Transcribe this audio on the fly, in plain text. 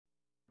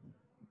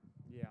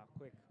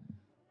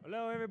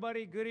Hello,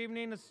 everybody. Good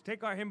evening. Let's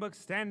take our hymn book,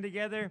 stand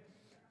together.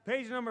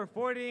 Page number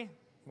 40.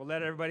 We'll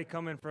let everybody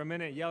come in for a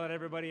minute. Yell at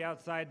everybody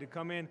outside to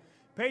come in.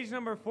 Page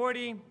number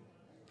 40.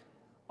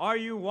 Are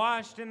you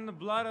washed in the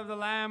blood of the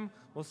Lamb?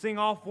 We'll sing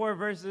all 4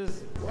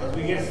 verses as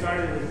we get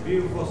started this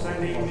beautiful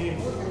Sunday evening.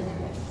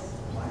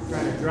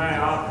 Trying to dry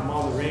off from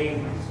all the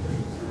rain.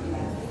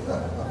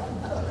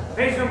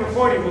 Page number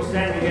 40. We'll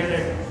stand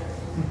together.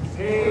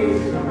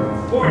 Page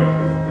number 40.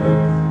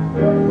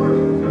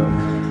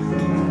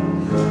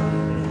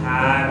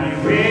 Have you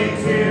been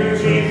to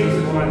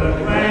Jesus for the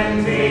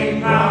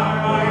cleansing power?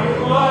 Are you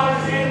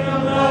washed in the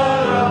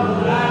blood of the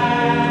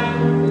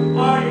Lamb?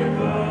 Are you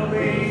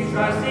fully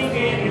trusting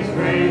in His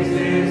grace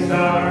this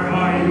hour?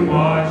 Are you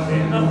washed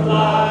in the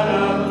blood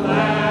of the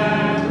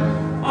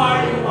Lamb?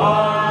 Are you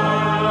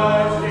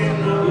washed in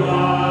the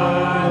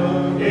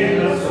blood, in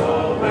the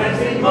soul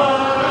cleansing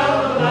blood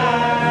of the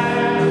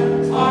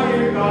Lamb? Are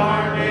your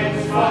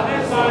garments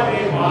spotless? Are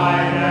they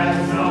white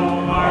as snow?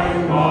 Are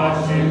you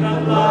washed in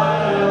the blood?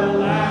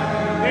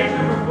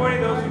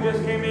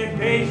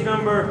 Page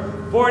number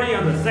 40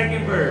 on the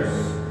second verse.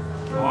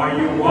 Are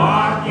you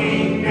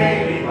walking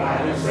daily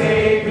by the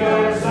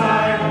Savior's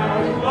side?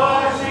 Are you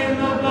washed in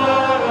the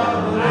blood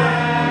of the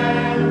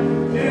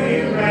Lamb? Do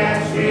you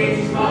rest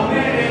each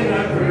moment in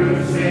the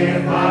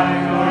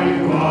crucified? Are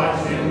you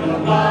washed in the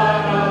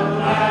blood of the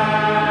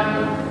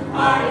Lamb?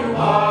 Are you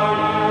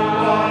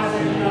washed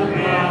in the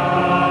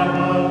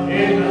blood,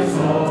 in the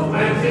soul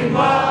cleansing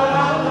blood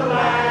of the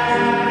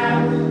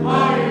Lamb?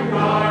 Are your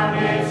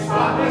garments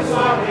spotless?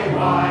 Are they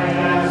white?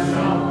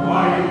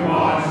 Are you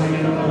washing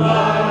in the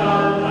blood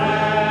of the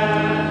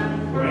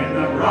Lamb? When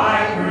the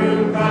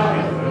bridegroom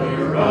cometh, will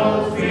your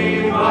robes be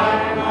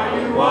white? Are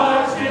you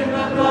washed in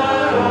the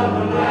blood of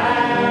the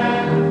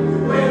Lamb?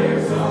 Will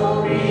your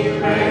soul be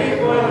ready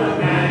for the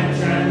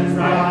mansion's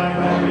bride?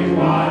 Are you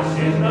washed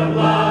in the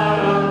blood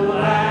of the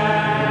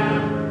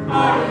Lamb?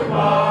 Are you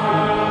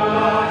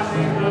washed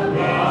in the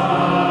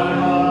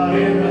blood,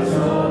 in the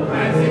soul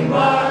cleansing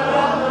blood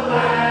of the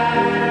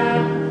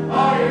Lamb?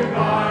 Are your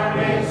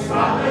garments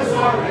spotless?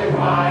 Are they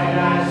white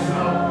as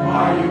snow?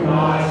 Are you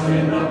washed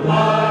in the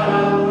blood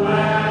of the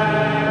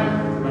Lamb?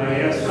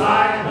 Lay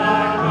aside the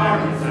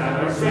garments that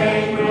are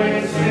stained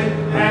with sin,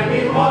 and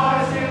be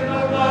washed in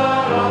the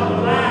blood of the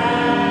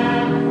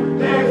Lamb.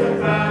 There's a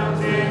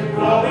fountain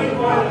flowing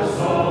for the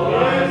soul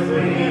is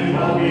clean.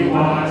 Oh, be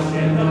washed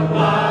in the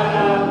blood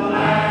of the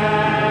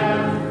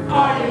Lamb.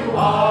 Are you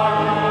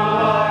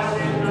washed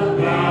in the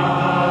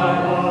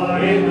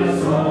blood, in the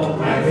soul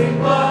cleansing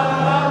blood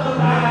of the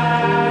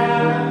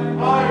Lamb?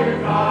 Are your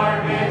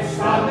garments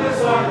spotless?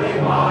 Are they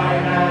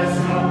white as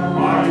snow?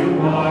 Are you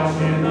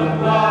washed in the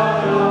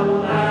blood of the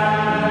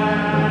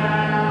Lamb?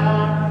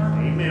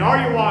 Amen. Are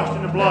you washed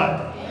in the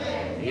blood?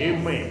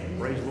 Amen.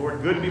 Praise the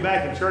Lord. Good to be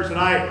back in church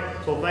tonight.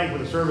 So thankful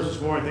for the service this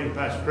morning. Thank you,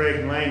 Pastor Craig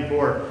and Lane,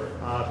 for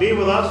being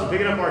with us and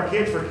picking up our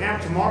kids for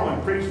camp tomorrow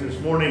and preaching this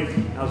morning.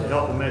 That was a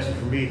helpful message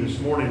for me this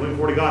morning. Looking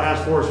forward to God has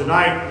for us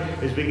tonight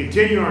as we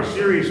continue our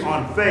series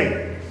on faith.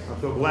 I'm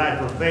so glad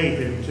for faith.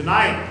 And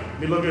tonight,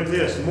 we look at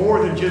this,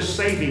 more than just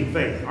saving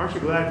faith. Aren't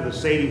you glad for the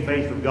saving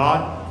faith of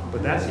God?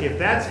 But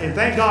and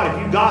thank God if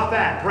you got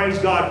that, praise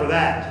God for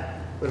that.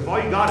 But if all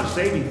you got is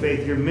saving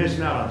faith, you're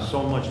missing out on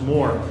so much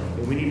more.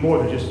 And we need more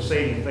than just a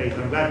saving faith.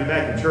 I'm glad to be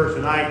back in church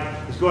tonight.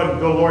 Let's go ahead and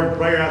go, Lord, in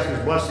prayer, ask His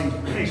blessing,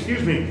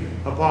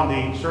 upon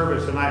the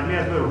service tonight. Let me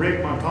ask Brother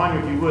Rick Montano,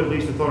 if you would, at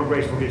least the throne of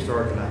grace, we'll get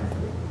started tonight.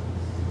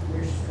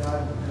 Gracious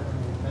God,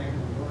 thank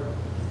you, Lord.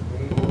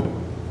 Thank you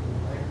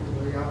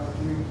for the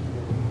opportunity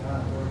that we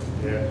got, Lord, to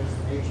Yeah. this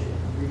nation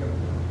freedom.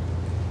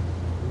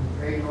 We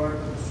pray, Lord,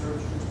 for the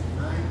services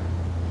tonight.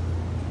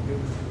 Give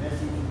us the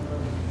message,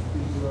 Lord, and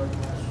speak to our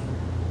pastor.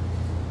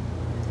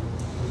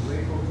 We're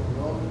grateful for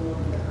all the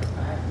Lord that are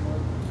back,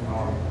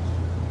 Lord.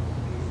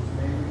 In Jesus'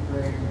 name we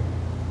pray.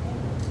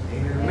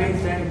 Amen. Remain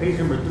standing. Page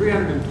number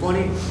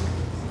 320.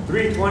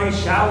 320.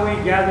 Shall we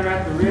gather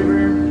at the river?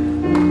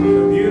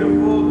 The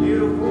beautiful,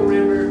 beautiful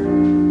river.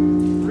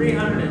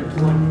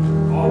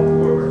 320. All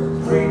 4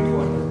 verses.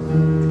 320.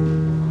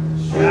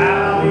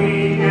 Shall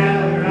we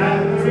gather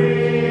at the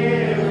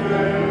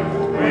river,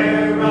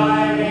 where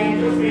bright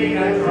angels meet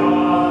at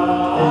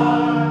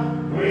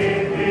dawn,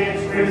 with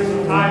its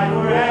crystal tide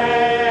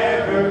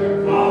forever,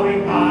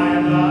 flowing by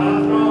the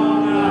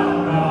throne of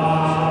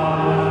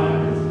God?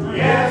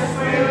 Yes,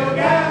 we'll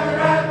gather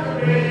at the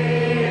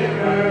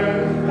river,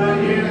 the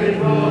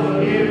beautiful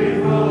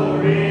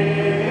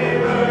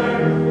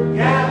river.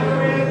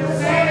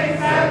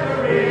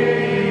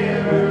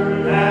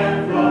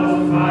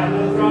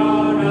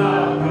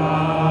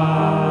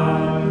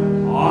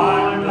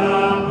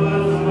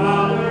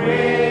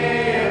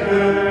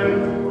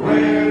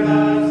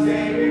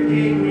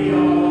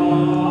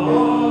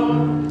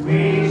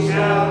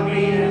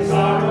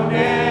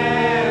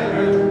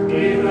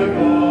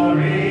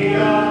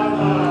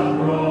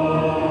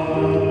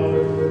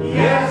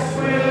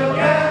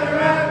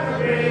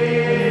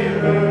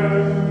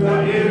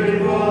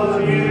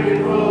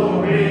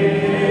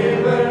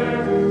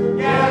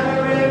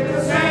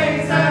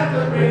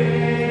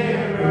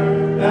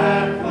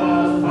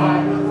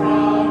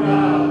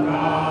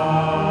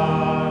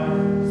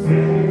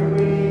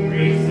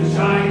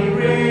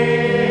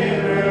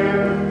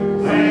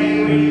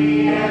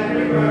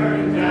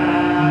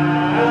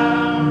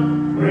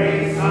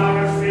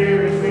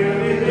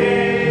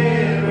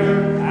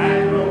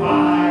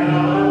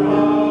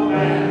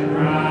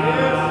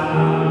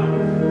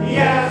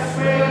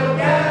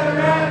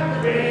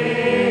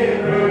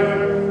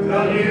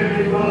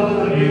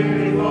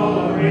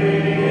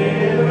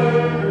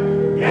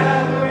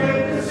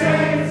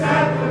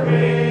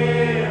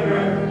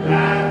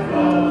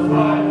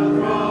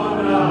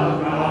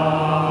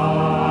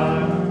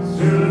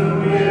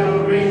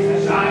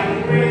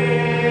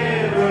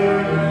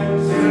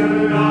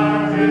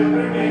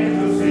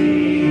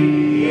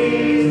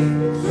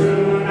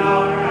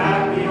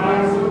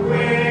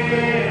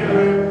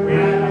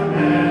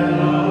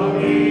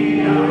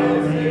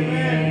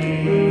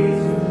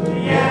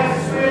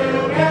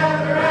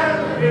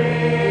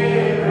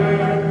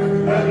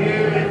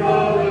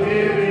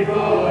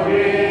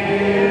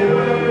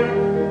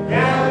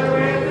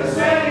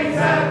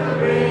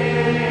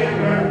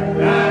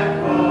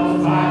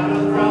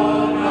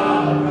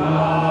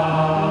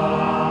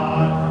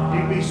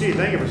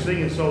 Thank you for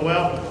singing so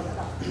well.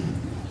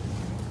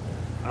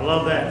 I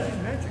love that.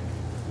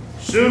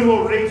 Soon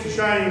we'll reach the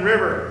shining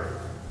river,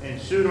 and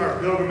soon our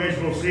pilgrimage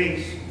will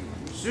cease.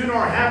 Soon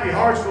our happy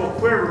hearts will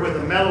quiver with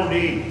the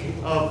melody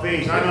of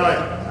peace. I know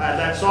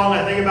that song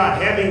I think about,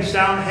 heaven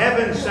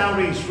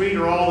sounding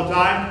sweeter all the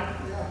time.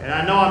 And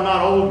I know I'm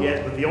not old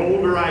yet, but the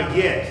older I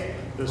get,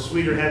 the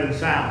sweeter heaven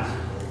sounds.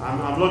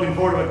 I'm looking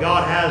forward to what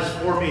God has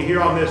for me here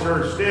on this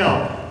earth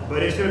still.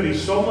 But it's going to be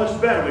so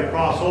much better when we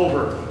cross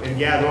over and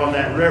gather on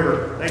that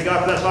river. Thank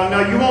God for that song.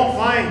 Now, you won't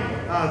find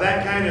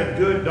that kind of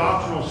good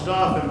doctrinal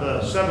stuff in the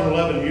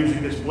 7-Eleven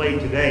music that's played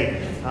today,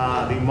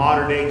 the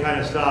modern day kind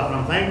of stuff. And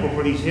I'm thankful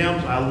for these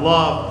hymns. I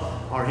love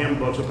our hymn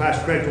books. So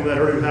Pastor Craig told me that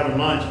earlier, he was having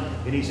lunch,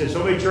 and he said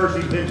so many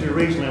churches he's been to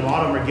recently, a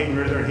lot of them are getting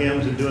rid of their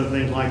hymns and doing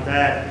things like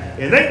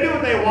that. And they do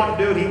what they want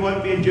to do, and he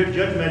wasn't being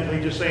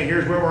judgmental, just saying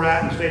here's where we're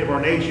at in the state of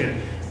our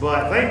nation.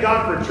 But thank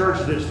God for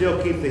churches that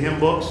still keep the hymn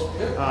books.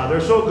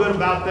 They're so good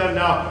about them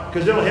now,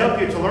 because it'll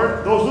help you to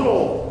learn those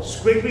little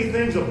squiggly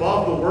things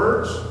above the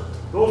words.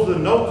 Those are the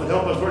notes that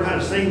help us learn how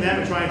to sing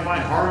them and try and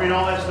find harmony and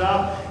all that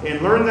stuff.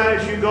 And learn that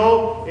as you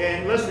go.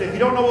 And listen, if you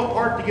don't know what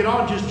part to get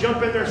on, just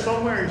jump in there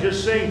somewhere and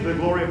just sing to the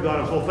glory of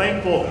God. I'm so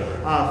thankful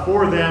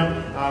for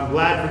them. I'm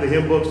glad for the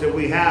hymn books that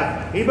we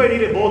have. Anybody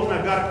need a bulletin?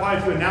 I've got quite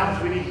a few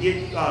announcements we need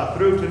to get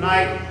through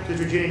tonight.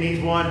 Sister Jenny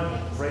needs one.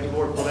 Praise the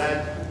Lord for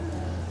that.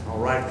 All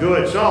right,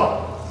 good.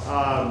 So,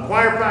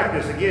 choir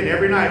practice again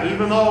every night.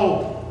 Even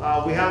though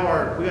we got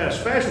a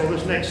special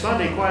this next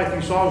Sunday, quite a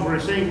few songs we're going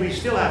to sing, we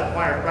still have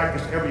choir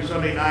practice every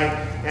Sunday night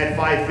at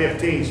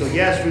 5:15. So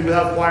yes, we will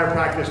have choir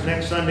practice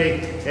next Sunday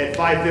at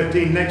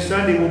 5:15. Next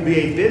Sunday will be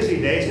a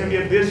busy day. It's going to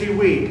be a busy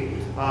week.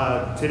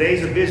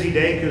 Today's a busy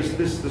day because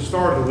this is the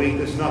start of the week.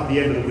 This is not the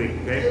end of the week,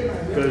 okay?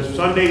 Because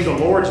Sunday's the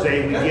Lord's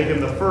Day. We give Him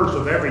the first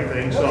of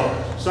everything. So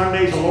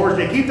Sunday's the Lord's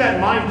Day. Keep that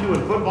in mind too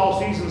when football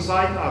season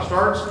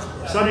starts.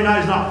 Sunday night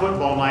is not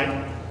football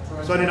night.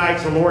 Sunday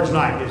night's the Lord's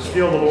night. It's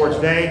still the Lord's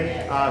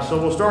day. So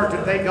we'll start to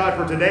thank God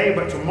for today.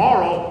 But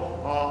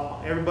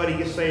tomorrow, everybody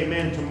gets to say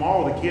amen.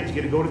 Tomorrow the kids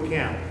get to go to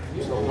camp.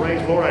 So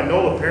praise the Lord. I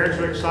know the parents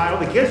are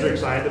excited. The kids are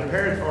excited. The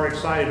parents are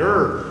excited.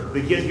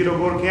 The kids get to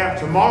go to camp.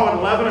 Tomorrow at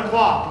 11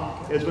 o'clock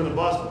is when the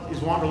bus is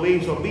wanting to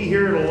leave. So be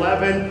here at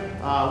 11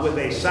 with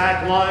a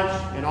sack lunch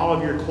and all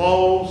of your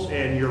clothes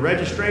and your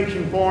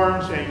registration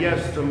forms and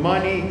yes, the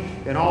money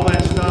and all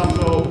that stuff.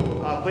 So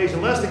please,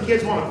 unless the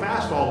kids want to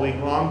fast all week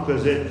long,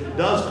 because it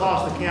does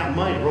cost the camp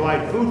money to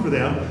provide food for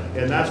them,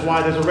 and that's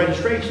why there's a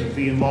registration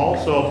fee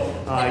involved. So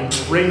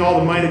bring all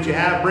the money that you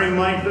have, bring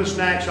money for the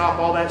snack shop,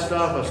 all that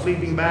stuff, a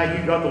sleeping bag.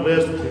 You've got the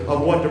list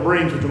of what to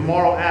bring. So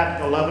tomorrow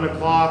at 11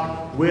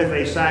 o'clock with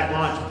a sack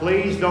lunch.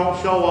 Please don't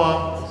show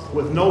up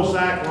with no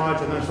sack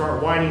lunch and then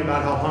start whining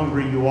about how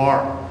hungry you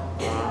are.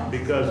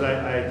 Because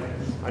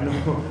I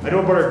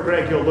know Brother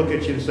Craig, he'll look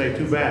at you and say,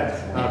 too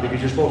bad, because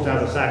you're supposed to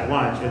have a sack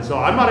lunch. And so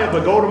I'm not able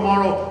to go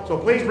tomorrow, so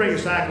please bring a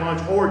sack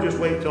lunch or just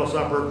wait until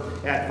supper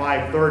at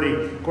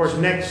 5:30. Of course,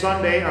 next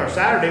Sunday or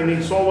Saturday, we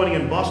need soul winning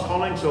and bus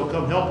calling, so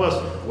come help us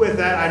with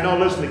that. I know,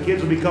 listen, the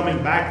kids will be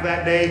coming back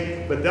that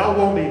day, but they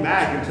won't be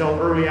back until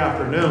early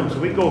afternoon. So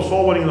we can go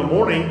soul winning in the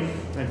morning.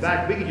 In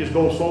fact, we can just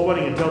go soul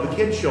winning until the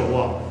kids show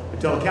up.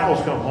 Until the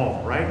cows come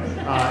home, right?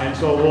 And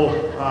so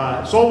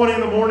we'll soul winning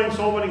in the morning,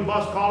 soul winning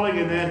bus calling,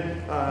 and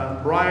then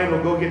Brian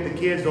will go get the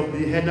kids. They'll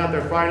be heading out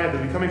there Friday night.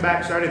 They'll be coming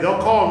back Saturday. They'll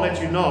call and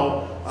let you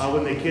know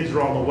when the kids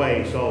are on the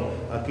way. So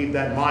keep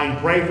that in mind.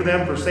 Pray for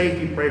them for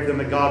safety. Pray for them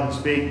that God would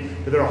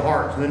speak to their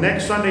hearts. And the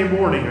next Sunday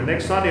morning, or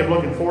next Sunday, I'm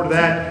looking forward to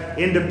that,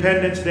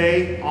 Independence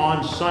Day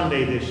on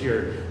Sunday this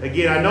year.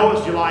 Again, I know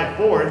it's July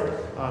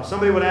 4th.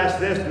 Somebody would ask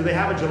this, do they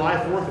have a July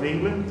 4th in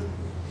England?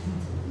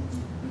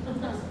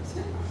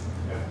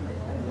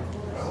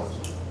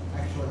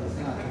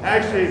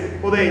 Actually,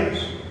 well,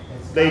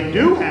 they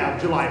do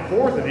have July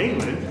 4th in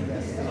England,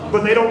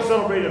 but they don't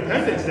celebrate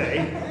Independence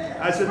Day.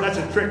 I said that's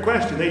a trick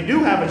question. They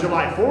do have a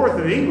July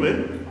 4th in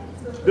England.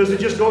 Does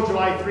it just go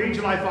July 3,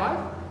 July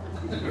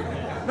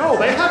 5? No,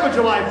 they have a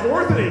July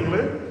 4th in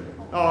England.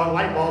 Oh,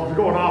 light bulbs are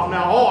going off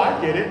now. Oh, I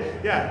get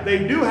it. Yeah, they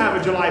do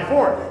have a July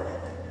 4th,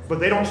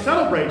 but they don't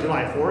celebrate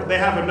July 4th. They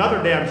have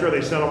another day I'm sure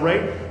they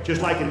celebrate,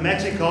 just like in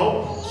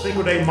Mexico.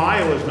 Cinco de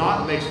Mayo is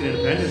not Mexican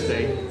Independence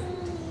Day.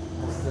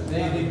 That's the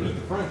day they beat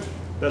the French.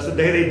 That's the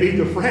day they beat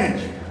the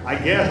French. I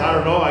guess. I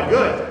don't know.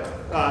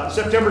 Good.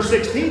 September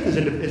 16th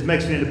is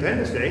Mexican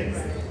Independence Day.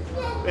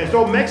 And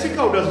so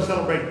Mexico doesn't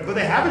celebrate, but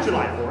they have a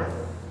July 4th.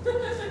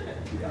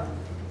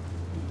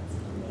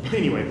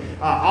 Anyway,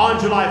 on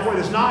July 4th,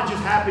 it's not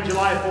just Happy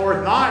July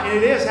 4th, and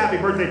it is Happy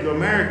Birthday to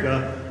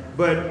America,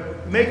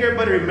 but make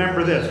everybody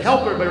remember this.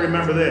 Help everybody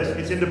remember this.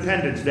 It's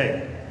Independence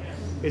Day.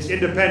 It's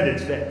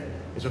Independence Day.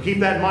 And so keep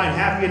that in mind.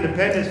 Happy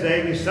Independence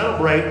Day. We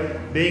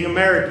celebrate being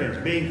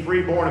Americans, being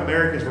free-born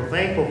Americans. We're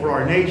thankful for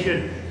our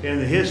nation and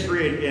the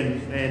history,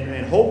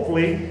 and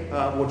hopefully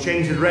we'll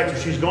change the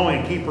direction she's going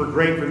and keep her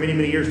great for many,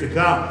 many years to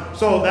come.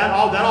 So that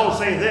all will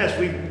say this: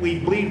 we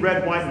bleed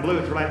red, white, and blue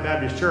at Trinite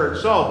Baptist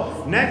Church.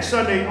 So next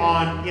Sunday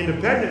on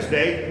Independence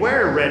Day,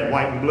 wear red,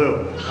 white, and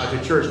blue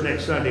to church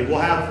next Sunday.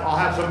 I'll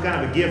have some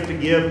kind of a gift to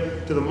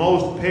give to the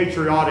most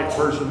patriotic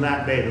person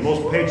that day, the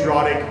most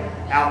patriotic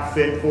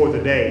outfit for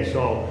the day.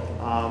 So.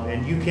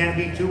 And you can't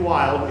be too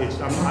wild. I'm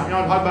not talking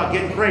about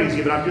getting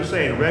crazy, but I'm just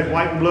saying, red,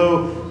 white, and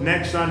blue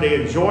next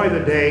Sunday. Enjoy the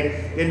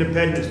day,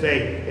 Independence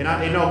Day.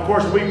 And of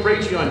course, we're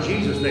preaching on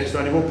Jesus next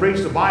Sunday. We'll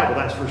preach the Bible,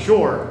 that's for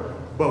sure.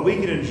 But we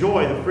can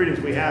enjoy the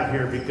freedoms we have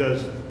here,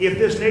 because if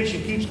this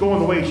nation keeps going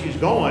the way she's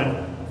going,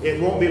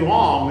 it won't be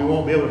long. We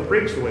won't be able to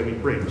preach the way we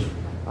preach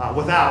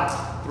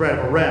without threat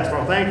of arrest.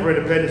 I'm thankful for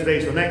Independence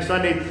Day. So next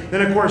Sunday,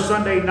 then of course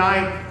Sunday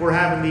night, we're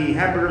having the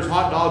hamburgers,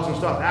 hot dogs, and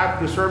stuff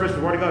after the service.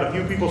 We've already got a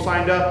few people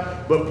signed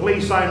up, but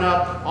please sign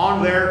up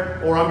on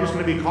there, or I'm just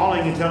going to be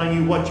calling and telling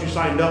you what you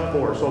signed up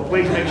for. So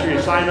please make sure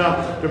you sign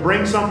up to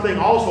bring something.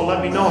 Also,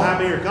 let me know how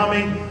many are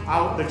coming.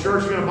 The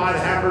church is going to buy the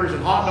hamburgers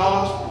and hot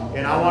dogs,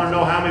 and I want to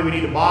know how many we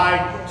need to buy.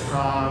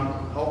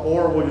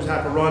 Or we'll just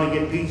have to run and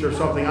get pizza or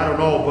something. I don't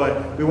know,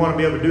 but we want to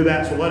be able to do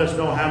that. So let us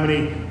know how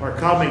many are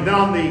coming. Then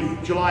on the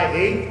July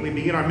 8th, we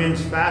begin our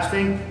men's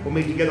fasting. We'll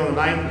meet together on the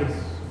 9th to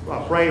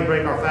pray and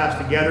break our fast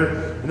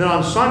together. And then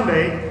on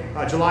Sunday,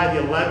 July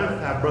the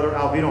 11th, Brother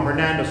Alvino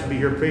Hernandez will be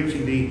here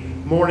preaching the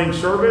morning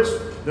service.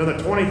 Then the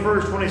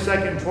 21st,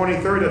 22nd, and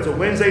 23rd, that's a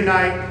Wednesday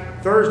night.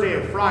 Thursday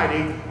and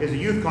Friday is a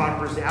youth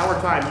conference, the Our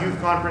Time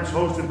Youth Conference,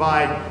 hosted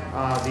by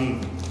the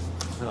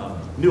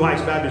New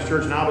Heights Baptist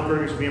Church in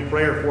Albuquerque. So be in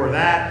prayer for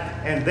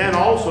that. And then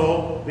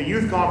also the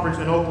youth conference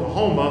in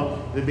Oklahoma,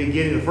 the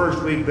beginning of the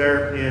first week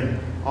there in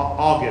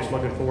August.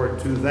 Looking forward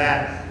to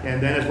that.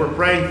 And then as we're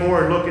praying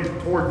for and looking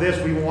toward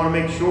this, we want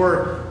to make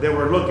sure that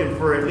we're looking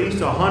for at least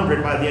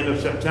 100 by the end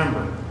of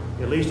September.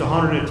 At least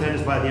 100 in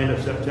attendance by the end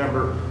of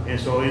September. And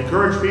so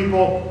encourage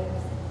people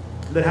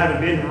that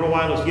haven't been here for a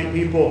while. Let's get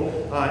people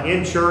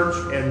in church,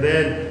 and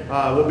then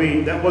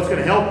what's going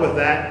to help with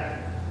that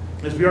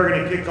is we are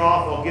going to kick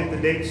off. I'll get the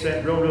date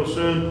set real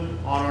soon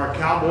on our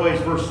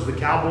Cowboys versus the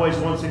Cowboys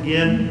once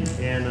again.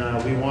 And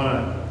we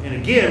want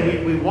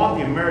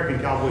the American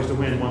Cowboys to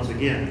win once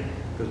again,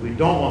 because we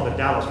don't want the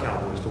Dallas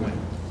Cowboys to win.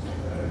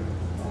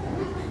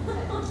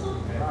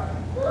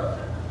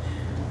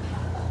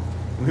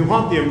 We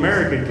want the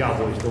American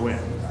Cowboys to win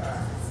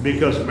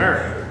because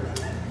America.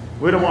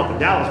 We don't want the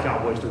Dallas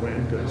Cowboys to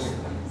win because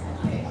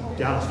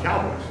Dallas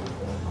Cowboys.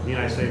 Need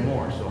I say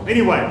more? So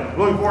anyway,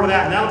 looking forward to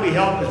that, and that'll be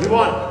helpful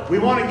because we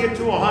want to get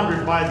to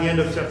 100 by the end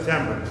of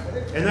September.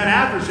 And then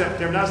after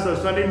September, that's the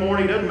Sunday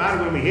morning, it doesn't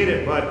matter when we hit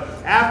it, but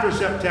after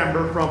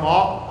September, from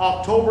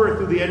October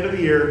through the end of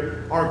the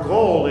year, our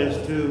goal is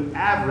to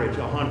average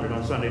 100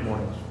 on Sunday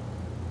mornings.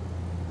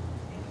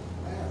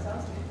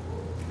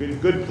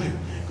 Good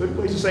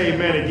place to say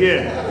amen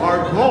again.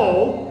 Our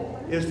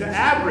goal is to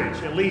average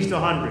at least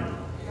 100.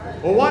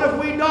 Well, what if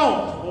we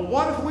don't? Well,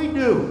 what if we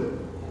do?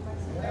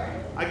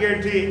 I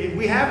guarantee you,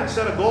 we haven't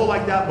set a goal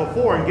like that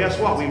before, and guess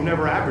what? We've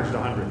never averaged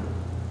 100.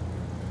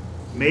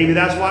 Maybe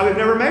that's why we've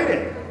never made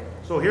it.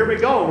 So here we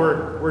go.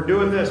 We're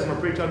doing this. I'm going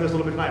to preach on this a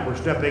little bit tonight. We're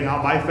stepping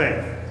out by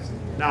faith.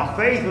 Now,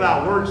 faith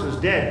without works is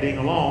dead, being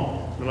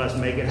alone, so let's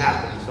make it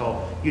happen.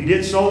 So you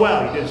did so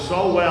well. You did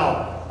so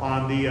well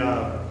on the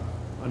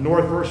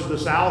North versus the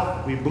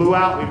South. We blew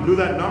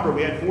that number.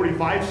 We had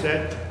 45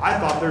 set. I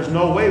thought there's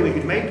no way we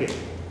could make it.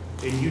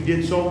 And you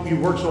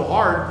worked so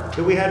hard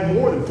that we had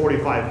more than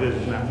 45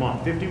 visitors in that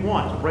month,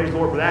 51. So praise the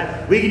Lord for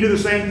that. We can do the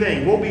same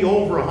thing. We'll be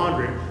over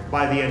 100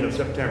 by the end of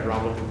September.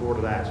 I'm looking forward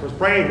to that. So let's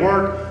pray and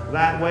work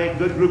that way.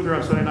 Good group here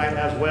on Sunday night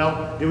as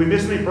well. Did we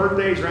miss any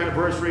birthdays or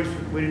anniversaries?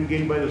 We didn't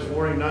get anybody this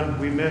morning. None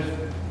we missed.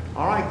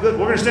 All right, good.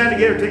 We're going to stand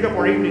together, take up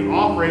our evening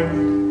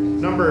offering,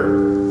 number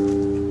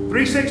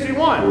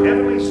 361.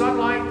 Heavenly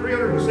Sunlight,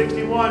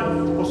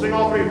 361. We'll sing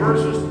all three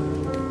verses.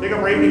 Take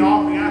up our evening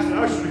offering. Ask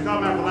the ushers to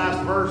come after the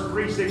last verse,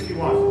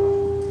 361.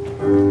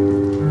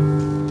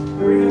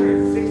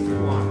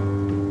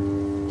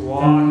 361.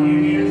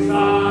 Walking in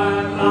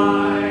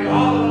sunlight,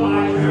 all of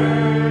my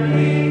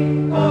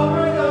journey,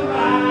 over the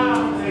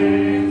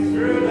mountains,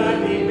 through the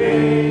deep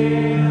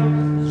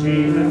vale.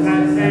 Jesus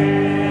has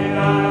said,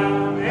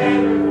 I'll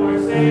never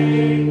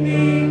forsake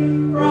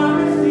thee,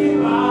 promise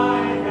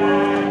divine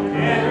that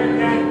never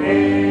can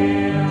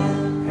fail.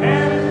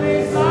 Heavenly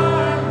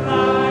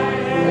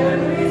sunlight,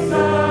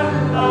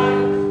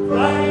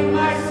 flooding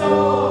my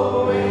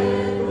soul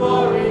with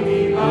glory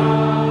divine.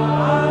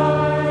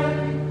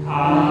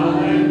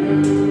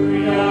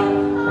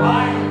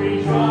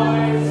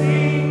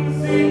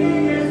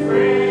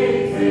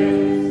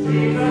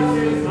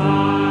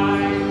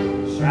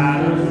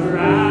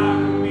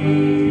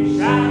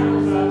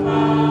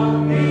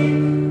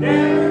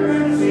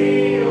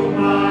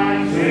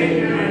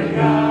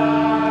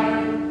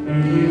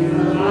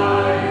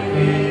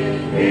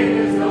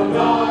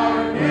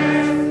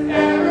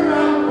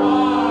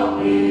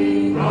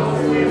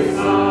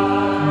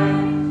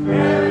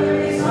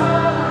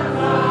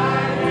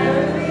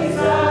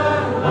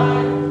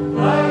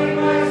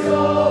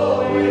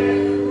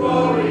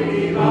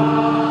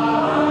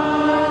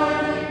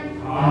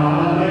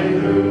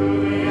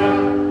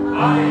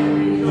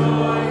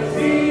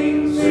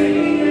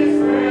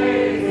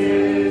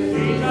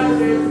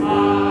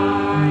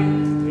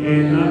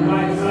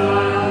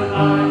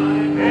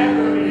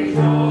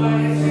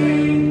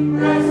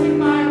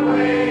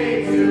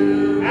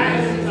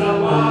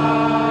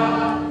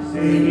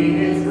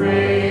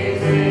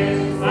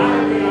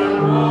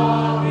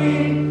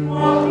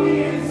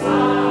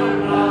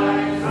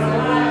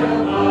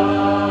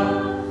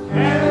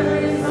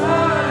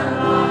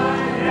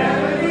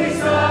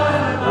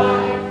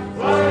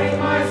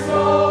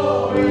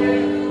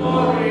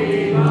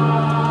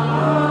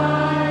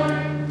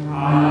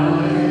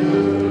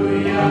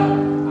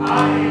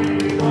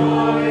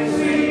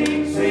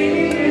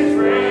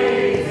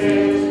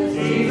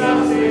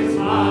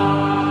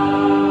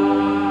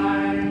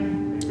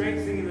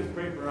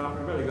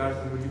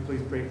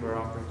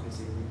 our offering this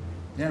evening.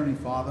 Dear Heavenly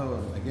Father,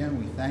 again,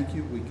 we thank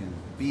you. We can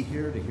be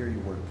here to hear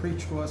your word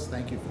preached to us.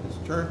 Thank you for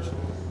this church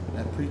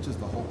that preaches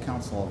the whole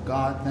counsel of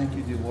God. Thank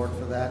you, dear Lord,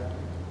 for that.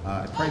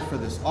 I pray for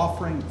this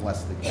offering.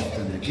 Bless the gift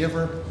and the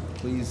giver.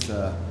 Please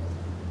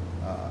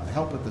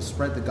help it to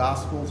spread the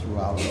gospel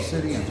throughout our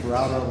city and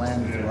throughout our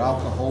land and throughout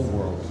the whole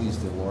world. Please,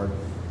 dear Lord.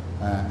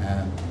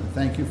 And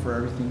thank you for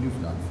everything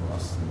you've done for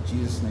us. In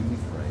Jesus' name we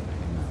pray.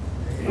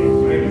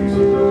 Amen.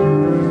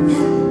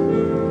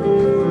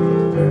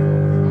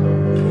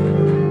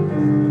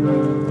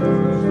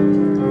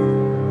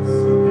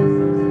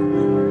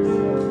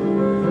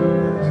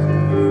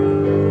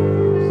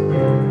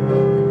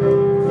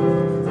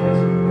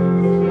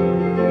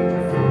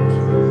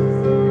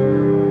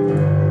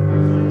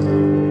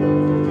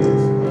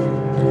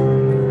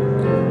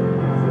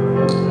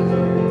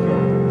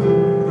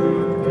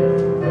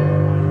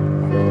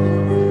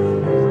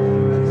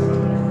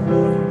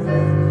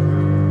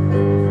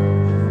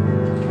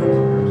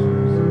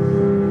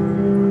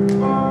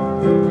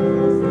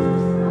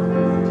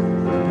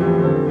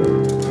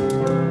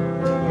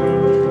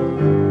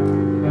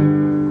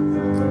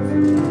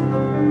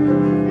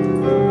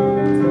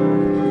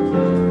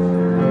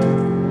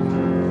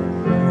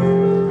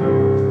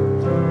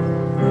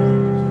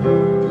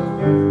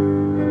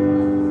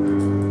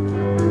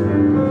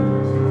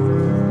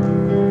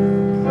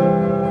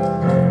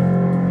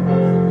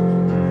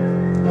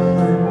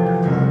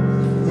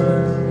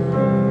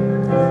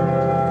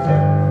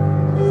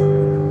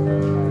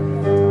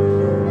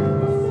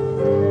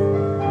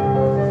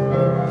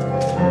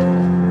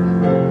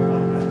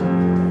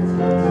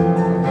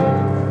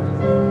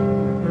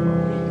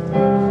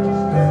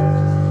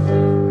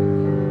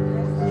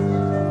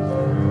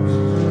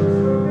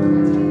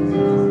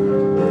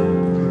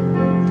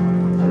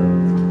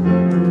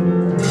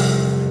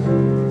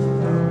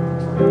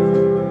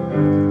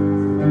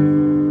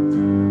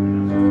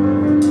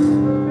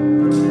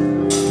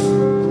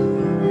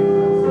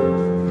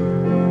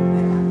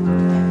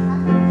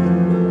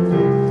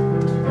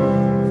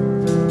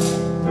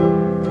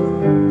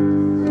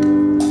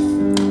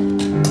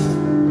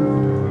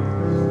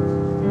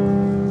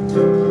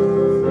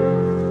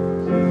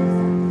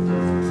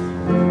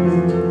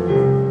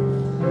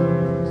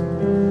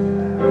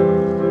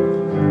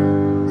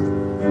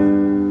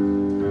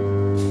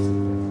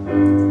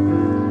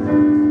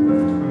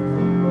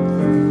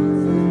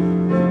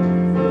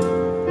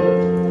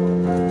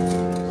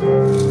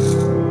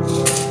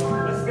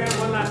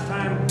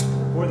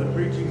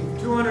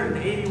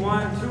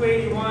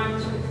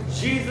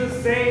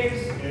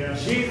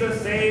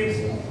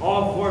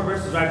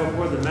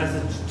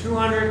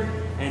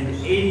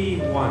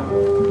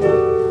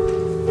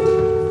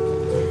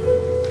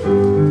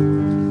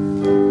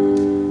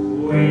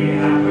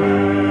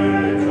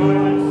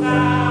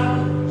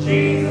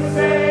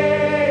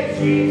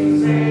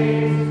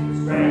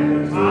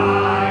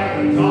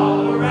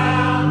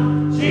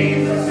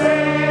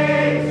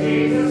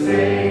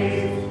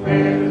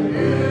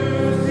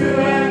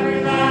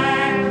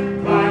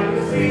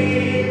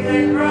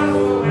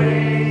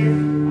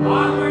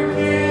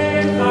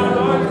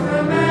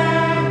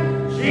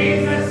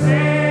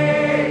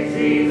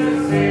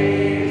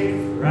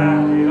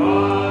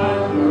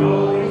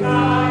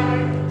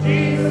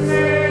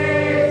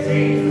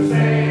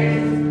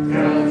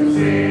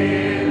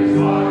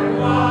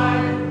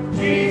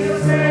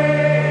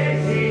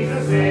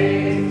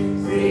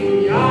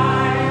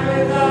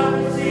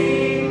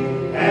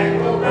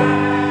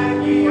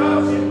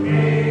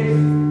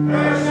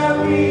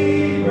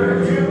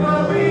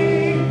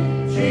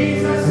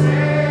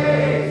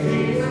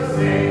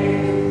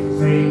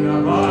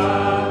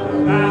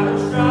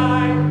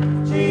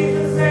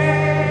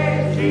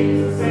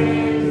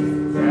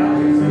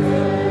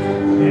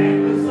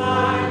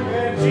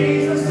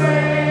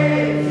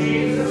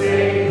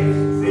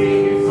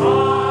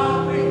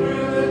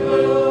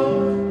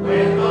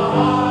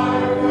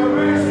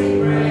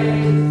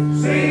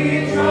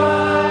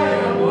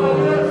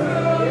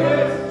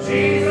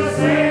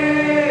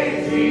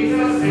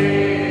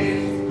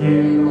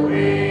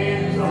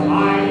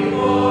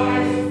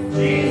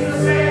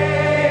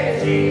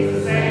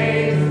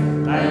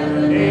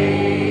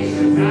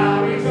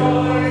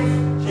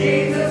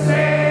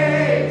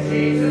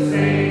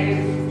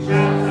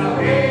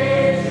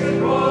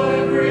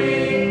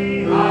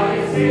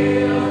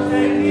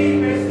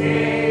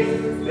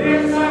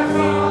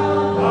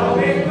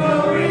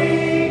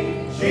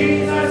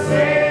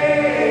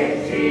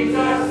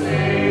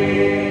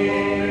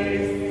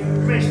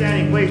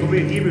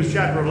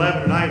 Chapter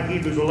 11 tonight,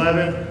 Hebrews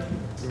 11.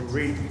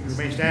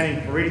 Remain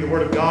standing for reading the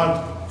Word of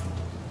God.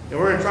 And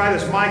we're going to try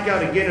this mic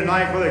out again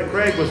tonight. Brother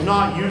Craig was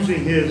not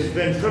using his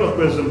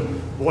ventriloquism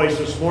voice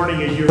this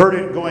morning, as you heard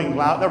it going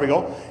loud. There we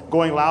go.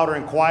 Going louder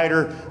and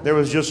quieter. There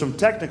was just some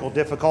technical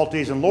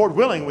difficulties, and Lord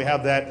willing, we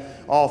have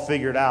that all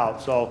figured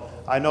out. So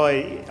I know,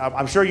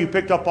 I'm sure you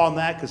picked up on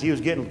that because he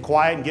was getting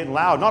quiet and getting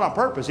loud. Not on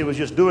purpose, he was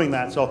just doing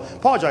that. So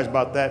apologize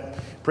about that.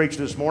 preach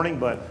this morning,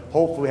 but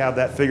hopefully we have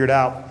that figured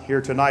out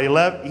here tonight.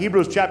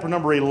 Hebrews chapter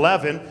number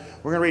 11.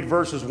 We're going to read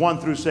verses 1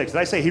 through 6. Did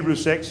I say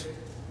Hebrews 6?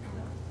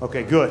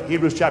 Okay, good.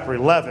 Hebrews chapter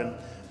 11,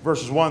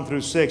 verses 1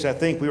 through 6. I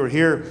think we were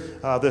here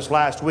this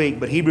last week,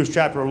 but Hebrews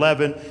chapter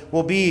 11.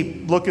 We'll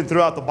be looking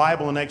throughout the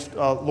Bible in the next,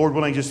 Lord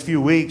willing, just a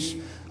few weeks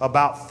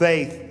about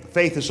faith.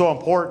 Faith is so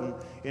important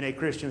in a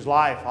Christian's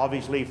life.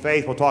 Obviously,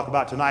 faith, we'll talk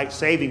about tonight,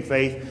 saving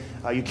faith.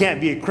 You can't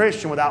be a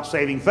Christian without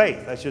saving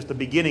faith. That's just the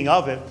beginning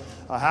of it.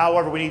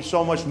 However, we need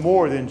so much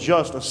more than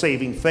just a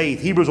saving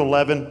faith. Hebrews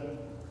 11,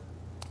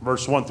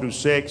 verse 1 through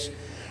 6.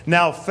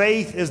 Now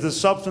faith is the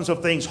substance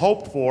of things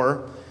hoped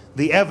for,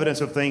 the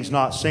evidence of things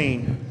not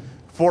seen.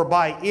 For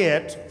by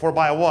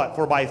what?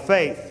 For by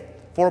faith.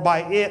 For by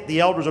it the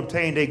elders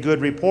obtained a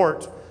good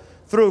report.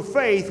 Through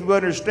faith we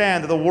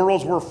understand that the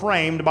worlds were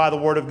framed by the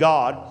word of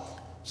God,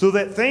 so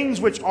that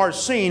things which are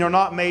seen are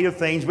not made of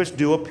things which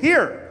do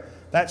appear.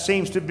 That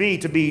seems to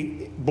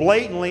be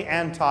blatantly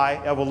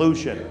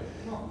anti-evolution.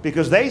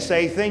 Because they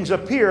say things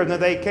appear and then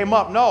they came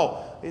up.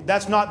 No,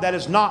 that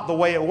is not the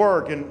way it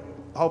worked. And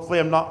hopefully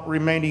I'm not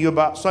reminding you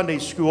about Sunday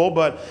school,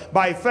 but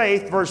by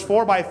faith, verse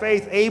 4, by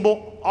faith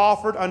Abel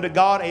offered unto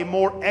God a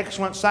more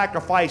excellent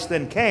sacrifice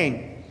than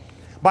Cain,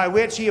 by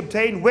which he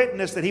obtained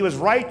witness that he was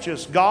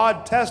righteous,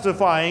 God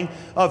testifying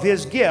of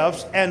his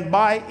gifts, and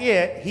by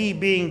it he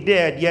being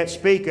dead yet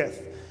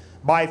speaketh.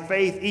 By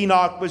faith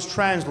Enoch was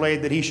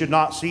translated that he should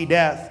not see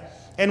death,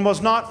 and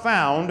was not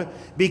found,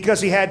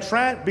 because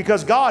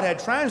God had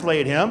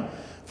translated him.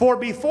 For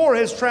before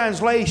his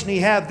translation he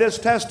had this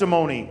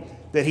testimony,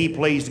 that he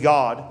pleased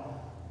God.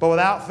 But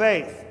without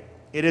faith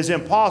it is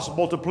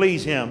impossible to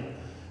please him.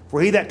 For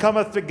he that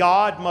cometh to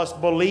God must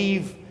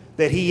believe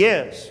that he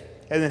is,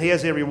 and that he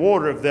is a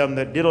rewarder of them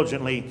that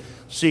diligently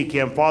seek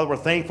him. Father, we're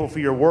thankful for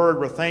your word.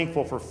 We're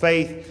thankful for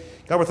faith.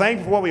 God, we're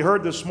thankful for what we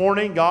heard this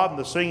morning, God, and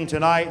the singing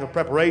tonight, the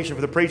preparation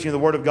for the preaching of the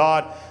Word of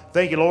God.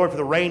 Thank you, Lord, for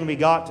the rain we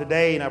got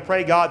today. And I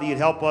pray, God, that you'd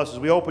help us as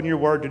we open your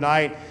Word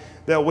tonight,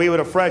 that we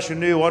would afresh and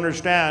new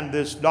understand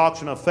this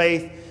doctrine of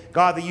faith.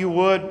 God, that you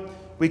would.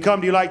 We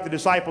come to you like the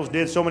disciples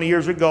did so many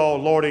years ago.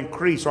 Lord,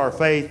 increase our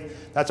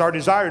faith. That's our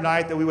desire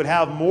tonight, that we would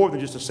have more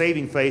than just a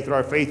saving faith, that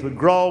our faith would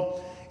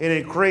grow and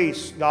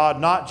increase. God,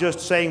 not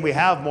just saying we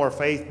have more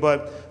faith,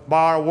 but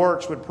by our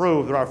works would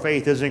prove that our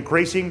faith is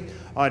increasing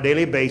on a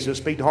daily basis.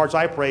 Speak to hearts,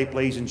 I pray,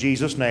 please, in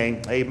Jesus'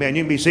 name. Amen.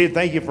 You can be seated.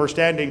 Thank you for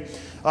standing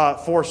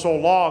for so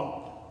long.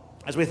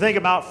 As we think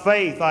about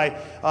faith,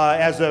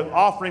 as the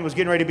offering was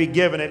getting ready to be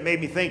given, it made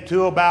me think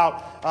too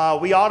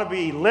about we ought to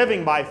be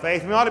living by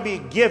faith. We ought to be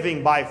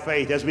giving by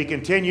faith as we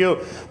continue.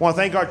 I want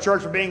to thank our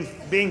church for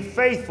being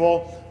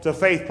faithful to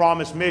Faith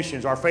Promise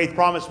Missions. Our Faith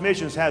Promise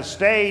Missions has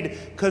stayed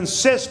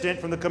consistent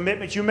from the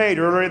commitment you made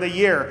earlier in the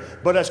year,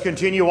 but let's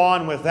continue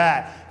on with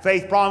that.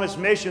 Faith Promise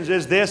Missions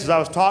is this, as I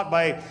was taught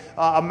by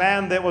a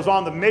man that was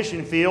on the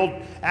mission field,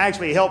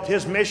 actually helped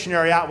his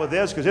missionary out with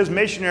this, because his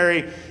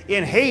missionary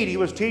in Haiti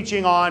was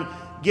teaching on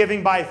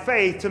giving by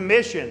faith to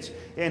missions.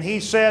 And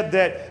he said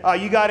that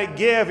you got to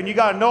give, and you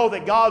got to know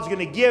that God's going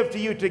to give to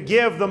you to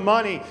give the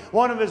money.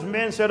 One of his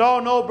men said,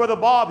 "Oh no, Brother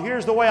Bob,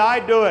 here's the way I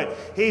do it."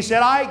 He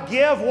said, "I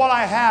give what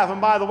I have."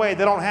 And by the way,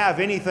 they don't have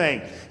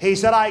anything. He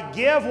said, "I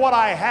give what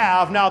I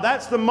have. Now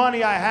that's the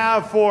money I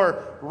have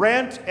for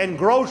rent and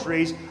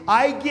groceries.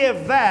 I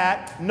give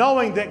that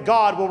knowing that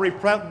God will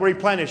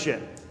replenish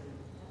it.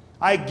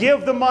 I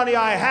give the money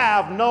I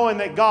have knowing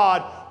that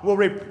God will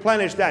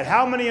replenish that."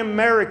 How many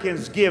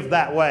Americans give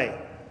that way?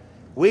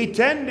 We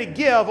tend to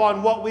give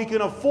on what we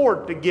can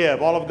afford to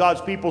give. All of God's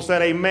people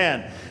said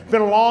amen. It's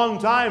been a long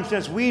time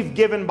since we've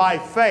given by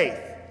faith,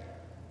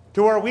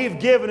 to where we've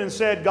given and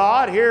said,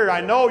 "God, here,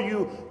 I know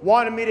you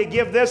wanted me to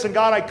give this, and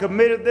God, I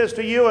committed this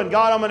to you, and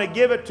God, I'm going to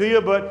give it to you,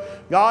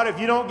 but God, if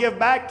you don't give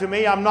back to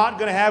me, I'm not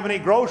going to have any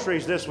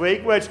groceries this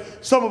week," which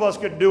some of us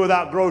could do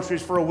without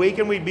groceries for a week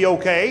and we'd be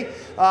okay.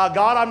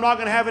 "God, I'm not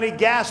going to have any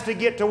gas to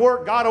get to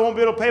work. God, I won't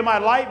be able to pay my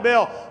light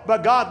bill,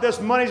 but God,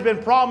 this money's been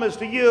promised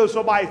to you,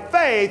 so by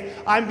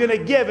faith, I'm going to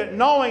give it,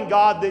 knowing,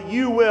 God, that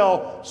you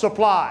will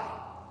supply."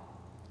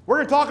 We're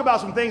going to talk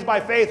about some things by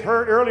faith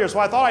earlier, so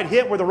I thought I'd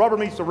hit where the rubber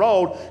meets the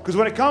road, because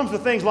when it comes to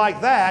things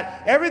like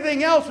that,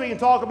 everything else we can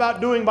talk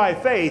about doing by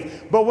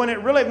faith, but when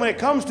it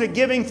comes to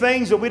giving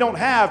things that we don't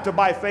have to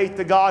by faith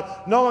to God,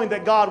 knowing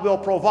that God will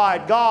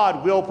provide,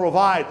 God will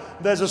provide.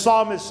 As the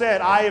psalmist said,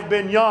 "I have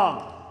been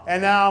young,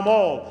 and now I'm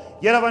old.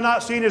 Yet have I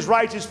not seen his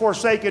righteous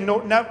forsaken,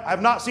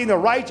 I've not seen the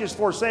righteous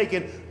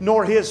forsaken,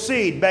 nor his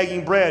seed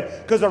begging bread."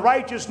 Because the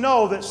righteous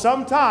know that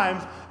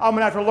sometimes I'm going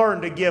to have to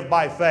learn to give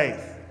by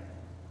faith.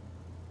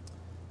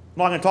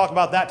 I'm not going to talk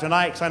about that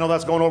tonight, because I know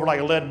that's going over like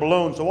a lead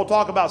balloon, so we'll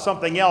talk about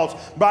something else,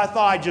 but I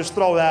thought I'd just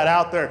throw that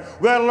out there.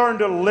 We've got to learn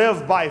to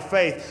live by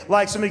faith.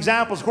 Like some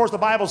examples, of course the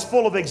Bible's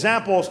full of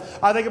examples.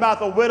 I think about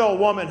the widow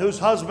woman whose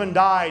husband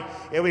died,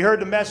 and we heard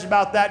the message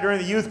about that during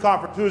the youth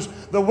conference. Who's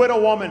the widow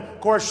woman?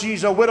 Of course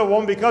she's a widow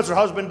woman because her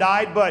husband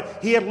died, but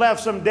he had left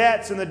some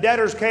debts, and the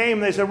debtors came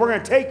and they said, "We're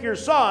going to take your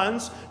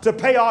sons to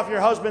pay off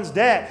your husband's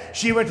debt."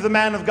 She went to the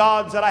man of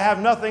God and said, "I have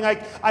nothing.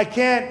 I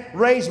can't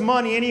raise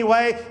money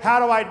anyway.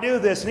 How do I do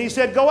this?" And And he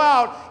said, go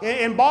out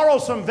and borrow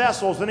some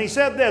vessels. And he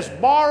said this,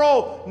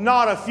 borrow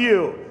not a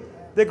few.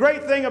 The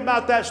great thing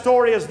about that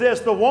story is this.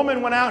 The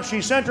woman went out, she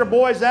sent her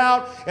boys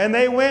out, and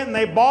they went and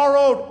they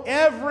borrowed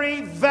every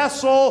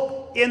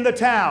vessel in the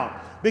town,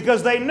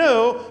 because they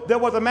knew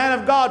that what the man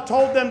of God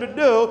told them to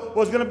do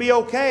was going to be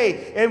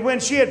okay. And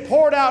when she had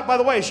poured out, by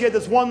the way, she had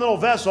this one little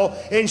vessel,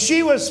 and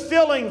she was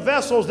filling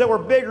vessels that were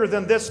bigger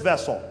than this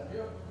vessel.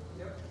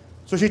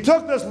 So she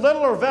took this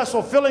littler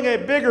vessel, filling a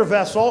bigger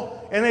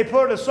vessel, and they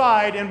put it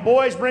aside, and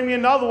boys, bring me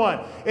another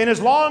one. And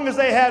as long as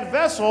they had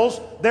vessels,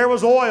 there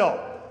was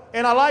oil.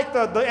 And I like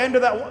the end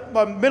of that,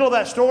 middle of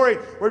that story,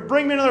 where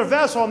bring me another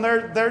vessel, and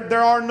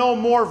there are no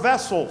more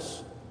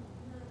vessels.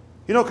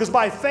 You know, because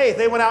by faith,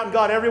 they went out and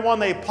got everyone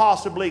they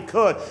possibly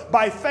could.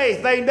 By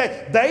faith, they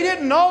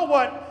didn't know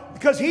what,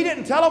 because he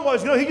didn't tell them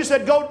what was, he just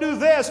said, go do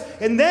this.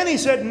 And then he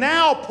said,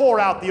 now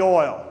pour out the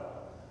oil.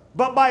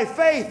 But by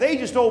faith, they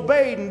just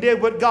obeyed and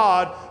did what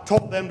God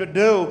told them to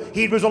do.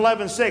 Hebrews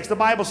 11:6, the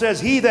Bible says,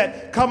 he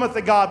that cometh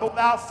to God, but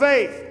without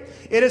faith,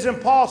 it is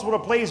impossible to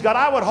please God.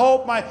 I would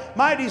hope,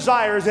 my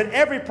desire is that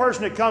every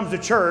person that comes to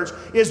church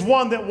is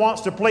one that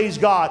wants to please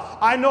God.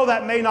 I know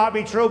that may not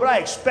be true, but I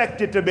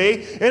expect it to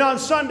be. And on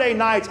Sunday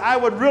nights, I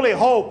would really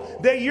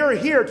hope that you're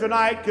here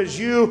tonight because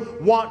you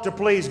want to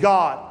please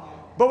God.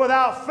 But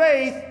without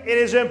faith, it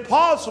is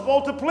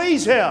impossible to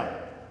please Him.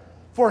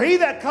 For he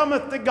that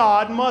cometh to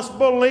God must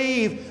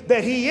believe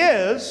that He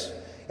is,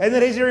 and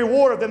that He's a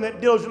reward of them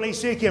that diligently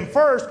seek Him.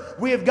 First,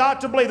 we have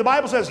got to believe. The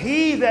Bible says,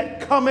 he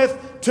that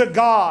cometh to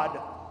God.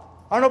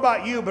 I don't know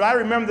about you, but I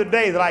remember the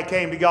day that I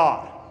came to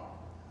God.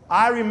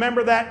 I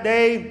remember that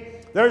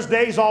day. There's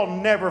days I'll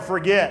never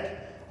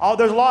forget.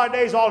 There's a lot of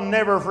days I'll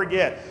never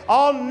forget.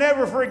 I'll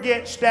never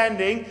forget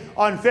standing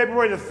on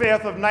February the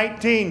 5th of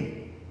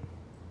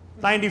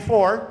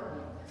 1994.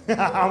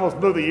 I almost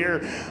blew the year.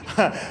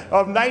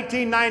 Of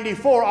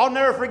 1994. I'll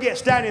never forget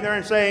standing there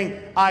and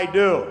saying, I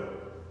do.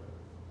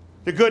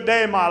 It's a good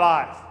day in my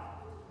life.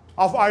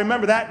 I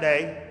remember that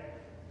day.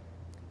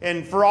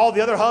 And for all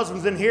the other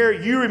husbands in here,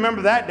 you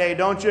remember that day,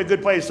 don't you? A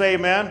good place to say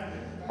amen.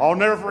 I'll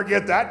never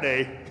forget that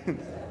day.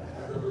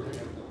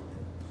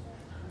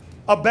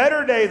 A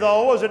better day,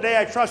 though, was the day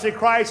I trusted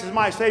Christ as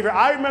my Savior.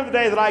 I remember the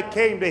day that I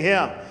came to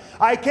Him.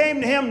 I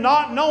came to Him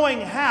not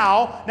knowing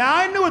how. Now,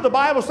 I knew what the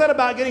Bible said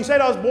about getting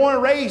saved. I was born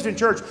and raised in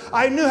church.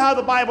 I knew how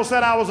the Bible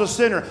said I was a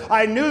sinner.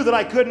 I knew that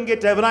I couldn't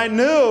get to heaven. I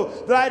knew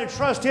that I had to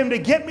trust Him to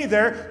get me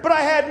there, but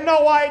I had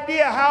no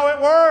idea how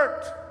it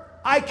worked.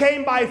 I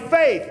came by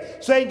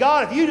faith, saying,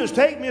 God, if you just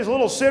take me as a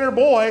little sinner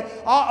boy,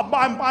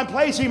 I'm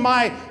placing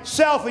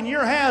myself in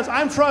your hands.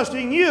 I'm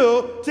trusting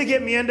you to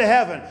get me into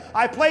heaven.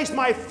 I place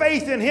my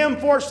faith in Him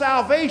for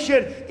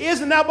salvation.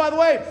 Now, by the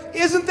way,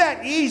 isn't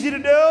that easy to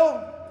do?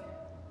 I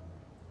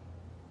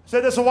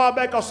said this a while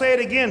back, I'll say it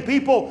again.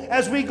 People,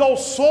 as we go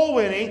soul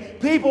winning,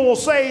 people will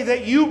say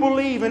that you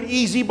believe in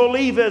easy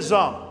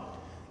believism.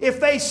 If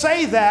they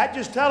say that,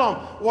 just tell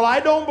them, well, I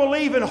don't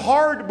believe in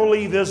hard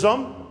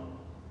believism.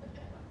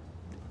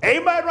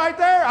 Amen right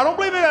there. I don't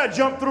believe I got to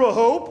jump through a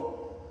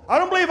hoop. I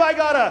don't believe I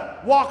got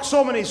to walk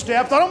so many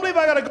steps. I don't believe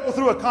I got to go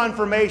through a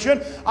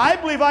confirmation. I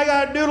believe I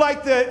got to do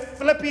like the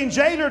Philippian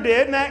jailer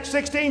did in Acts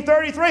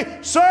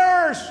 16:33.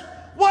 Sirs,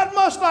 what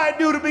must I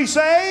do to be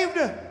saved?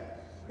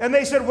 And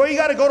they said, well, you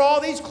got to go to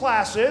all these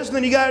classes, and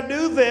then you got to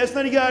do this, and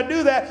then you got to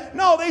do that.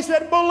 No, they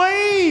said,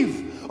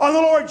 believe on the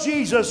Lord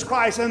Jesus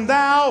Christ, and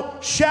thou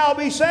shalt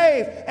be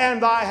saved,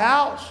 and thy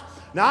house.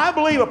 Now, I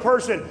believe a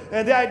person,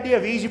 and the idea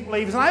of easy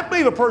believers, and I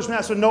believe a person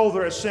has to know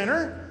they're a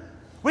sinner.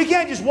 We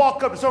can't just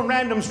walk up to some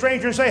random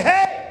stranger and say,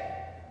 hey,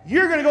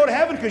 you're going to go to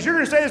heaven because you're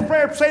going to say this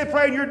prayer, say the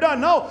prayer, and you're done.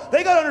 No,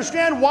 they got to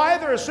understand why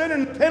they're a sinner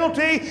and the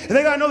penalty, and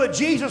they got to know that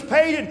Jesus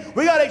paid it.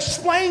 We got to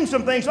explain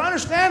some things to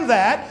understand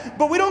that,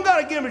 but we don't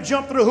got to get them to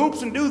jump through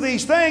hoops and do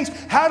these things.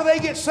 How do they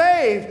get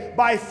saved?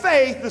 By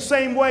faith, the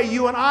same way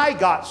you and I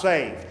got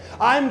saved.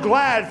 I'm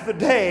glad for the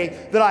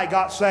day that I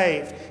got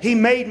saved. He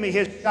made me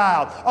His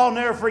child. I'll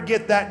never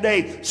forget that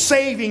day.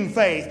 Saving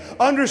faith.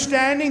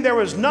 Understanding there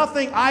was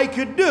nothing I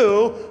could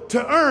do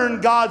to earn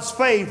God's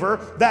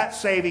favor. That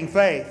saving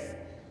faith.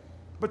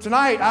 But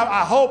tonight,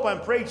 I hope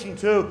I'm preaching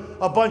to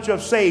a bunch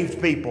of saved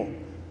people.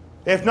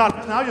 If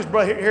not, I was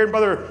just hearing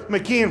Brother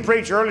McKeon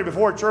preach earlier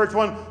before church.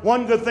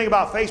 One good thing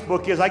about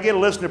Facebook is I get to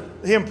listen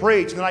to him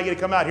preach, and then I get to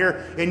come out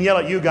here and yell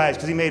at you guys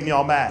because he made me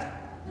all mad.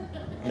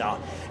 No,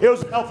 it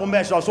was a helpful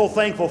message. I was so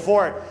thankful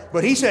for it.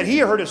 But he said he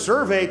heard a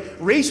survey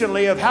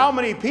recently of how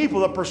many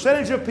people, the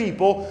percentage of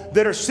people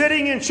that are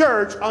sitting in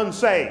church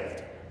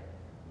unsaved.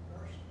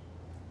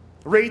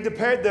 Read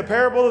the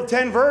parable of the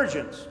 10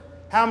 virgins.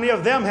 How many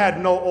of them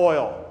had no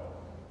oil?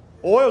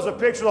 Oil is a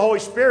picture of the Holy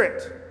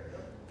Spirit.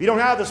 If you don't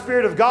have the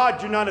Spirit of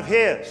God, you're none of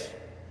His.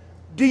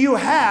 Do you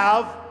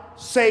have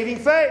saving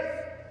faith?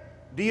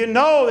 Do you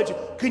know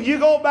that can you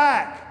go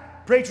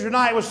back? Preacher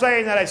tonight was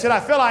saying that. I said, I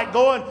feel like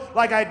going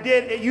like I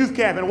did at youth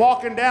camp and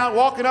walking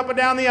up and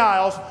down the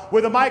aisles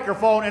with a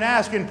microphone and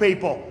asking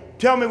people,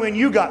 tell me when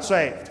you got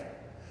saved.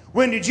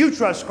 When did you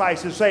trust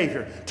Christ as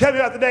Savior? Tell me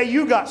about the day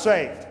you got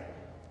saved.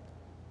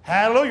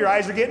 Hallelujah, your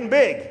eyes are getting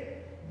big.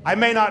 I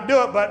may not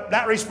do it, but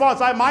that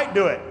response, I might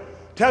do it.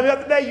 Tell me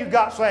about the day you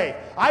got saved.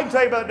 I can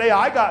tell you about the day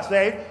I got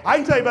saved. I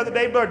can tell you about the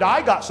day Brother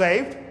Di got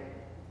saved.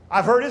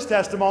 I've heard his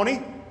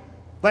testimony.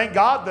 Thank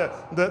God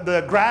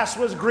the grass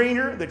was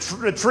greener,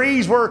 the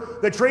trees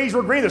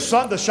were green,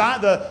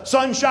 the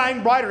sun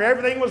shined brighter,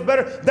 everything was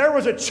better. There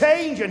was a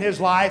change in his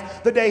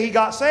life the day he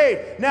got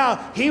saved.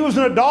 Now, he was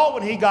an adult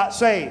when he got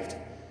saved.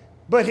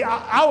 But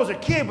I was a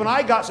kid when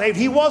I got saved.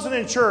 He wasn't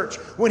in church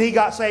when he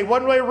got saved.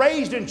 Wasn't really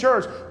raised in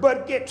church.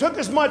 But it took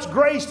as much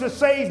grace to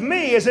save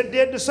me as it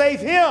did to save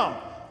him.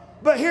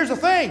 But here's the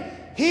thing.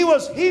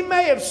 He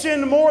may have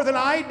sinned more than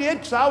I did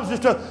because I was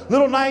just a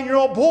little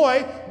 9-year-old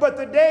boy. But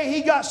the day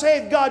he got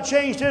saved, God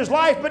changed his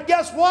life. But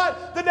guess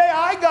what? The day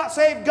I got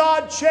saved,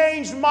 God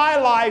changed my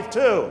life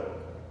too.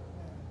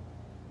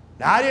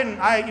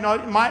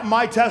 Now,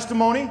 my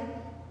testimony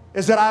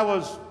is that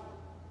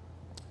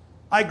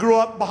I grew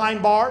up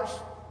behind bars.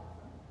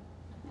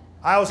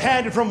 I was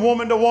handed from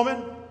woman to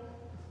woman.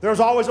 There was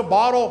always a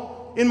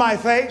bottle in my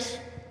face.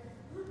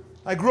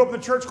 I grew up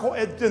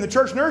in the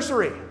church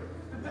nursery.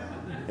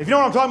 If you know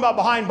what I'm talking about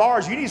behind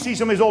bars, you need to see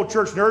some of these old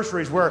church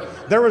nurseries where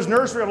there was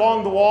nursery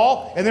along the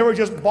wall and there were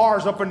just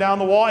bars up and down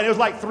the wall and it was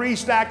like 3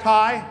 stacked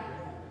high.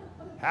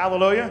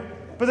 Hallelujah.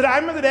 But I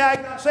remember the day I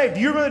got saved.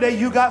 Do you remember the day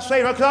you got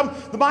saved?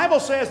 The Bible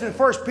says in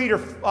 1 Peter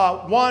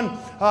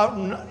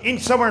 1,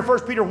 somewhere in 1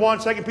 Peter 1,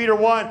 2 Peter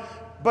 1,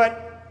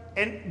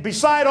 and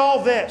beside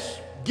all this,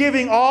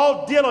 giving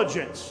all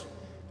diligence,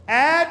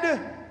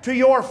 add to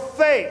your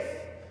faith.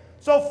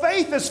 So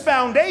faith is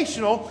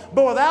foundational,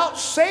 but without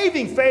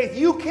saving faith,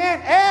 you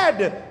can't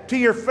add to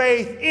your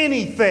faith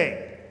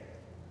anything.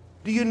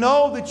 Do you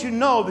know that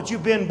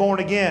you've been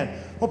born again?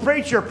 Well,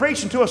 preacher, you're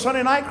preaching to a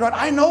Sunday night crowd.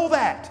 I know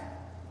that.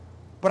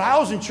 But I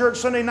was in church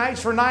Sunday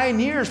nights for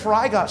 9 years before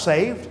I got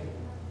saved.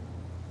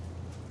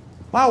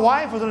 My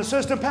wife was an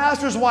assistant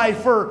pastor's wife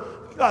for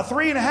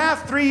 3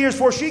 years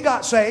before she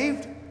got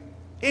saved.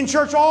 In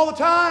church all the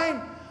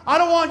time. I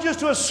don't want just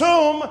to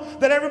assume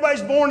that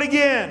everybody's born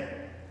again.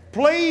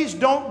 Please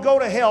don't go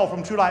to hell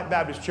from True Light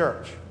Baptist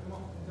Church.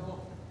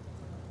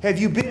 Have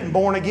you been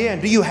born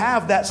again? Do you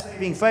have that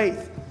saving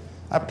faith?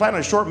 I planned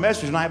a short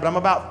message tonight, but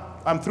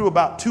I'm through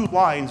about 2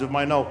 lines of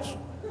my notes.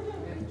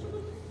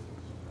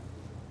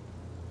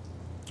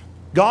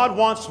 God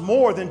wants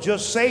more than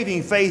just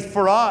saving faith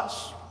for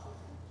us.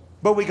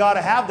 But we got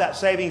to have that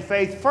saving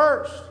faith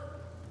first.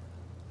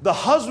 The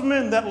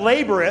husbandman that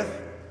laboreth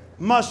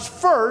must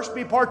first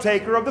be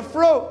partaker of the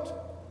fruit.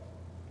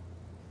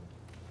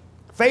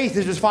 Faith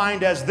is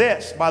defined as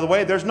this. By the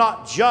way, there's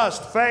not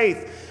just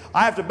faith.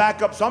 I have to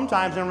back up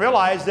sometimes and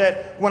realize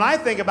that when I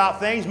think about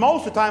things,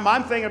 most of the time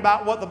I'm thinking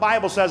about what the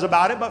Bible says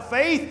about it. But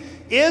faith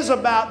is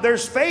about,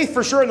 there's faith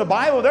for sure in the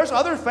Bible. There's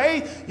other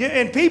faith.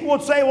 And people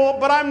would say, well,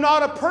 but I'm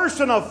not a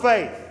person of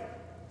faith.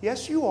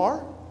 Yes, you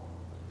are.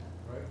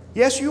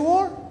 Yes, you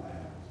are.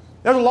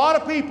 There's a lot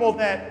of people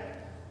that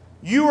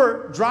you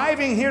were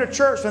driving here to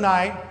church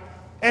tonight,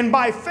 and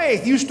by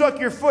faith you stuck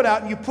your foot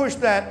out and you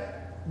pushed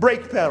that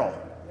brake pedal.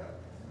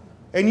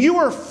 And you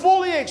were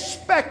fully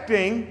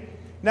expecting,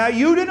 now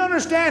you didn't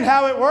understand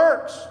how it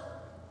works.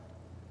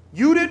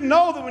 You didn't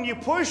know that when you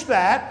pushed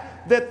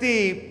that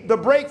the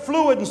brake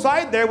fluid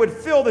inside there would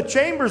fill the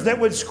chambers that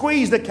would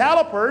squeeze the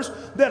calipers,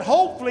 that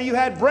hopefully you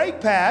had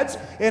brake pads,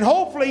 and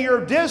hopefully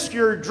your disc,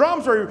 your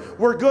drums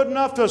were good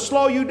enough to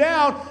slow you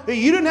down, that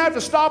you didn't have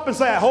to stop and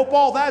say, I hope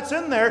all that's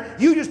in there.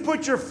 You just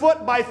put your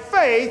foot by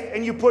faith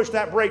and you pushed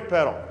that brake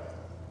pedal.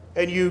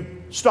 And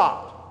you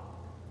stopped.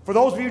 For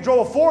those of you who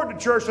drove a Ford to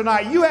church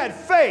tonight, you had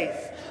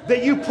faith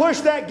that you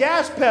pushed that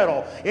gas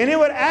pedal and it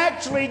would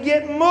actually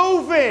get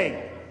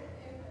moving.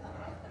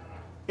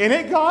 And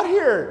it got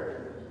here.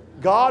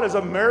 God is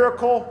a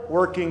miracle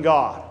working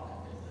God.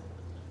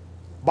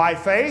 By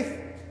faith,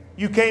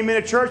 you came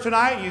into church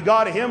tonight and you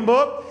got a hymn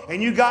book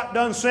and you got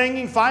done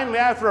singing finally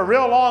after a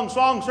real long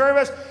song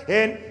service,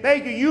 and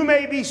thank you, you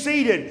may be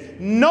seated.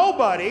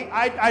 Nobody,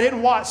 I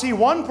didn't see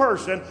one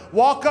person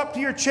walk up to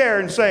your chair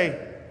and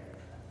say,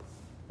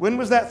 when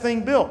was that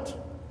thing built?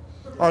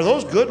 Are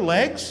those good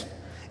legs?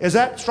 Is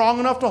that strong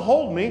enough to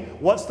hold me?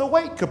 What's the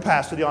weight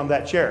capacity on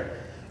that chair?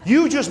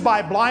 You just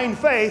by blind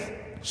faith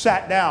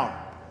sat down.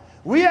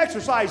 We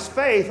exercise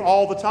faith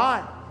all the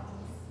time.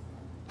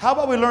 How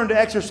about we learn to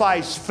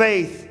exercise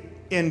faith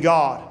in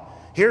God?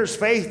 Here's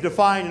faith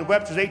defined in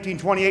Webster's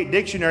 1828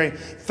 dictionary.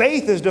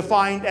 Faith is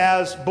defined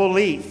as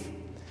belief.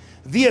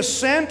 The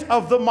assent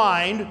of the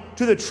mind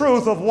to the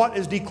truth of what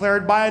is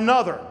declared by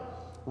another,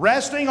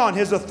 resting on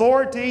his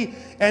authority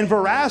and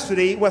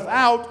veracity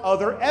without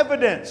other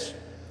evidence.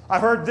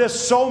 I've heard this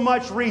so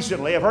much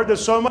recently.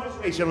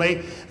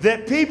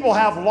 That people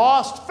have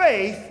lost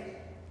faith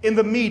in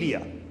the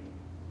media.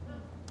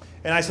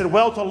 And I said,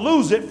 well, to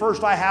lose it,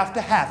 first I have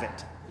to have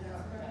it.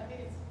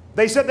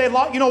 They said they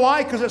lost, you know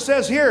why? Because it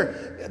says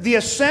here, the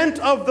assent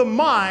of the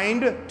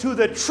mind to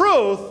the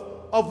truth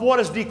of what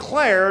is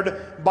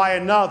declared by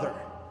another.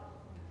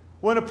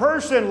 When a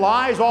person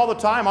lies all the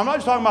time, I'm not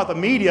just talking about the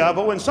media,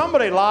 but when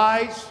somebody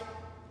lies,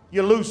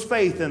 you lose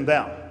faith in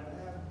them.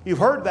 You've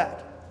heard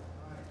that.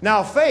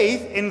 Now,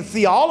 faith in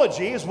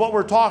theology is what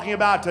we're talking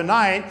about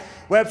tonight.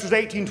 Webster's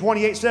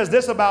 1828 says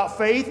this about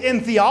faith.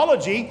 In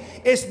theology,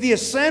 it's the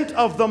assent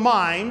of the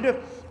mind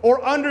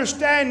or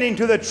understanding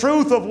to the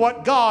truth of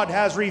what God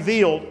has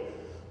revealed.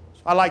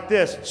 I like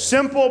this.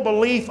 Simple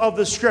belief of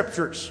the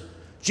Scriptures.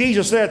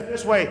 Jesus said it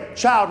this way,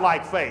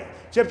 childlike faith.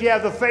 Except you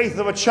have the faith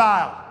of a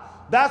child.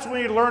 That's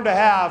what you learn to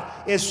have,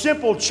 is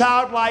simple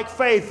childlike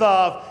faith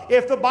of,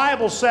 if the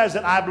Bible says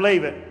it, I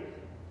believe it.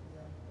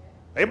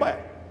 Amen.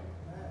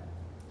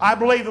 I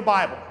believe the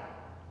Bible.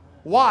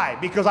 Why?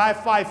 Because I,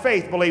 by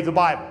faith, believe the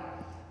Bible.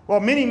 Well,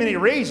 many, many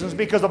reasons.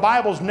 Because the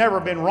Bible's never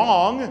been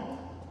wrong.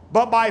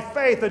 But by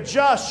faith, the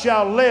just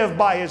shall live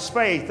by his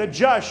faith. The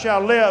just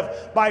shall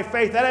live by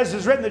faith. That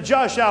is written, the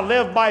just shall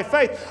live by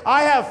faith.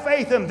 I have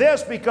faith in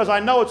this because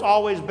I know it's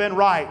always been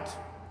right.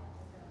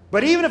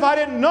 But even if I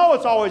didn't know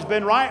it's always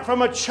been right,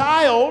 from a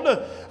child,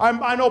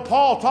 I know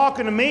Paul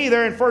talking to me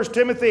there in 1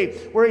 Timothy,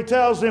 where he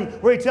tells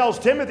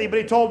Timothy, but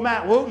he told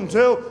Matt Wooten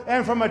too,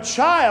 and from a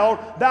child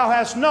thou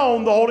hast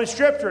known the Holy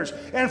Scriptures.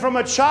 And from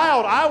a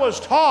child I was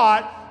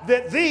taught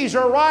that these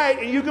are right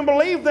and you can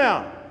believe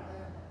them.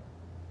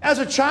 As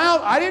a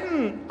child, I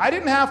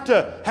didn't have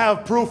to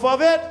have proof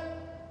of it.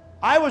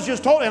 I was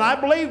just told, and I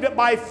believed it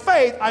by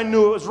faith. I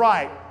knew it was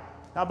right.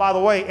 Now, by the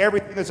way,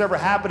 everything that's ever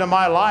happened in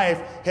my life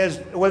has,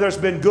 whether it's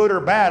been good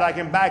or bad, I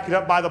can back it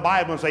up by the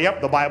Bible and say,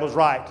 yep, the Bible's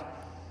right.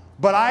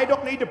 But I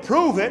don't need to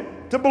prove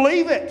it to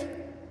believe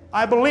it.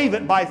 I believe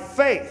it by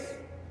faith.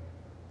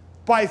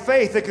 By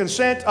faith, the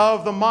consent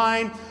of the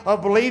mind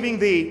of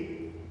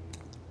believing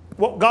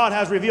what God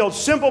has revealed.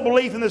 Simple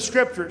belief in the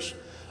Scriptures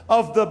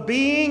of the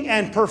being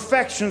and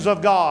perfections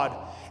of God,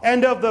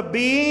 and of the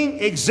being,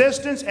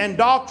 existence, and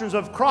doctrines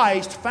of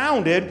Christ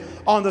founded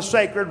on the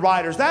sacred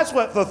writers. That's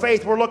what the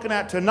faith we're looking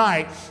at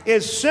tonight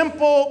is,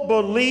 simple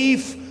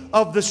belief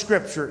of the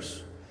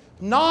Scriptures.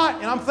 Not,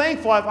 and I'm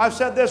thankful, I've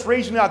said this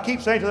recently, I'll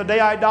keep saying to the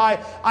day I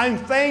die, I'm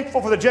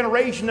thankful for the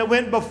generation that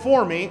went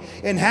before me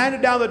and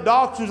handed down the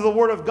doctrines of the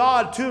Word of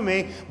God to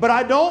me, but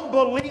I don't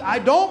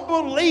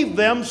believe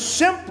them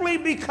simply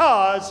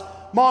because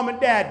Mom and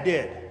Dad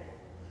did.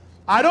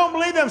 I don't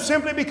believe them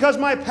simply because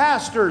my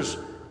pastors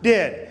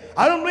did.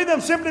 I don't believe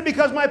them simply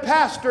because my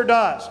pastor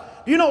does.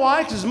 Do you know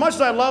why? Because as much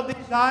as I love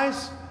these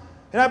guys,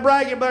 and I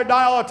brag at Brother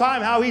Dye all the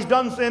time how he's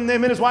done, and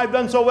him and his wife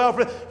done so well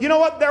for them. You know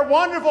what? They're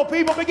wonderful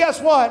people, but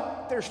guess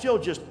what? They're still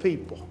just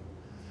people.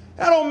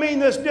 I don't mean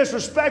this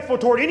disrespectful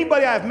toward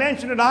anybody I've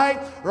mentioned tonight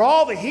or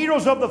all the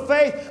heroes of the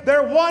faith.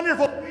 They're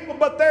wonderful people,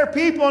 but they're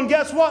people, and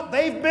guess what?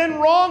 They've been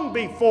wrong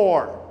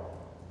before.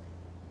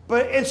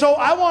 And so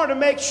I wanted to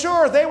make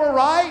sure they were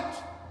right.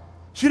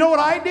 So you know what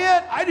I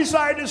did? I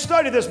decided to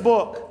study this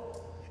book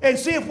and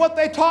see if what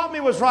they taught me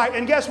was right.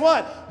 And guess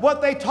what?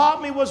 What they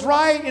taught me was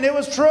right, and it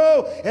was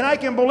true. And I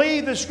can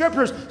believe the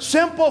Scriptures.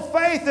 Simple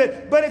faith.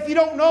 But if you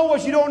don't know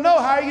what you don't know,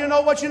 how are you going to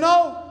know what you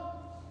know?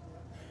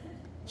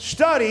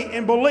 Study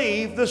and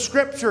believe the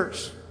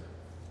Scriptures.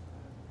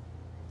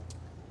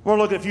 We're going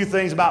to look at a few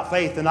things about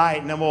faith tonight,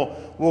 and then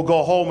we'll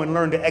go home and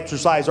learn to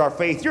exercise our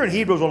faith. You're in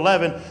Hebrews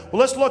 11. Well,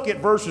 let's look at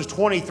verses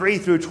 23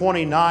 through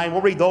 29.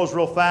 We'll read those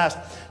real fast.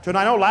 So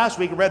I know last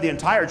week we read the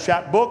entire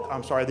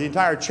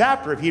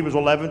chapter of Hebrews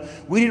 11.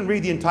 We didn't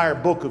read the entire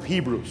book of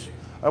Hebrews.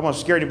 I don't want to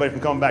scare anybody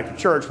from coming back to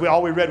church.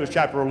 All we read was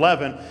chapter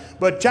 11.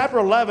 But chapter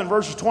 11,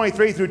 verses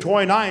 23 through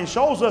 29,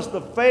 shows us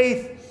the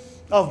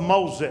faith of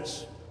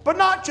Moses. But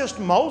not just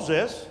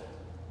Moses.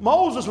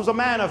 Moses was a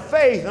man of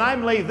faith, and I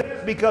believe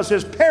this because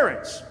his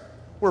parents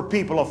were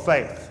people of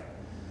faith.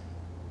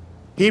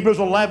 Hebrews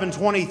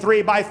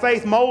 11:23, by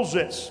faith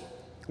Moses,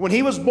 when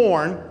he was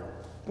born,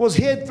 was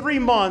hid 3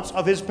 months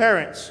of his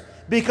parents,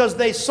 because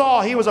they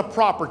saw he was a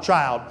proper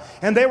child,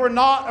 and they were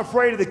not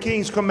afraid of the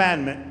king's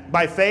commandment.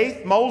 By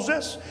faith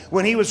Moses,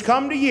 when he was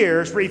come to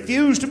years,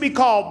 refused to be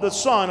called the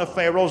son of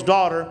Pharaoh's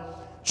daughter,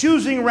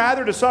 choosing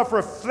rather to suffer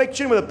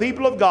affliction with the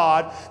people of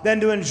God than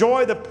to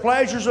enjoy the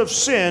pleasures of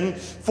sin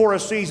for a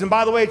season.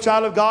 By the way,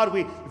 child of God,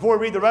 before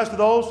we read the rest of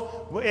those,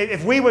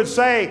 if we would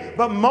say,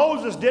 but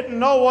Moses didn't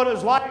know what it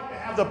was like to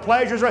have the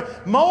pleasures.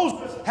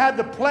 Moses had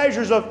the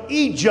pleasures of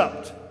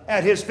Egypt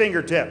at his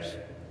fingertips.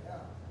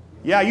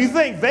 Yeah, you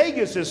think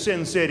Vegas is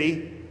Sin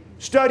City?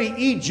 Study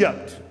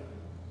Egypt.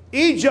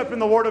 Egypt in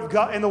the Word of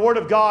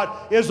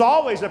God is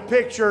always a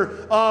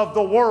picture of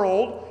the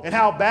world and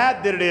how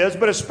bad that it is,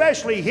 but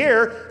especially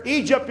here,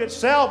 Egypt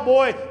itself,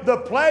 boy, the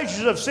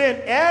pleasures of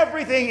sin,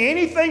 everything,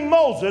 anything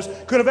Moses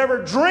could have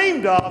ever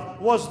dreamed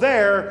of was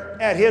there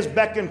at his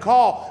beck and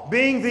call.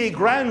 Being the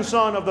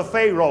grandson of the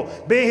Pharaoh,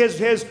 being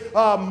his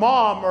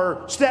mom or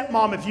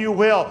stepmom, if you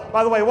will.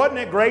 By the way, wasn't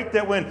it great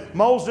that when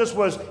Moses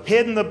was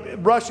hid in the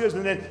bushes,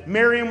 and then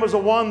Miriam was the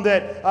one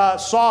that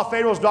saw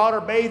Pharaoh's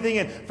daughter bathing,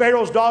 and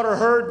Pharaoh's daughter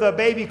heard the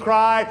baby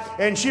cry,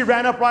 and she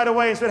ran up right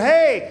away and said,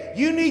 hey,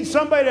 you need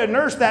somebody to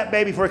nurse that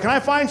baby for you. Can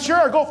I find?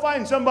 Sure, go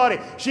find somebody.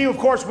 She, of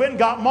course, went and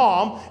got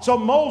mom. So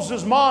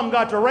Moses' mom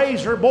got to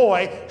raise her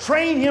boy,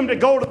 train him to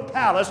go to the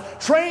palace,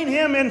 train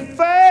him in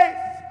faith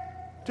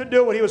to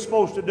do what he was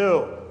supposed to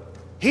do.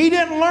 He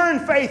didn't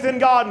learn faith in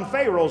God in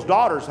Pharaoh's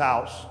daughter's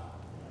house.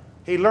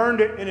 He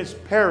learned it in his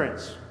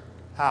parents'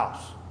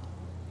 house.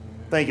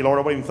 Thank you, Lord.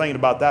 I wasn't even thinking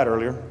about that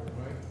earlier.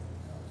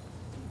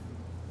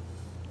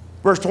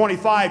 Verse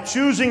 25,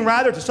 choosing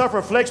rather to suffer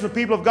affliction with the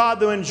people of God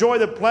than enjoy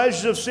the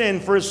pleasures of sin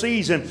for a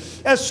season,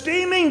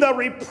 esteeming the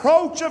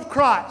reproach of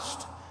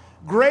Christ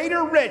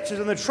greater riches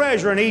than the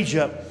treasure in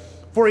Egypt,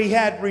 for he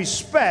had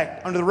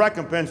respect unto the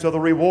recompense of the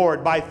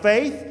reward. By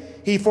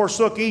faith he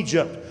forsook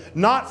Egypt,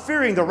 not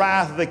fearing the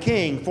wrath of the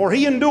king, for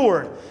he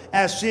endured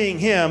as seeing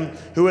him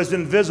who is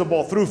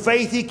invisible. Through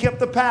faith he kept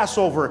the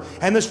Passover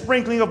and the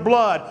sprinkling of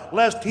blood,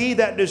 lest he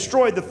that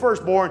destroyed the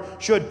firstborn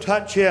should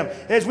touch him.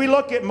 As we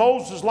look at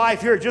Moses' life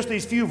here, just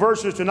these few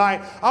verses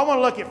tonight, I want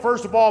to look at,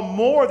 first of all,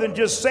 more than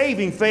just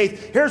saving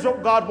faith. Here's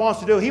what God wants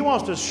to do. He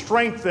wants to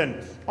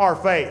strengthen our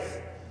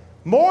faith.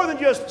 More than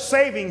just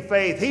saving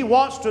faith, He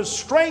wants to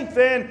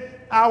strengthen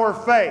our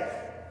faith.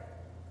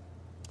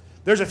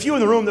 There's a few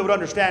in the room that would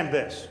understand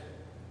this.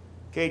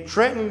 Okay,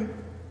 Trenton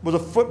was a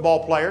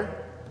football player.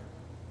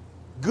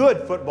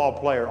 Good football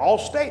player.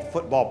 All-state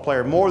football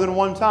player more than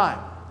one time.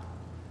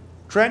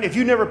 Trent, if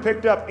you never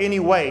picked up any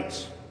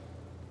weights,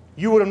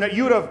 you would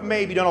have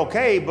maybe done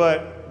okay,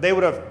 but they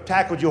would have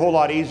tackled you a whole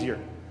lot easier.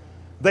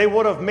 They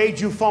would have made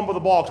you fumble the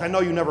ball, because I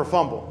know you never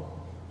fumble.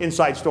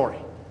 Inside story.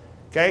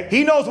 Okay?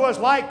 He knows what it's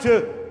like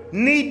to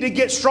need to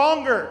get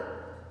stronger.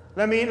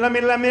 Let me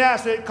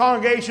ask the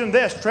congregation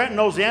this. Trent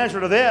knows the answer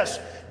to this.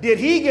 Did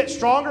he get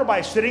stronger by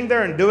sitting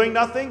there and doing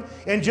nothing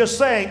and just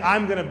saying,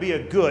 I'm going to be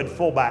a good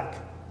fullback?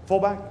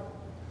 Fullback?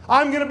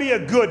 I'm going to be a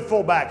good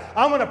fullback.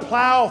 I'm going to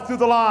plow through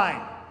the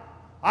line.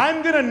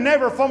 I'm going to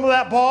never fumble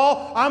that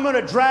ball. I'm going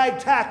to drag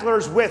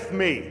tacklers with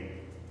me.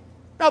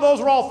 Now, those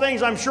are all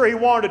things I'm sure he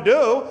wanted to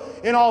do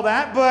and all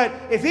that, but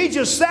if he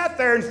just sat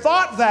there and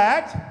thought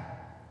that,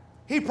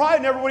 he probably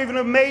never would even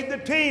have made the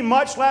team,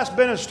 much less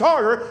been a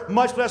starter,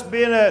 much less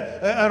been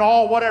an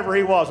all whatever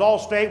he was,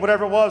 all-state,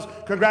 whatever it was.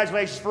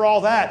 Congratulations for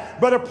all that.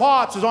 Brother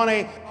Potts is on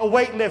a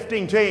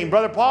weightlifting team.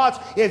 Brother Potts,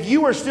 if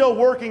you were still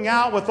working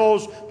out with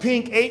those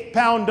pink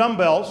 8-pound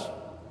dumbbells,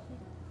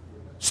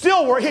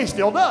 he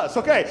still does.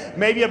 Okay,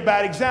 maybe a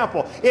bad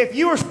example. If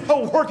you were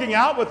still working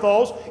out with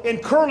those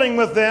and curling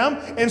with them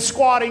and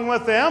squatting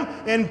with them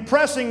and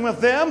pressing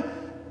with them,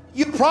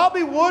 you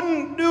probably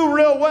wouldn't do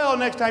real well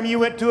next time you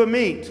went to a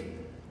meet.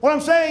 What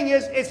I'm saying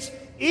is, it's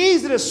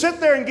easy to sit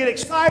there and get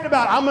excited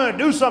about, I'm going to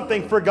do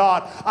something for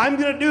God. I'm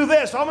going to do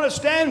this. I'm going to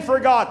stand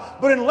for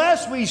God. But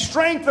unless we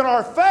strengthen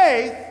our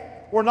faith,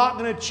 we're not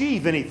going to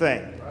achieve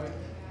anything. Right.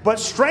 But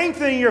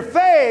strengthening your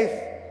faith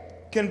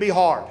can be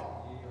hard.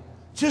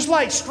 Just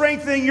like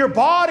strengthening your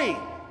body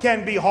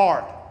can be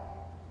hard.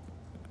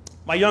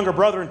 My younger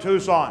brother in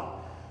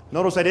Tucson,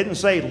 notice I didn't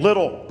say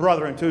little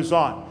brother in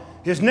Tucson.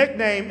 His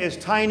nickname is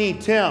Tiny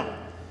Tim. And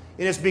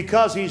it's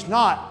because he's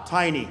not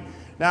tiny.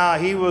 Now,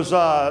 he was,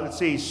 let's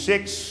see,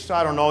 6,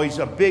 I don't know, he's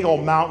a big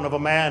old mountain of a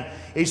man.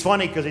 He's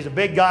funny because he's a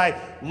big guy,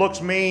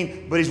 looks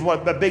mean, but he's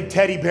a big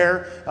teddy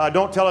bear.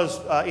 Don't tell us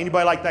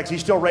anybody like that, because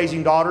he's still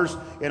raising daughters,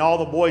 and all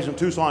the boys in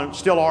Tucson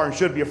still are and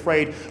should be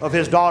afraid of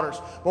his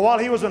daughters. But while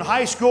he was in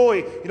high school,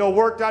 he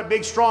worked out,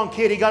 big, strong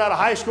kid. He got out of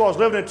high school. I was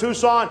living in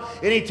Tucson,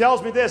 and he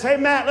tells me this, hey,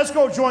 Matt, let's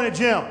go join a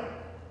gym.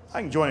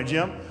 I can join a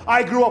gym.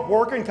 I grew up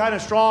working kind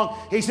of strong.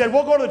 He said,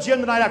 we'll go to the gym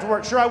tonight after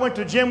work. Sure, I went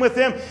to the gym with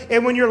him.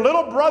 And when your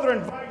little brother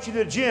invites you to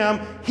the gym,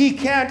 he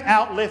can't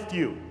outlift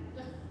you.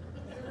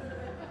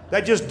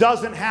 That just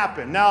doesn't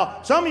happen.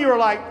 Now, some of you are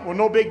like, well,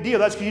 no big deal.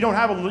 That's because you don't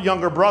have a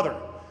younger brother.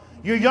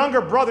 Your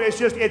younger brother,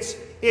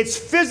 it's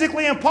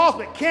physically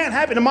impossible. It can't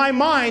happen. In my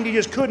mind, it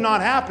just could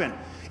not happen.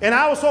 And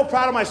I was so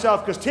proud of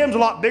myself because Tim's a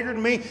lot bigger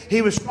than me.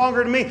 He was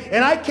stronger than me.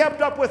 And I kept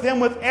up with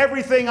him with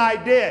everything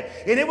I did.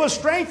 And it was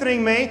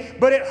strengthening me,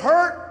 but it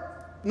hurt.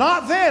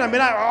 Not then. I mean,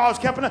 I was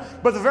keeping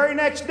up. But the very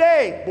next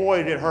day,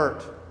 boy, did it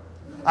hurt.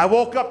 I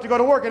woke up to go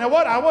to work. And I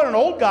wasn't an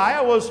old guy.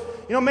 I was,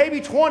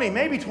 maybe 20,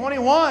 maybe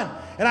 21.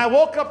 And I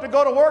woke up to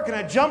go to work, and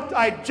I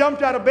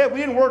jumped out of bed. We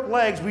didn't work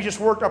legs. We just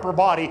worked upper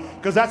body,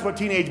 because that's what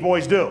teenage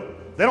boys do.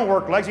 They don't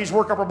work legs. They just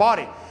work upper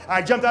body.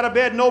 I jumped out of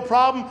bed, no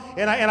problem,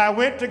 and I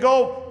went to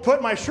go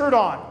put my shirt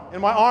on,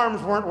 and my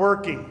arms weren't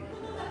working.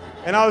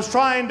 And I was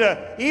trying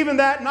to, even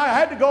that night, I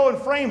had to go and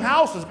frame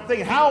houses,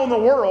 thinking, how in the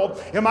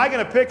world am I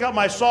going to pick up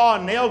my saw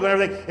and nail gun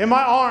and everything, and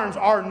my arms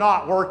are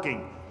not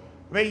working.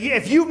 I mean,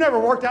 if you've never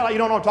worked out, like, you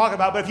don't know what I'm talking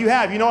about, but if you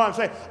have, you know what I'm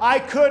saying. I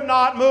could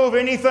not move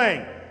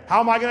anything. How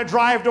am I going to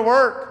drive to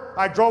work?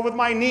 I drove with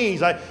my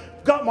knees. I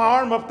got my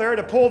arm up there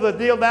to pull the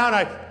deal down.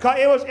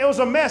 It was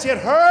a mess. It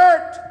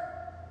hurt.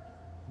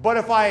 But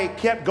if I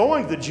kept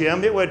going to the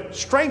gym, it would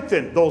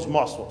strengthen those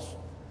muscles.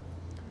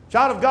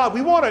 Child of God,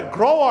 we want to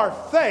grow our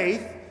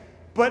faith,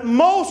 but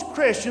most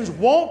Christians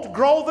won't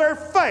grow their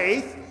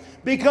faith,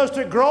 because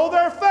to grow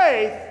their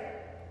faith,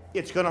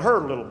 it's going to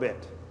hurt a little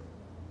bit.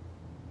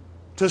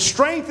 To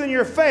strengthen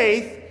your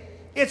faith,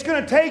 it's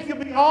going to take you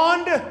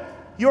beyond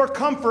your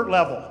comfort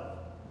level.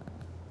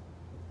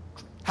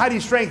 How do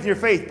you strengthen your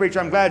faith, preacher?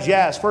 I'm glad you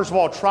asked. First of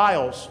all,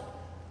 trials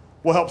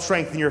will help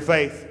strengthen your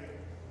faith.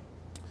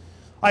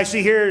 I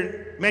see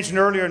here, mentioned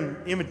earlier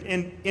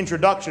in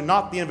introduction,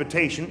 not the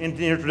invitation, in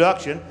the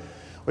introduction,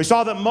 We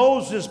saw that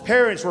Moses'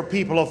 parents were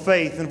people of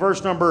faith in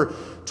verse number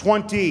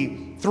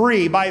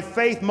 23. By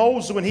faith,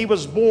 Moses, when he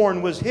was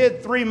born, was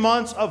hid 3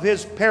 months of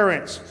his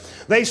parents.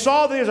 They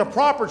saw that he was a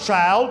proper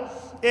child,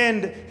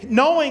 and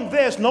knowing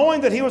this,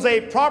 knowing that he was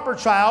a proper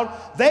child,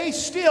 they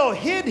still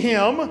hid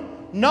him,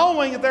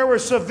 knowing that there were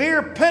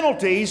severe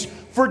penalties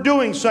for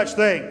doing such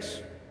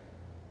things.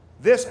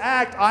 This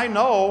act, I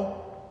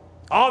know,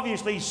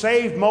 obviously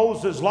saved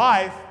Moses'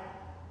 life,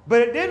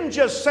 but it didn't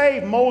just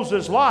save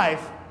Moses'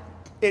 life,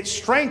 it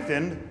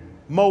strengthened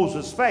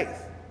Moses'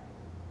 faith.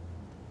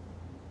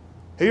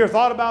 Have you ever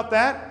thought about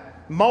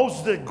that?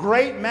 Moses, a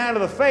great man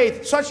of the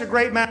faith, such a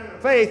great man of the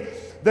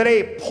faith, that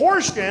a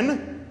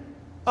portion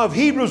of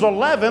Hebrews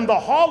 11, the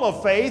hall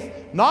of faith,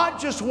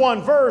 not just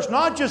one verse,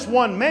 not just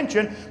one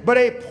mention, but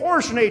a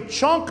portion, a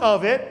chunk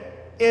of it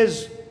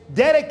is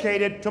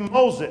dedicated to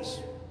Moses.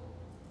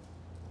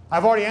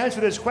 I've already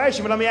answered this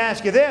question, but let me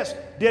ask you this.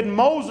 Did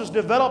Moses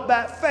develop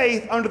that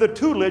faith under the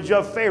tutelage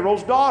of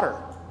Pharaoh's daughter?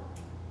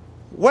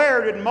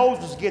 Where did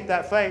Moses get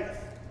that faith?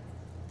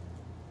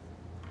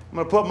 I'm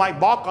going to put Mike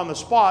Bach on the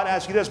spot,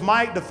 ask you this.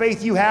 Mike, the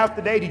faith you have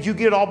today, did you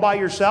get it all by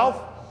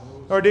yourself?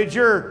 Or did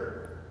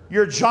your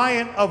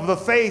giant of the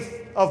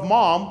faith of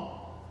mom,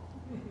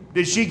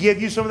 did she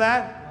give you some of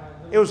that?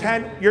 It was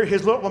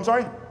his little, I'm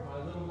sorry? My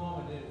little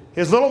mama did.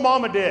 His little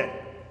mama did.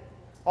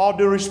 All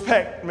due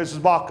respect,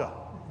 Mrs. Baca.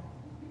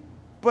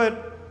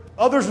 But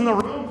others in the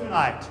room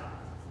tonight,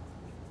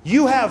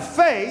 you have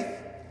faith,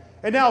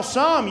 and now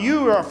some,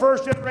 you are a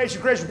first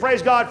generation Christian,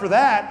 praise God for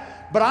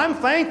that, but I'm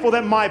thankful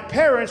that my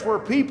parents were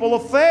people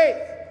of faith.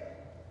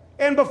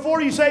 And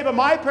before you say, but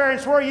my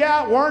parents were,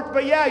 yeah, weren't,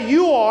 but yeah,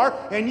 you are,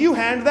 and you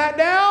hand that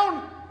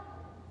down.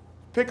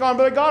 Pick on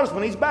Brother Goddess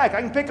when he's back.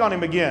 I can pick on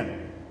him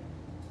again.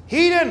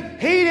 He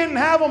didn't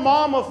have a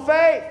mom of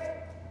faith.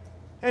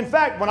 In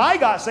fact, when I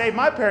got saved,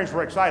 my parents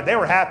were excited. They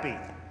were happy.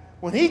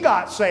 When he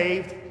got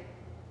saved,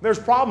 there's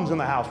problems in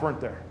the house, weren't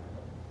there?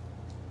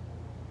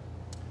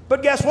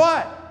 But guess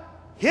what?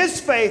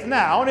 His faith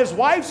now and his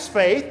wife's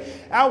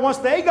faith, once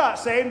they got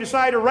saved and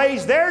decided to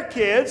raise their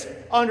kids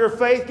under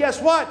faith,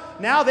 guess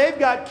what? Now they've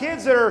got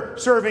kids that are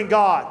serving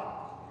God.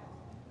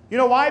 You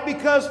know why?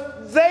 Because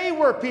they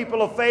were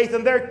people of faith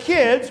and their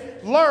kids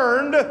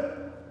learned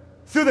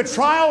through the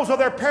trials of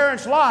their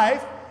parents'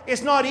 life.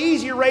 It's not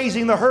easy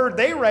raising the herd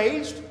they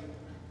raised.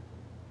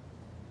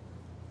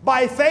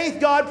 By faith,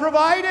 God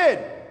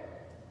provided.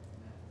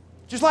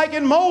 Just like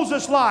in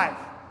Moses' life.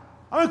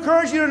 I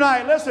encourage you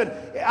tonight, listen,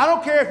 I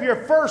don't care if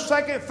you're first,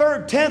 second,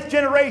 third, 10th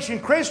generation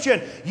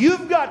Christian,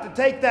 you've got to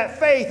take that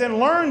faith and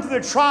learn through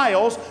the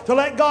trials to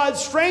let God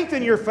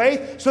strengthen your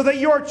faith so that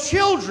your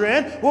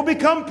children will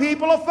become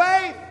people of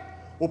faith.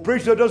 Well,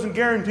 preacher, that doesn't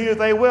guarantee that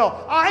they will.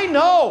 I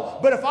know,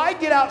 but if I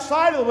get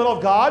outside of the will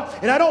of God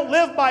and I don't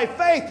live by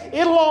faith,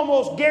 it'll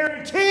almost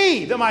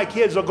guarantee that my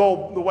kids will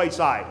go the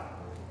wayside.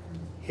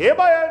 Here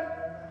by it.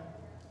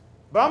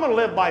 But I'm going to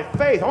live by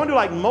faith. I want to do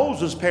like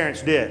Moses'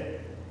 parents did.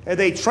 And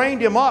they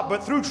trained him up,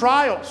 but through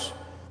trials,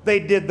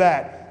 they did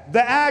that.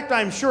 The act,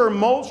 I'm sure,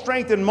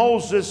 strengthened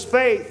Moses'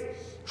 faith.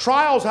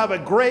 Trials have a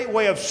great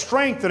way of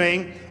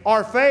strengthening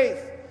our faith.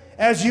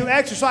 As you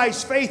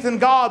exercise faith in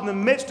God in the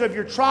midst of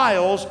your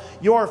trials,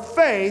 your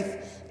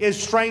faith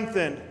is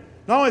strengthened.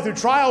 Not only through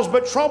trials,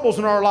 but troubles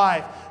in our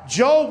life.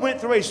 Job went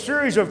through a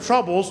series of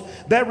troubles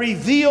that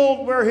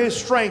revealed where his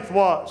strength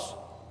was.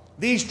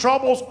 These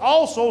troubles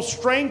also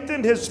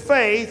strengthened his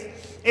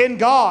faith in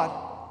God.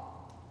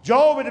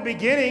 Job, in the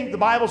beginning, the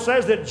Bible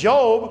says that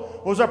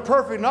Job was a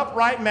perfect and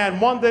upright man,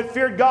 one that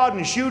feared God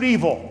and eschewed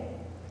evil.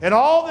 And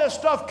all this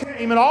stuff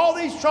came, and all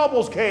these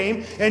troubles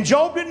came, and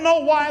Job didn't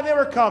know why they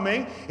were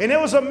coming, and it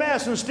was a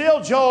mess. And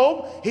still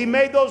Job, he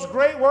made those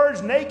great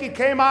words, naked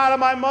came I out of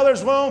my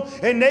mother's womb,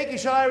 and naked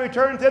shall I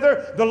return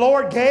thither. The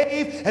Lord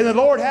gave, and the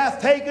Lord hath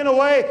taken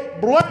away.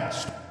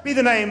 Blessed be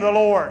the name of the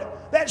Lord.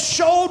 That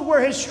showed where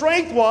his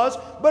strength was,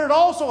 but it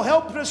also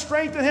helped to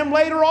strengthen him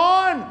later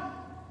on.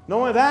 Not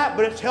only that,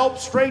 but it's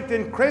helped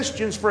strengthen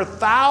Christians for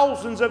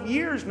thousands of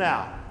years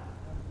now.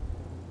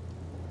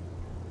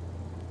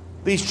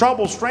 These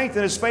troubles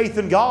strengthen his faith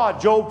in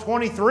God. Job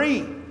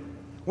 23,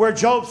 where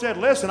Job said,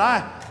 listen,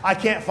 I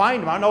can't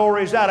find him. I know where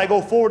he's at. I go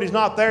forward, he's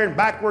not there, and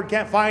backward,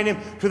 can't find him.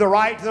 To the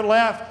right, to the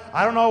left,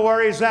 I don't know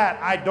where he's at.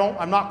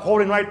 I'm not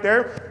quoting right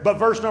there, but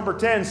verse number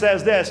 10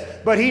 says this,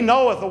 but he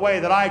knoweth the way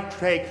that I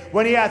take.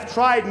 When he hath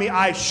tried me,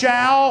 I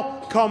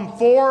shall come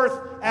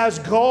forth as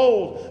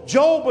gold.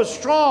 Job was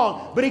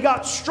strong, but he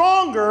got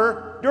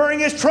stronger during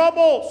his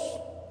troubles.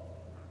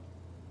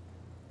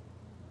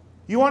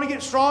 You want to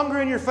get stronger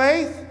in your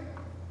faith?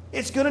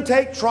 It's going to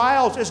take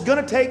trials. It's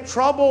going to take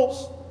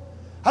troubles.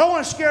 I don't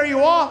want to scare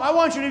you off. I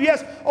want you to,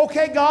 yes,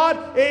 okay,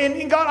 God,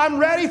 and God, I'm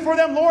ready for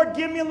them. Lord,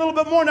 give me a little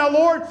bit more. Now,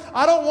 Lord,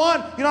 I don't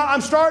want,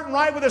 I'm starting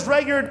right with this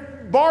regular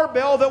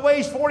barbell that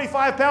weighs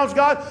 45 pounds.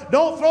 God,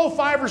 don't throw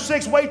 5 or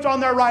 6 weights on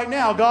there right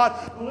now,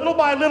 God. Little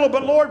by little,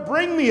 but Lord,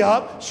 bring me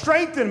up,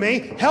 strengthen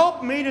me,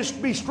 help me to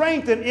be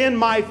strengthened in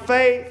my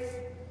faith.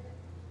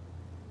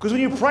 Because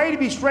when you pray to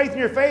be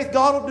strengthened in your faith,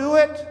 God will do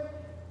it.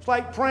 It's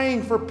like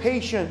praying for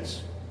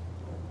patience.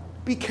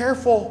 Be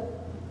careful.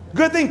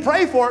 Good thing,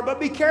 pray for it, but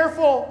be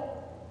careful.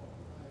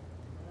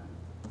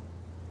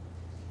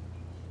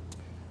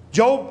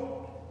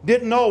 Job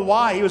didn't know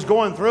why he was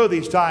going through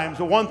these times,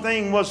 but one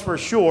thing was for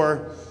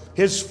sure,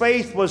 his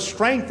faith was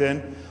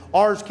strengthened.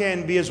 Ours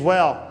can be as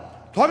well.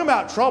 Talking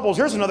about troubles,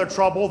 here's another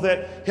trouble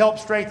that helped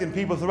strengthen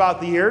people throughout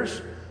the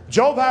years.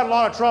 Job had a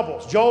lot of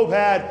troubles. Job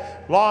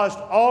had lost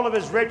all of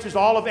his riches,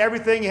 all of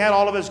everything. He had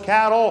all of his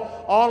cattle,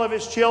 all of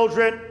his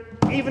children,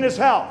 even his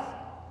health.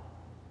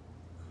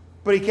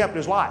 But he kept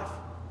his life.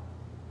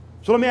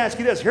 So let me ask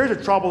you this. Here's a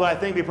trouble that I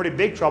think would be a pretty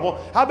big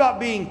trouble. How about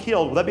being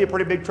killed? Would that be a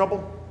pretty big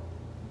trouble?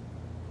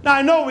 Now,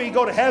 I know we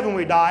go to heaven,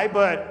 we die,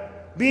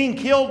 but being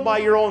killed by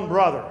your own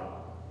brother.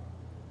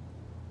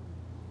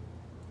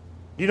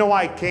 Do you know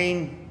why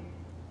Cain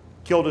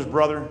killed his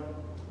brother?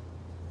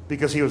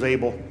 Because he was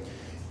able.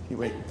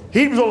 Anyway,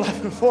 Hebrews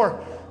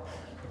 11:4.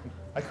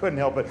 I couldn't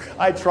help it.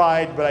 I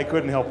tried, but I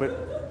couldn't help it.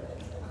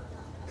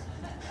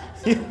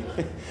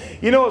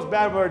 You know it's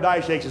bad when our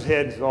die shakes his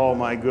head. Oh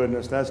my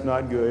goodness, that's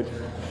not good.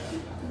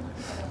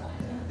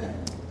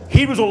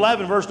 Hebrews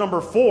 11, verse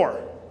number 4.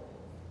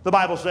 The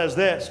Bible says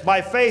this: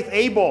 by faith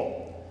Abel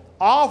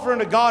offered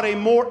unto God a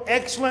more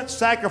excellent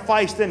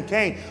sacrifice than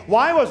Cain.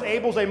 Why was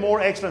Abel's a more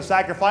excellent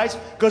sacrifice?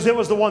 Because it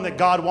was the one that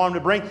God wanted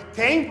to bring.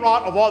 Cain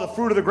brought of all the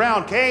fruit of the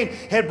ground. Cain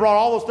had brought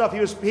all the stuff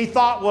he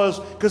thought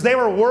was, because they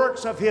were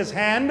works of his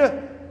hand.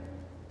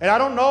 And I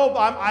don't know,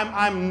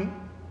 I'm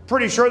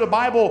pretty sure the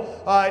Bible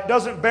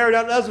doesn't bear it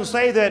out. It doesn't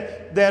say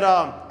that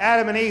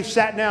Adam and Eve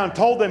sat down and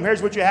told them,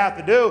 here's what you have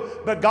to do.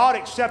 But God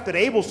accepted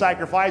Abel's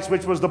sacrifice,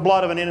 which was the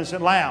blood of an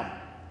innocent lamb.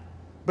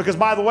 Because,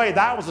 by the way,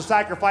 that was the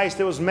sacrifice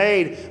that was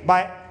made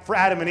for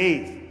Adam and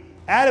Eve.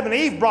 Adam and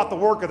Eve brought the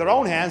work of their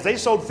own hands. They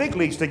sewed fig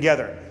leaves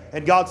together.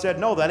 And God said,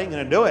 no, that ain't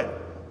going to do it.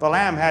 The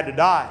lamb had to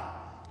die.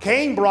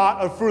 Cain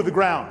brought a fruit of the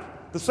ground.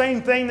 The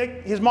same thing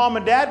that his mom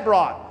and dad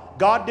brought.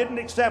 God didn't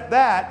accept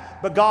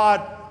that, but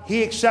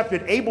He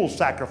accepted Abel's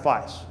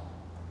sacrifice.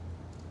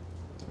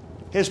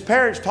 His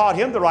parents taught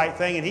him the right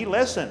thing, and he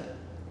listened.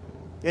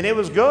 And it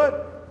was good.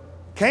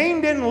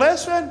 Cain didn't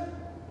listen,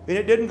 and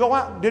it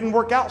didn't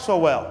work out so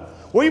well.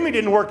 What do you mean it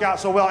didn't work out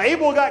so well?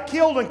 Abel got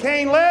killed and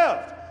Cain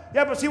lived.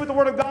 Yeah, but see what the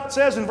Word of God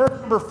says in verse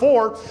number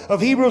 4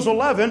 of Hebrews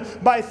 11.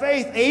 By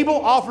faith Abel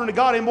offered to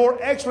God a more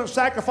excellent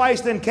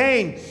sacrifice than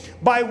Cain,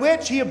 by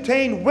which he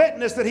obtained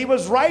witness that he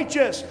was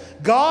righteous,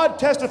 God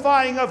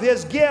testifying of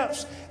his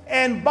gifts,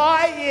 and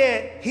by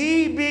it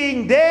he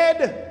being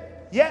dead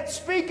yet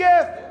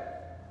speaketh.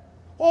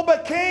 Oh,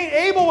 but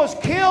Abel was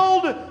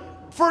killed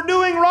for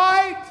doing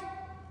right.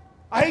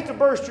 I hate to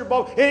burst your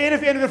bubble. And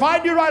if I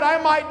do right,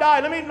 I might die.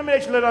 Let me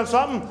let you live on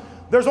something.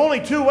 There's only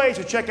two ways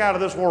to check out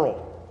of this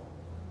world.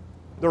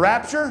 The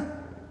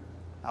rapture,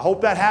 I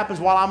hope that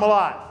happens while I'm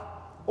alive,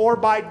 or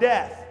by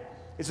death.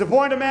 It's the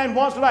point a man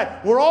wants to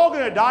die. We're all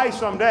going to die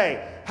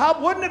someday.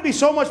 Wouldn't it be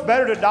so much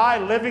better to die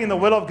living in the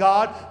will of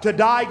God, to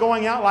die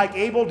going out like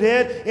Abel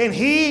did, and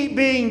he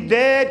being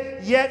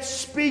dead yet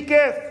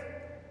speaketh?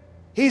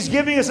 He's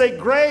giving us a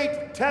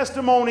great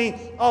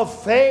testimony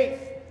of faith.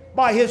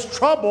 By his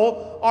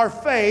trouble, our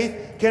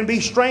faith can be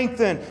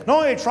strengthened. Not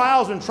only in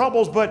trials and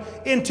troubles, but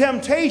in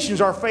temptations,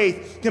 our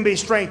faith can be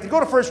strengthened. Go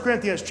to 1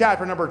 Corinthians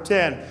chapter number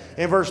 10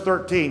 and verse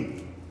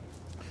 13.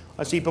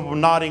 I see people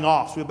nodding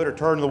off, so we better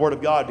turn to the Word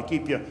of God to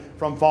keep you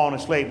from falling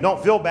asleep.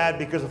 Don't feel bad,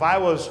 because if I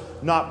was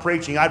not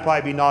preaching, I'd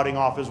probably be nodding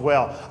off as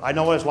well. I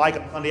know what it's like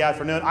on Sunday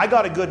afternoon. I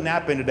got a good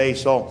nap in today,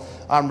 so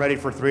I'm ready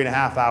for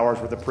 3.5 hours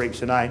worth of preach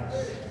tonight.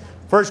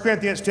 1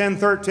 Corinthians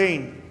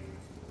 10:13.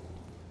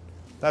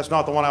 That's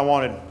not the one I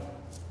wanted.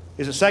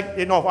 Is it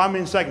second? No, I'm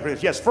in 2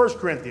 Corinthians. Yes, 1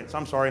 Corinthians.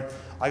 I'm sorry.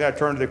 I got to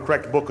turn to the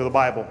correct book of the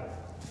Bible.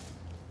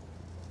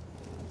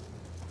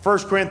 1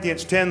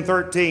 Corinthians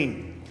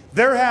 10:13.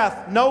 There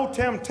hath no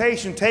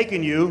temptation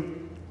taken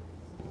you,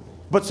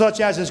 but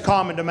such as is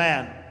common to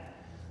man.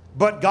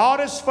 But God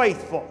is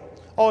faithful.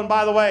 Oh, and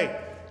by the way,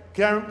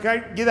 can I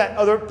give that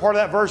other part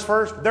of that verse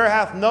first? There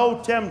hath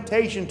no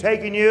temptation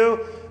taken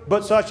you,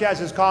 but such as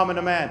is common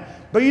to man.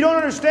 But you don't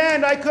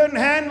understand. I couldn't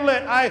handle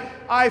it.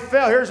 I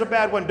fell. Here's a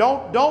bad one.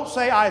 Don't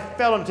say I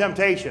fell in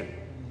temptation.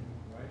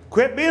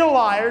 Quit being a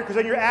liar, because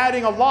then you're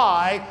adding a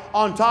lie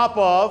on top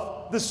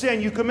of the sin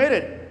you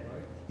committed.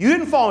 You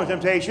didn't fall in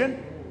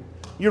temptation.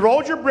 You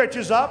rolled your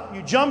britches up.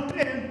 You jumped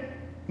in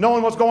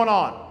knowing what's going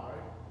on.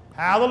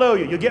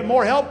 Hallelujah. You'll get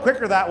more help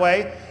quicker that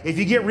way if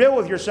you get real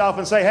with yourself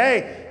and say,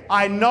 hey,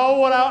 I knew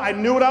what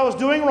I was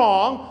doing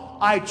wrong.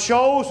 I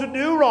chose to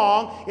do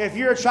wrong. If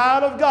you're a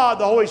child of God,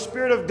 the Holy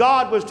Spirit of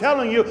God was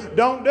telling you,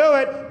 don't do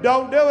it,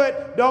 don't do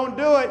it, don't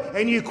do it.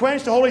 And you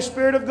quenched the Holy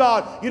Spirit of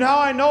God. You know how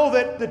I know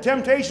that the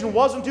temptation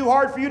wasn't too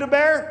hard for you to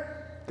bear?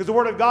 Because the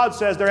Word of God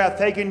says, there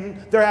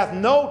hath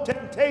no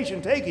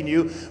temptation taken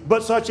you,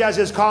 but such as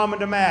is common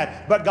to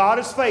man. But God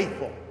is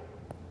faithful.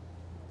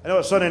 I know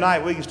it's Sunday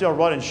night, we can still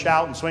run and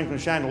shout and swing from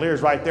the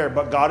chandeliers right there,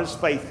 but God is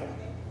faithful.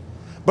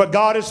 But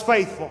God is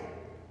faithful,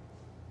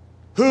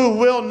 who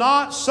will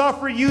not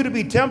suffer you to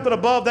be tempted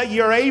above that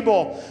ye are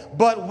able,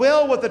 but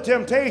will with the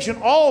temptation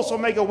also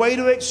make a way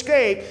to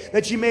escape,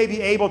 that ye may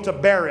be able to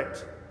bear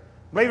it.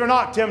 Believe it or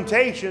not,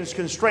 temptations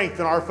can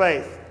strengthen our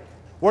faith.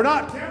 We're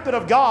not tempted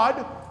of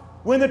God.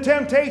 When the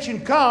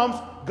temptation comes,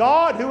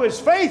 God, who is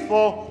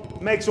faithful,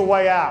 makes a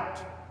way out.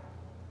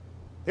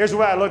 Here's the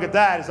way I look at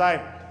that.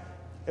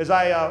 As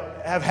I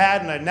have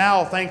had, and I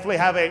now thankfully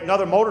have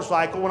another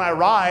motorcycle, when I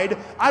ride,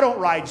 I don't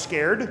ride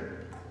scared.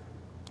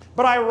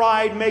 But I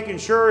ride making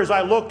sure as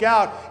I look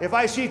out, if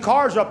I see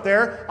cars up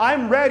there,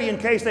 I'm ready in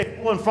case they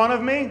pull in front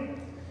of me.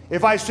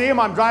 If I see them,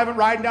 I'm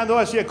riding down the road,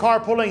 I see a car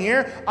pulling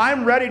here,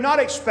 I'm ready, not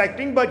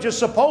expecting, but just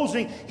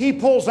supposing he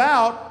pulls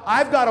out,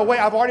 I've got a way,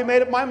 I've already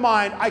made up my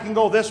mind, I can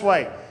go this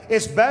way.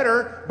 It's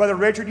better, Brother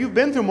Richard, you've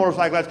been through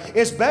motorcycle accidents,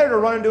 it's better to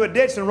run into a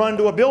ditch than run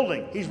into a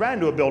building. He's ran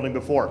into a building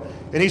before,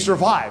 and he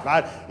survived.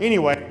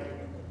 Anyway,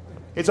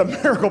 it's a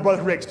miracle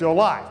Brother Rick's still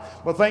alive.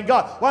 But thank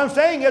God. What I'm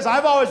saying is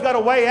I've always got a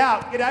way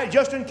out. Get out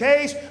just in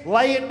case,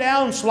 lay it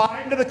down,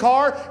 slide into the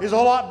car is a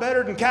lot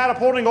better than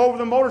catapulting over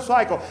the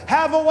motorcycle.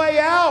 Have a way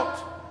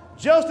out.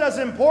 Just as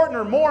important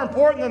or more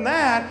important than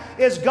that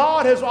is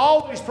God has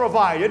always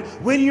provided,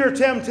 when you're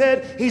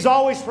tempted, He's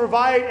always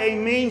provided a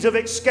means of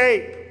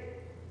escape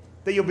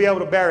that you'll be able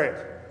to bear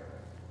it.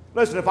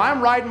 Listen, if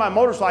I'm riding my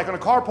motorcycle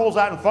and a car pulls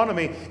out in front of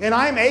me and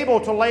I'm able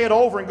to lay it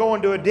over and go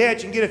into a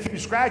ditch and get a few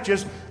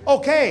scratches,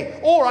 okay.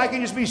 Or I can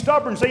just be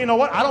stubborn and say, you know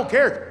what, I don't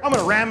care. I'm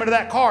going to ram into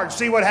that car and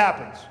see what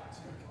happens.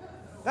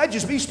 That'd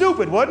just be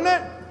stupid, wouldn't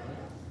it?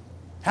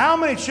 How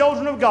many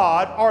children of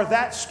God are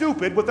that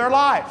stupid with their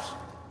lives?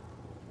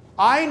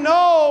 I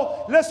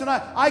know, listen,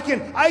 I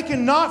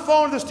cannot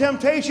fall into this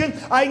temptation.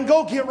 I can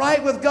go get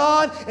right with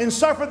God and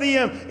suffer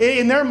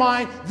in their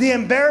mind, the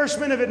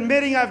embarrassment of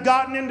admitting I've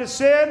gotten into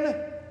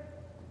sin.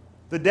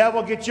 The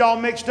devil gets you all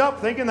mixed up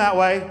thinking that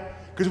way.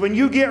 Because when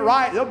you get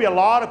right, there'll be a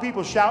lot of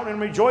people shouting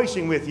and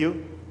rejoicing with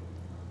you.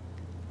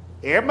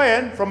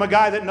 Amen. From a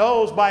guy that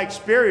knows by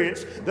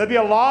experience, there'll be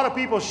a lot of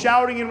people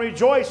shouting and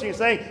rejoicing and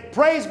saying,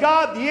 praise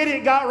God, the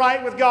idiot got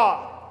right with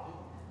God.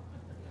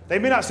 They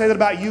may not say that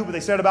about you, but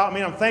they said it about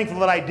me, and I'm thankful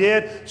that I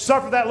did.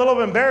 Suffer that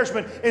little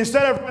embarrassment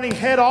instead of running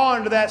head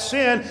on to that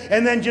sin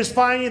and then just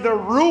finding the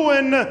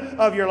ruin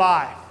of your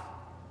life.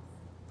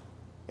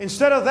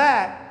 Instead of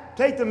that,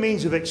 take the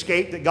means of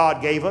escape that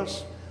God gave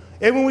us.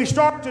 And when we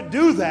start to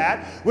do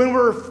that, when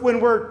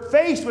we're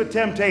faced with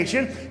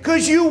temptation,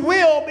 because you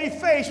will be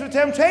faced with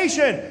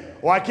temptation.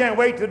 Well, I can't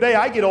wait till the day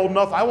I get old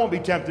enough, I won't be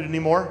tempted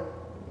anymore.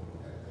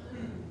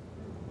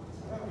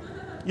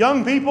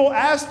 Young people,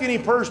 ask any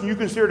person you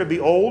consider to be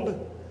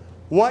old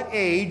what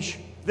age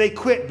they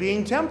quit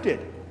being tempted.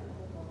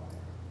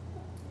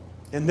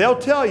 And they'll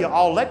tell you,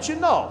 I'll let you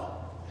know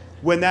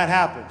when that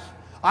happens.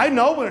 I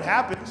know when it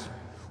happens,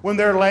 when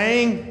they're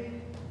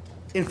laying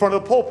in front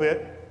of the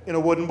pulpit in a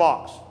wooden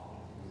box.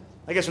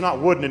 I guess they're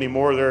not wooden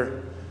anymore,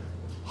 they're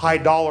high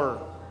dollar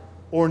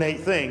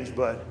ornate things,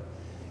 but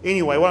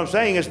anyway, what I'm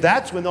saying is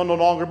that's when they'll no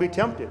longer be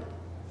tempted.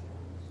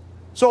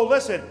 So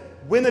listen,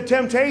 when the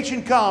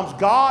temptation comes,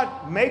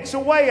 God makes a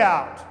way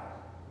out.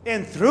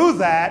 And through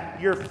that,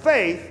 your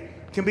faith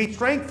can be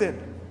strengthened.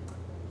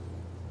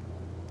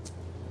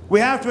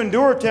 We have to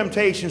endure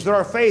temptations that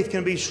our faith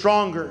can be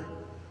stronger.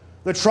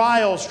 The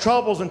trials,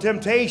 troubles, and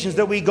temptations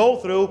that we go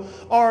through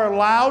are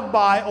allowed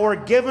by or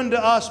given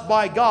to us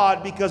by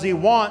God because He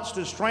wants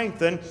to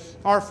strengthen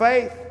our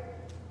faith.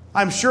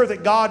 I'm sure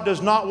that God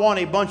does not want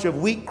a bunch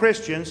of weak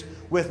Christians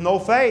with no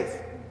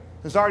faith.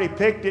 It's already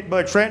picked it,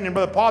 Brother Trenton and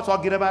Brother Potts.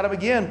 I'll get about him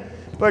again.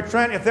 But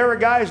Trent, if there were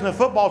guys in the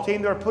football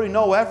team that are putting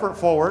no effort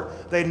forward,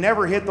 they'd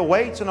never hit the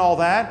weights and all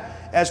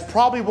that, as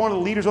probably one of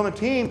the leaders on the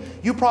team,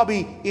 you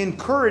probably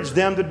encouraged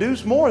them to do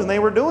more than they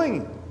were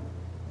doing.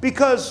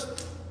 Because,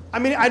 I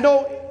mean, I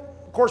know,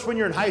 of course, when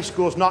you're in high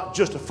school, it's not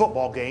just a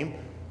football game,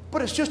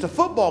 but it's just a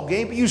football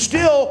game, but you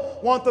still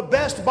want the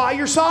best by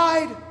your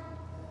side.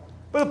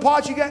 But the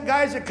Potts, you got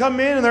guys that come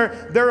in and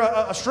they're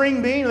a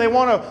string bean and they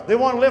want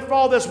to lift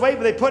all this weight,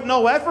 but they put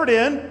no effort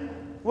in.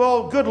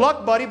 Well, good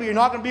luck, buddy, but you're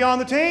not going to be on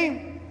the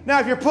team. Now,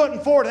 if you're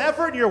putting forward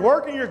effort and you're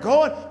working, you're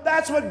going,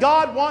 that's what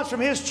God wants from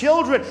His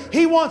children.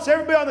 He wants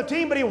everybody on the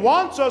team, but He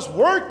wants us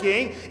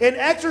working and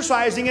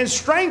exercising and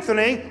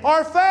strengthening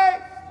our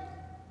faith.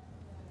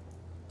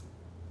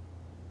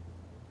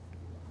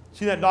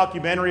 See that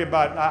documentary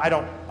about, I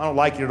don't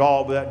like it at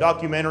all, but that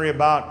documentary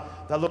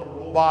about that little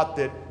robot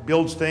that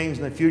builds things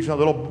in the future, that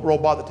little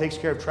robot that takes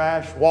care of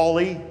trash,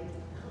 Wall-E.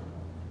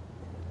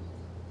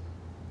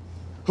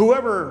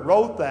 Whoever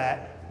wrote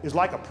that is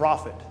like a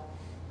prophet.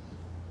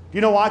 You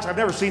know what? I've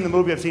never seen the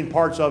movie. I've seen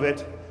parts of it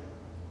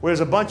where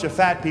there's a bunch of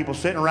fat people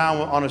sitting around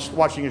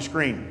watching a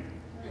screen.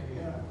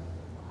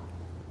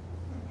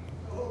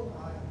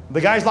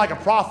 The guy's like a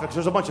prophet because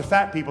there's a bunch of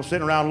fat people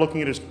sitting around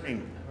looking at a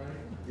screen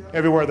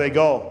everywhere they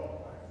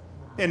go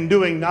and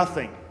doing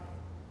nothing.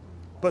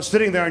 But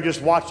sitting there and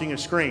just watching a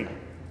screen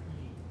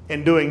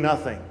and doing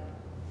nothing.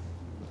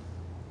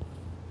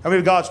 I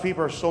mean, God's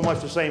people are so much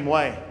the same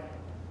way.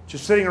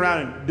 Just sitting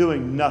around and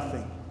doing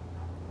nothing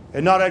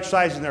and not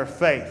exercising their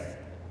faith.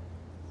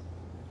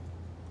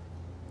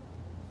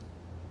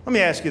 Let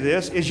me ask you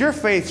this. Is your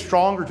faith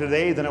stronger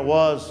today than it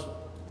was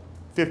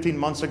 15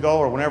 months ago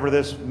or whenever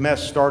this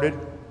mess started?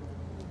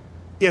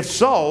 If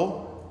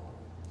so,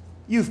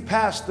 you've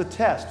passed the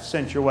test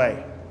sent your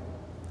way.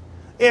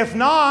 If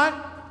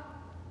not,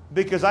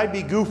 because I'd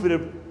be goofy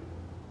to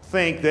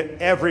think that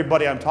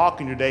everybody I'm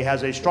talking to today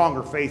has a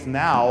stronger faith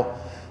now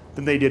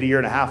than they did a year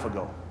and a half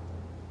ago.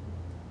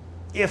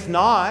 If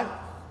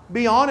not,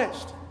 be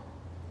honest.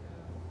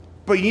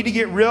 But you need to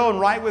get real and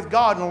right with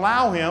God and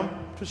allow Him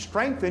to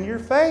strengthen your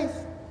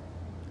faith.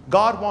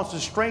 God wants to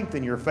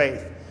strengthen your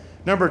faith.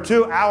 Number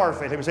two, our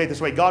faith. Let me say it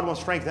this way. God wants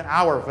to strengthen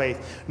our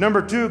faith.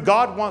 Number two,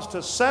 God wants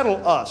to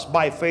settle us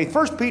by faith.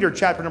 1 Peter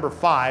chapter number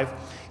 5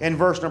 and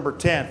verse number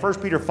 10. 1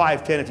 Peter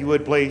 5:10, if you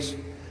would, please.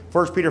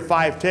 1 Peter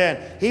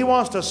 5:10. He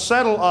wants to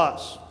settle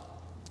us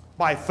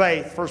by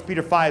faith. 1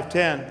 Peter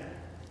 5:10.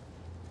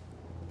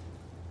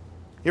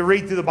 You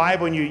read through the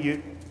Bible and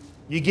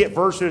you get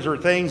verses or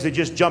things that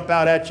just jump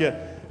out at you.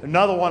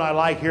 Another one I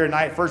like here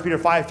tonight, 1 Peter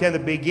 5:10, the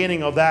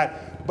beginning of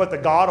that. But the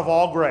God of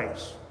all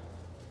grace.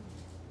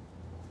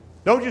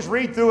 Don't just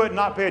read through it and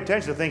not pay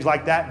attention to things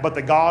like that. But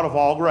the God of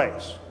all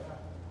grace.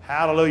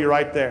 Hallelujah,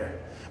 right there.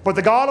 But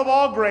the God of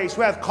all grace,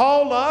 who hath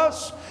called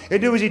us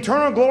into His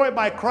eternal glory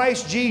by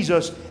Christ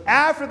Jesus,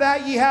 after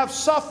that ye have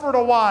suffered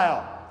a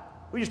while.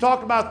 We just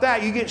talked about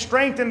that. You get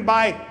strengthened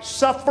by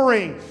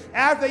suffering.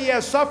 After you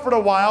have suffered a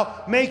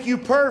while, make you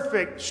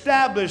perfect,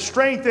 establish,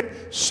 strengthen,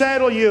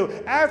 settle you.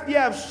 After you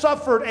have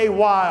suffered a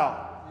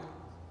while.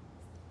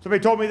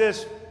 Somebody told me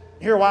this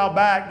here a while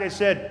back. They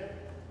said,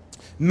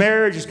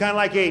 marriage is kind of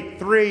like a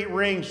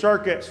 3-ring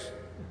circus.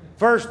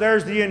 First,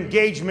 there's the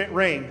engagement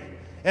ring.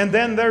 And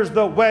then there's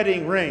the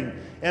wedding ring.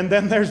 And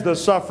then there's the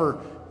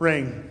suffer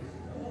ring.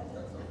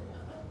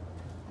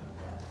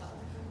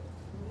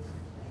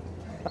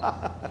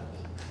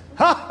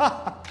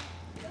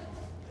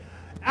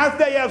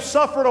 After you have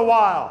suffered a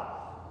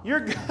while, you're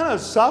going to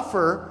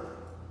suffer.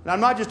 And I'm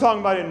not just talking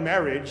about in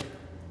marriage.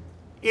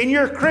 In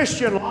your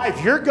Christian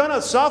life, you're going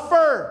to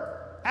suffer.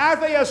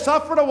 After you have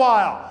suffered a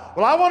while.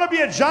 Well, I want to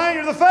be a giant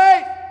of the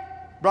faith,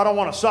 but I don't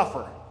want to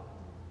suffer.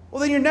 Well,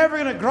 then you're never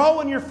going to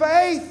grow in your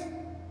faith.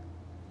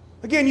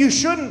 Again, you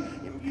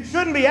shouldn't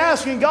be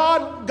asking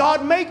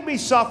God, make me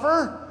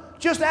suffer.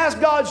 Just ask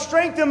God,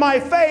 strengthen my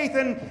faith.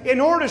 And in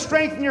order to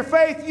strengthen your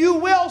faith, you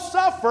will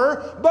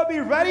suffer, but be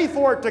ready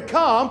for it to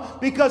come.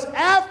 Because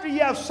after you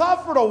have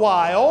suffered a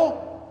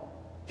while,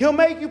 He'll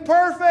make you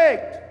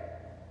perfect.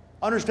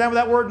 Understand what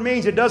that word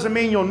means? It doesn't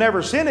mean you'll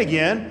never sin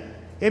again.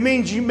 It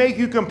means make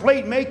you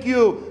complete, make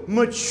you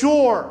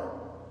mature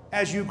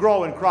as you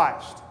grow in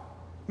Christ.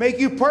 Make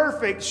you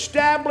perfect,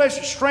 establish,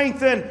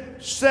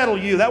 strengthen, settle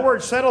you. That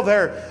word settle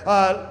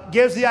there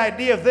gives the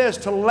idea of this,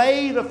 to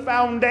lay the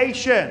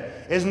foundation.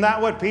 Isn't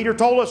that what Peter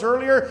told us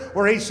earlier?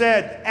 Where he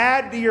said,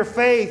 add to your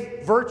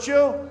faith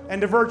virtue,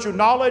 and to virtue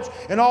knowledge,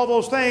 and all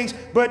those things.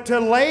 But to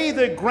lay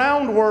the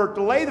groundwork,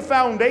 to lay the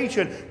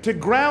foundation, to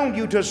ground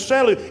you, to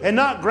settle you, and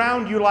not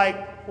ground you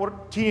like what a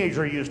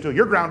teenager used to.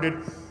 You're grounded.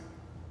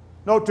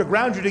 No, to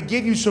ground you, to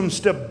give you some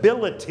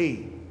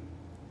stability.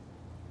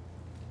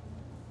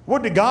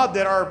 Would to God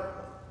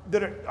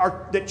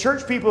that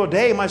church people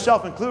today,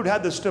 myself included,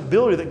 had the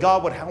stability that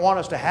God would want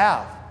us to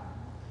have.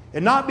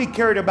 And not be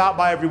carried about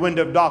by every wind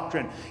of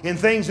doctrine. In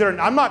things that are,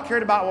 I'm not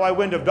carried about by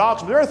wind of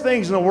doctrine, but there are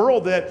things in the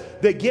world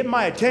that get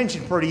my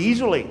attention pretty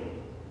easily.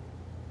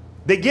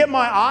 They get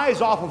my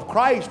eyes off of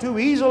Christ too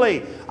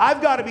easily.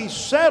 I've got to be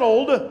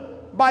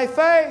settled by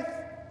faith.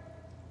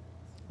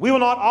 We will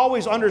not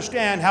always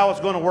understand how it's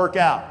going to work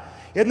out.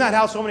 Isn't that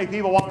how so many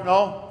people want to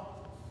know?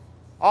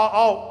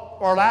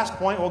 Our last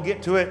point, we'll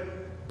get to it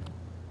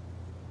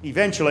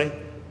eventually,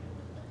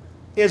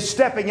 is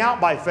stepping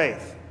out by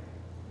faith.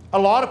 A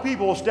lot of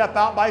people will step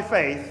out by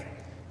faith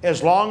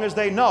as long as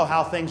they know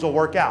how things will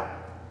work out.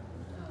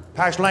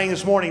 Pastor Lang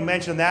this morning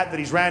mentioned that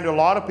he's ran to a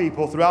lot of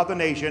people throughout the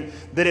nation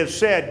that have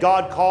said,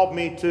 God called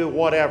me to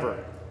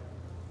whatever.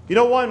 You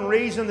know one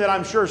reason that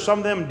I'm sure some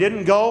of them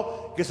didn't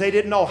go? Because they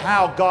didn't know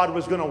how God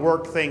was going to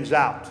work things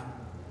out.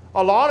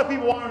 A lot of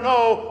people want to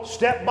know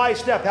step by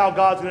step how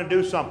God's going to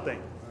do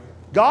something.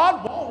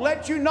 God won't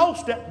let you know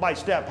step by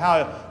step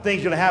how things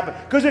are going to happen.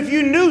 Because if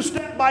you knew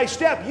step by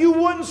step, you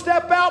wouldn't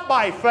step out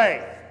by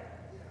faith.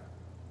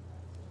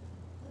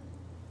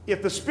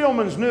 If the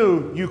Spillmans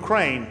knew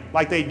Ukraine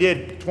like they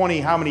did 20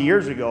 how many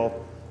years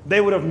ago,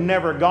 they would have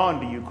never gone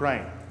to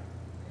Ukraine.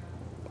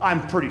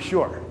 I'm pretty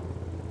sure.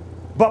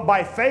 But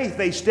by faith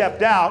they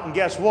stepped out, and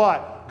guess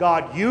what?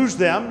 God used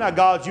them. Now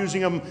God's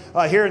using them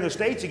here in the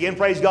States again.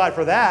 Praise God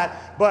for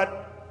that.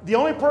 But the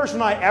only person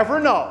I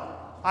ever know,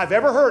 I've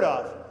ever heard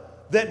of,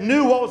 that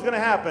knew what was going to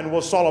happen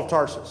was Saul of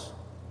Tarsus.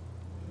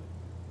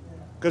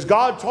 Because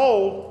God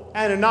told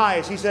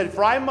Ananias, He said,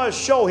 for I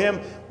must show him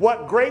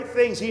what great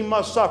things he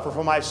must suffer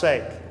for my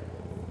sake.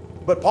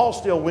 But Paul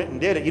still went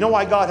and did it. You know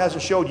why God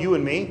hasn't showed you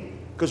and me?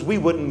 Because we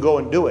wouldn't go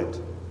and do it.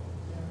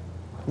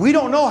 We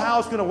don't know how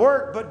it's going to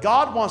work, but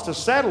God wants to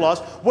settle us.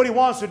 What He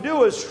wants to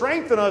do is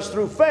strengthen us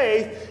through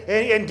faith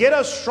and get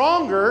us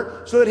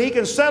stronger so that He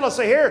can settle us.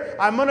 Say, here,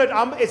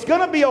 it's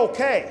going to be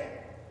okay.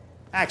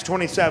 Acts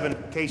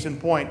 27, case in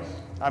point.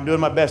 I'm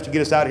doing my best to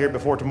get us out of here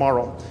before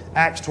tomorrow.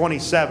 Acts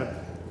 27.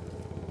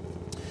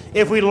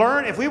 If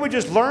we would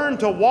just learn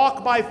to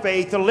walk by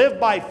faith, to live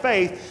by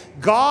faith,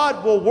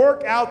 God will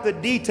work out the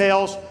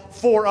details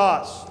for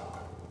us.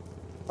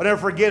 I'll never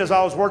forget, as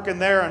I was working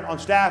there on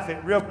staff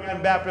at Rio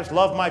Grande Baptist,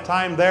 loved my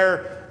time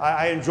there.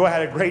 I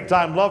had a great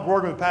time. Loved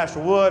working with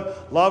Pastor Wood.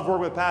 Loved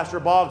working with Pastor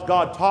Boggs.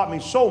 God taught me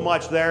so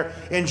much there.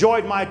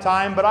 Enjoyed my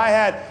time. But I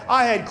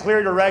had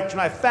clear direction.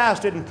 I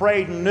fasted and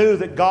prayed and knew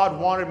that God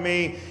wanted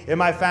me and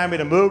my family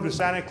to move to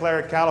Santa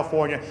Clara,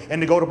 California,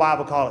 and to go to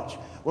Bible college.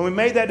 When we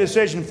made that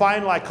decision,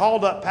 finally, I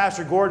called up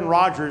Pastor Gordon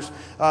Rogers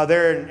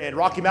there at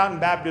Rocky Mountain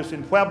Baptist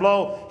in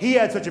Pueblo. He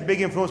had such a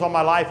big influence on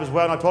my life as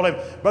well. And I told him,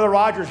 Brother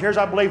Rogers, here's,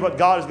 I believe, what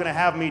God is going to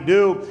have me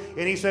do.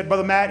 And he said,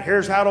 Brother Matt,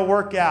 here's how it'll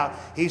work out.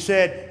 He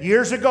said,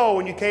 years ago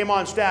when you came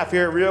on staff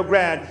here at Rio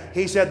Grande,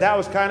 he said that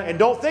was kind of, and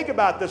don't think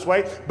about it this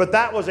way, but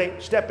that was a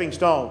stepping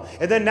stone.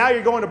 And then now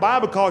you're going to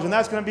Bible college, and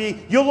that's going to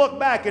be, you'll look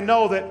back and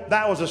know that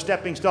that was a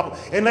stepping stone.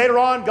 And later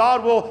on,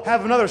 God will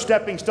have another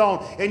stepping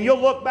stone. And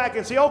you'll look back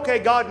and say, okay,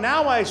 God,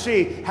 now I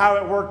see how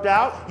it worked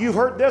out. You've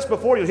heard this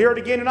before. You'll hear it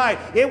again tonight.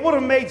 It would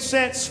have made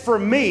sense for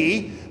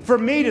me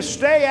to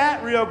stay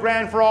at Rio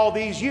Grande for all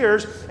these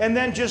years and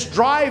then just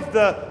drive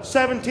the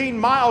 17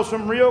 miles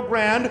from Rio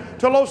Grande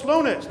to Los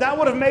Lunas. That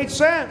would have made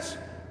sense.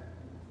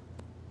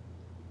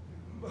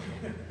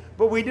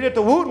 But we did it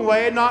the Wooten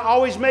way and not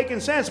always making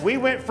sense. We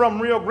went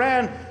from Rio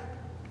Grande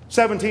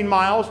 17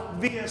 miles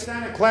via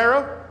Santa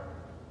Clara,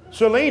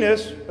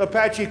 Salinas,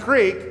 Apache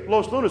Creek,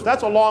 Los Lunas.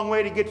 That's a long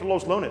way to get to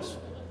Los Lunas.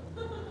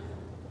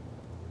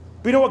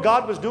 But you know what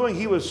God was doing?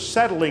 He was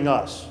settling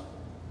us.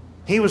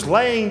 He was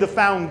laying the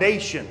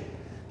foundation.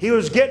 He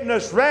was getting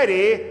us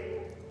ready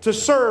to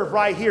serve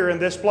right here in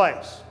this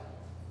place.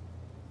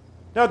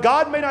 Now,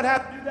 God may not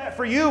have to do that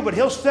for you, but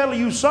He'll settle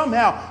you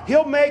somehow.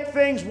 He'll make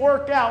things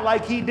work out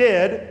like He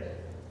did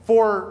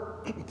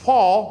for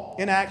Paul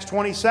in Acts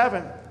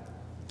 27.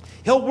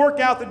 He'll work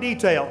out the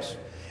details.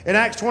 In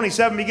Acts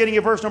 27, beginning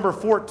at verse number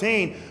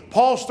 14,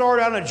 Paul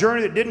started on a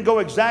journey that didn't go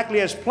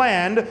exactly as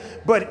planned,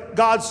 but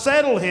God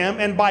settled him,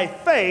 and by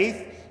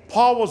faith,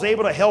 Paul was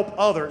able to help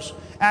others.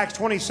 Acts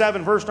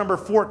 27, verse number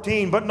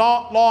 14, but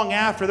not long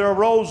after there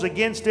arose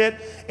against it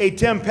a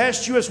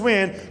tempestuous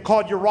wind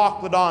called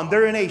Euroclydon.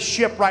 They're in a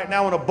ship right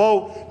now, in a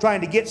boat, trying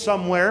to get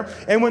somewhere.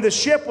 And when the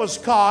ship was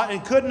caught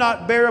and could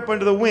not bear up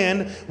under the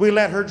wind, we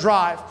let her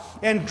drive.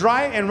 And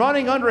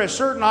running under a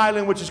certain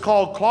island, which is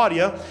called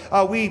Claudia,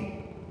 we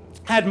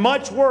had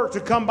much work to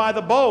come by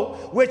the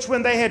boat, which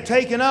when they had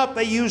taken up,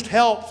 they used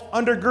helps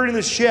undergirding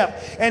the ship,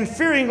 and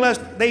fearing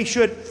lest they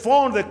should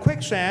fall into the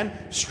quicksand,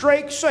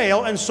 strake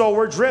sail, and so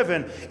were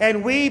driven.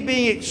 And we,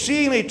 being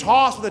exceedingly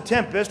tossed with a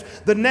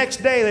tempest, the next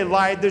day they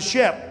lighted the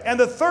ship. And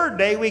the third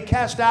day we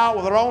cast out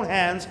with our own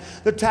hands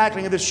the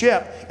tackling of the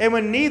ship. And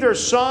when neither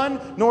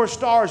sun nor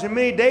stars in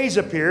many days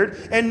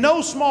appeared, and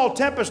no small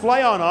tempest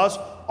lay on us,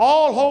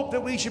 all hope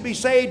that we should be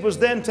saved was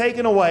then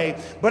taken away.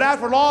 But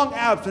after long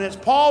abstinence,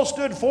 Paul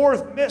stood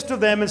forth in the midst of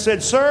them and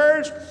said,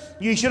 Sirs,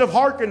 ye should have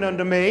hearkened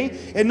unto me,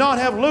 and not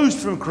have loosed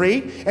from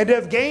Crete, and to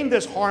have gained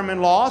this harm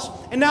and loss.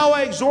 And now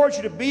I exhort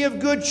you to be of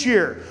good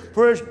cheer,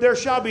 for there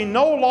shall be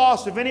no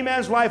loss of any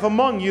man's life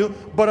among you,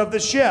 but of the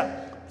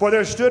ship. For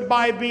there stood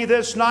by me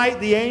this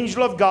night the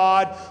angel of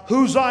God,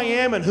 whose I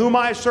am and whom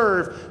I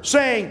serve,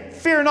 saying,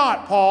 Fear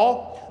not,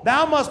 Paul.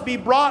 Thou must be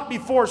brought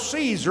before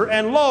Caesar,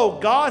 and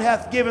lo, God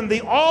hath given thee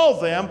all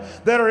them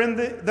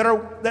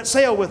that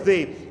sail with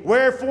thee.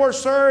 Wherefore,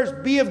 sirs,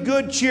 be of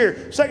good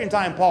cheer. Second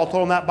time Paul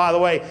told him that, by the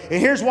way.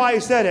 And here's why he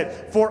said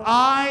it. For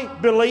I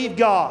believe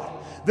God,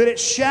 that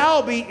it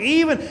shall be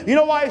even. You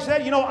know why he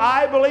said,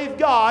 I believe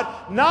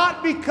God?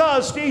 Not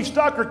because Steve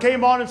Stucker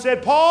came on and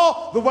said,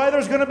 Paul, the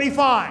weather's going to be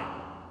fine.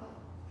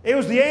 It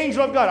was the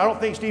angel of God. I don't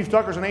think Steve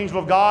Tucker's an angel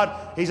of God.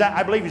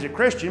 I believe he's a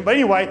Christian. But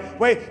anyway,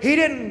 he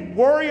didn't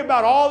worry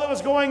about all that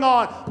was going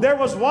on. There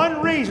was one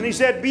reason. He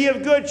said, be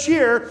of good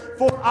cheer,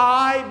 for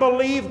I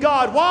believe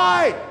God.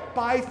 Why?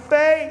 By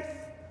faith.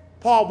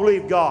 Paul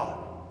believed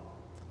God.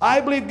 I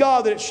believe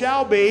God that it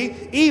shall be,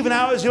 even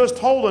as it was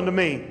told unto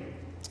me.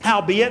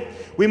 Howbeit,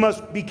 we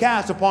must be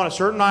cast upon a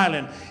certain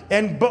island.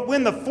 But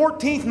when the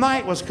 14th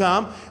night was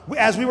come,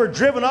 as we were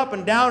driven up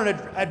and down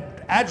at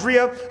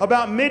Adria,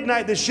 about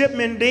midnight the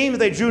shipmen deemed that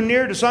they drew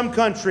near to some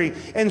country,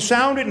 and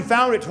sounded and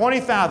found it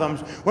 20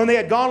 fathoms. When they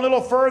had gone a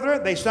little further,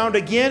 they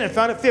sounded again and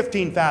found it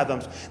 15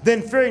 fathoms.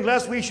 Then fearing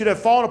lest we should have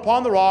fallen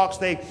upon the rocks,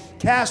 they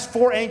cast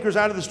 4 anchors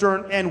out of the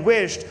stern and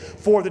wished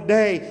for the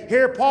day.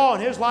 Here Paul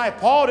in his life,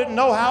 Paul didn't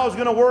know how it was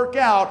going to work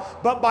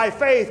out, but by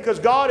faith, because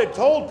God had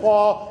told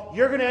Paul,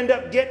 you're going to end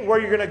up getting where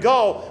you're going to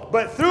go.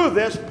 But through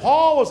this,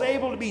 Paul was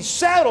able to be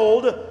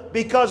settled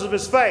because of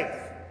his faith.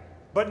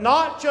 But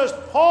not just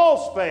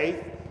Paul's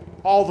faith,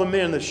 all the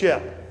men in the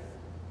ship.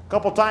 A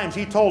couple times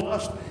he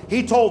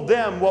told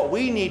them what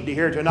we need to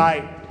hear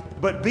tonight,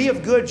 but be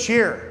of good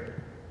cheer.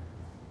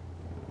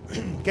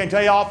 Can't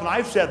tell you how often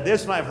I've said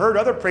this, and I've heard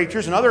other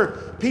preachers and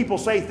other people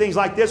say things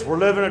like this, we're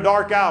living in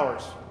dark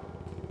hours.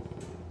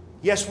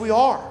 Yes, we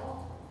are.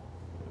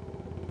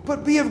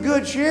 But be of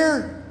good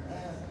cheer,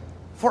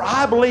 for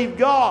I believe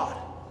God.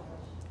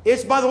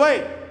 It's, by the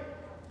way,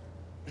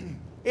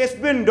 It's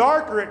been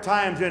darker at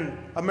times in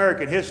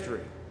American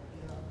history.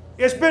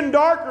 It's been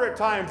darker at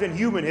times in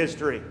human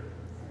history.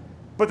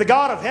 But the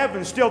God of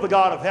heaven is still the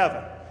God of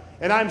heaven.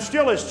 And I'm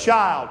still His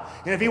child.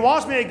 And if He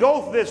wants me to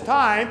go through this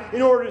time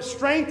in order to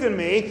strengthen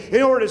me,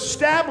 in order to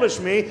establish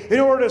me, in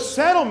order to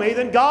settle me,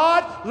 then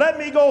God, let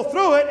me go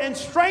through it and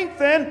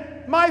strengthen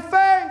my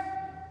faith.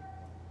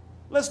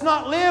 Let's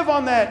not live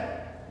on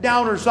that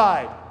downer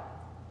side.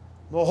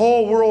 The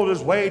whole world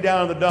is way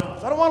down in the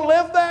dumps. I don't want to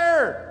live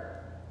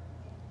there.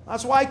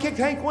 That's why I kicked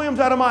Hank Williams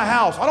out of my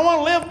house. I don't want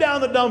to live down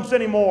in the dumps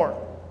anymore.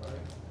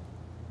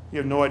 You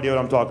have no idea what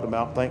I'm talking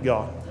about. Thank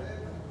God.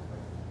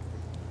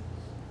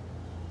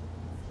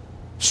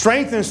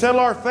 Strengthen and settle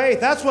our faith.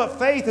 That's what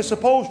faith is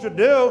supposed to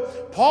do.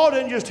 Paul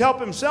didn't just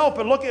help himself,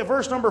 but look at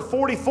verse number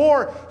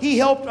 44. He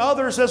helped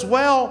others as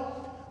well.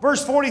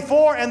 Verse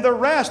 44, and the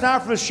rest, now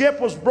after the ship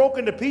was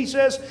broken to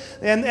pieces,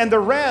 and the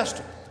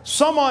rest,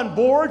 some on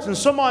boards and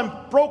some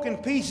on broken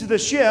pieces of the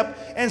ship,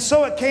 and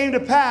so it came to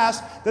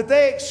pass that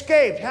they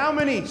escaped. How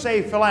many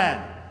saved for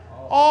land?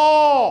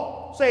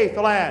 All saved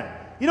for land.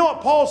 You know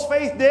what Paul's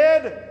faith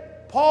did?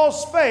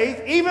 Paul's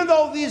faith, even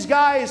though these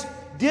guys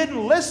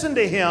didn't listen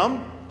to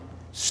him,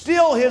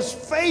 still his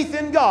faith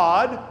in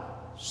God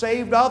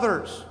saved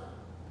others.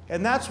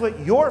 And that's what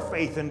your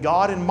faith in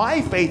God and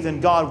my faith in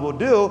God will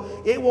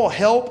do. It will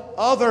help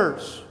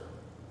others.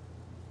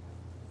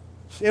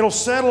 It'll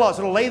settle us.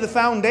 It'll lay the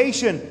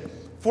foundation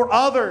for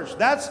others.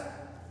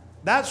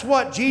 That's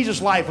what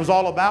Jesus' life was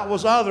all about,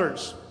 was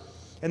others.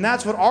 And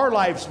that's what our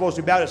life is supposed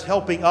to be about, is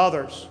helping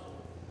others.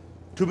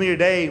 Too many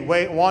today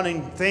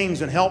wanting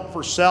things and help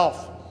for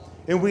self.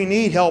 And we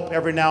need help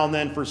every now and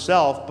then for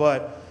self,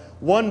 but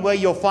one way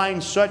you'll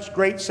find such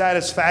great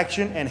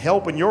satisfaction and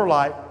help in your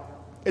life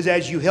is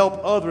as you help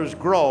others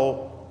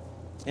grow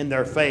in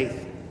their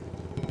faith.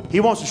 He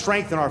wants to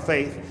strengthen our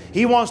faith.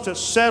 He wants to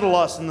settle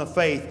us in the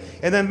faith.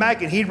 And then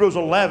back in Hebrews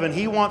 11,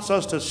 He wants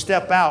us to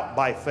step out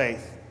by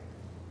faith.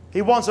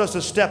 He wants us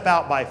to step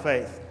out by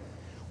faith.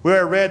 We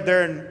read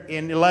there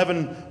in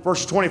 11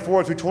 verses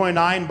 24 through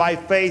 29, by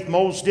faith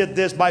Moses did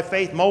this, by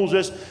faith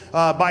Moses,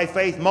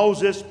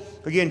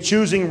 again,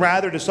 choosing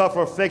rather to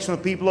suffer affliction of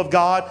the people of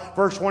God.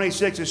 Verse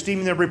 26,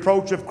 esteeming the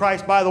reproach of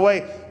Christ. By the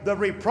way, the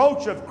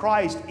reproach of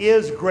Christ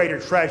is greater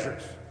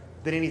treasures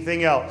than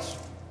anything else.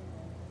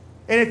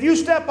 And if you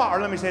step out, or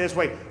let me say it this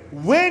way,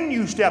 when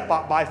you step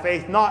out by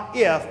faith, not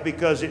if,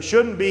 because it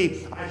shouldn't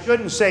be, I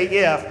shouldn't say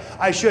if,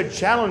 I should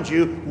challenge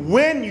you,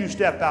 when you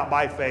step out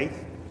by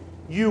faith,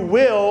 you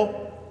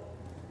will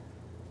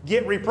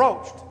get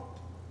reproached.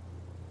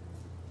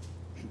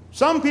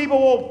 Some people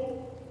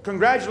will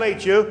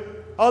congratulate you.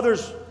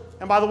 Others,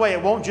 and by the way,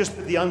 it won't just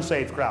be the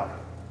unsaved crowd.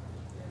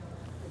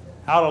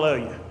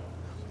 Hallelujah.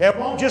 It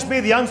won't just be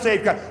the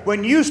unsaved crowd.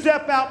 When you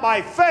step out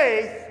by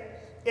faith,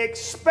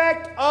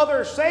 expect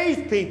other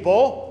saved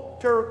people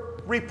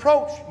to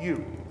reproach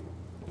you.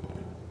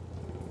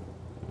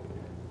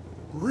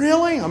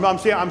 Really? I'm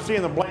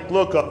seeing the blank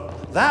look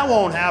of, that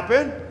won't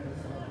happen.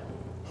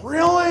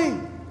 Really?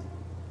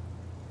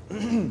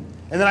 And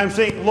then I'm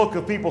seeing the look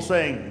of people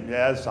saying,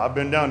 yes, I've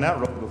been down that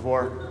road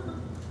before.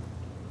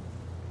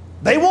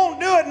 They won't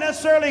do it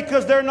necessarily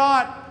because they're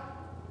not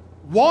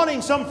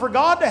wanting something for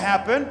God to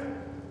happen.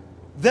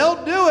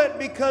 They'll do it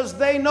because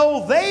they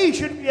know they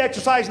should be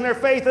exercising their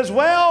faith as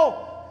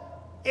well.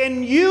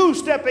 And you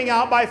stepping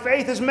out by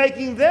faith is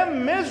making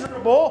them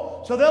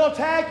miserable, so they'll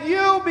attack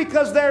you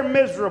because they're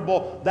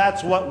miserable.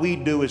 That's what we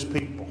do as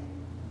people.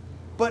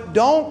 But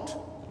don't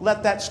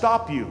let that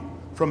stop you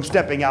from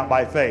stepping out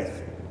by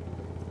faith.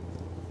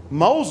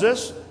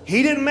 Moses,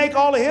 he didn't make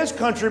all of his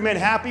countrymen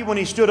happy when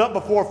he stood up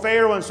before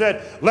Pharaoh and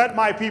said, let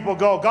my people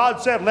go.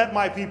 God said, let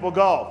my people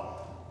go.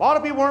 A lot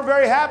of people weren't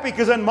very happy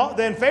because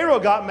then Pharaoh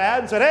got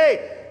mad and said,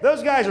 hey,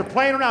 those guys are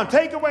playing around.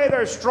 Take away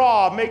their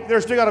straw.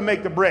 They're still got to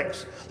make the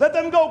bricks. Let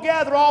them go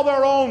gather all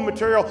their own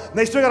material, and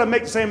they still got to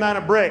make the same amount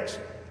of bricks.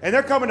 And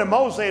they're coming to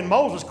Moses saying,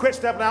 Moses, quit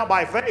stepping out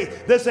by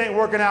faith. This ain't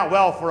working out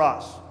well for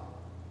us.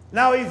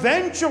 Now,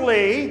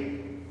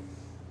 eventually,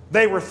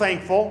 they were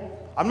thankful.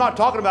 I'm not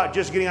talking about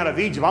just getting out of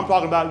Egypt. I'm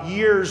talking about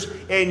years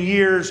and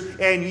years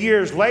and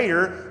years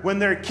later when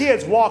their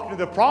kids walked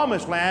into the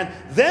promised land.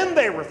 Then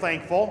they were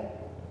thankful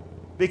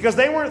because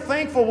they weren't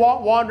thankful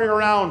wandering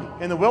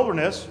around in the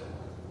wilderness,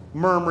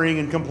 murmuring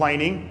and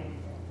complaining.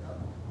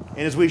 And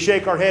as we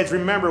shake our heads,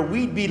 remember,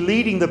 we'd be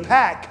leading the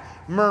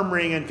pack,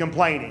 murmuring and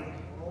complaining.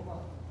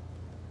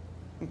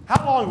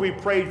 How long have we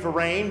prayed for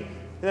rain?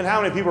 And then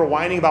how many people are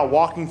whining about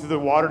walking through the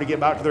water to get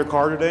back to their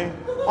car today?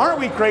 Aren't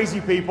we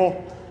crazy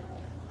people?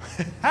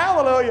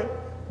 Hallelujah.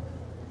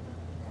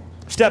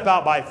 Step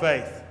out by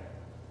faith.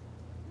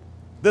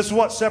 This is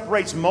what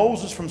separates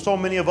Moses from so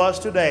many of us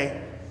today.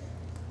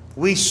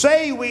 We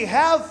say we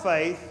have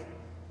faith,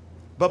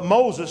 but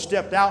Moses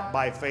stepped out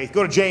by faith.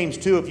 Go to James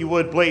 2 if you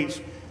would,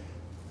 please.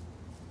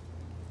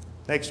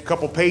 Next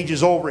couple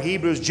pages over,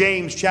 Hebrews,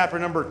 James chapter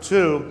number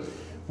 2.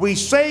 We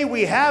say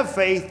we have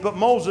faith, but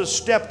Moses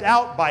stepped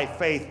out by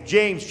faith.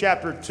 James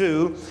chapter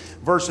 2,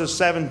 verses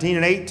 17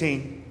 and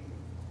 18.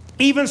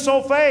 Even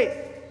so faith,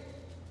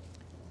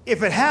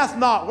 if it hath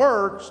not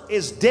works,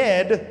 is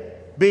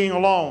dead being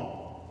alone.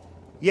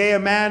 Yea, a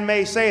man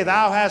may say,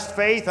 thou hast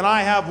faith, and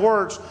I have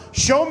works.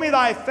 Show me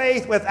thy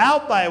faith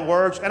without thy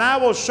works, and I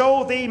will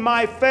show thee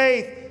my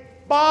faith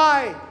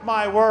by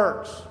my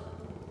works.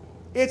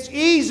 It's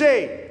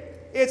easy.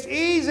 It's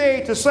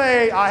easy to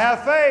say, I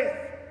have faith.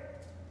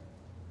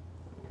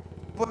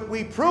 But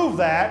we prove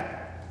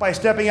that by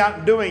stepping out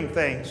and doing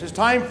things. It's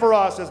time for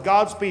us as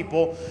God's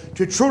people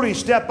to truly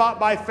step out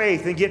by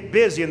faith and get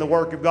busy in the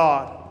work of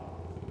God.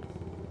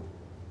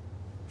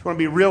 I just want to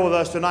be real with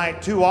us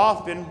tonight. Too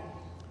often,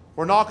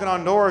 we're knocking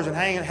on doors and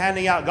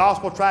handing out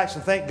gospel tracts,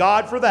 and thank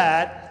God for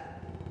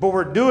that. But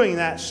we're doing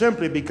that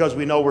simply because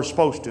we know we're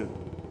supposed to.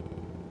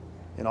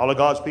 And all of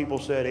God's people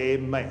said,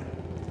 amen.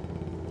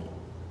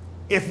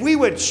 If we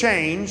would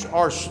change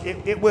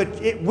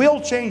it will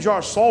change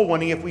our soul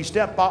winning if we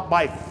step out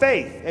by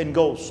faith and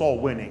go soul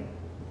winning.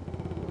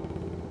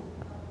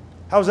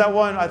 How's that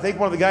one? I think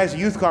one of the guys at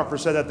the youth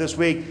conference said that this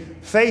week.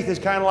 Faith is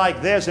kind of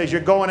like this, as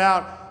you're going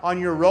out on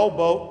your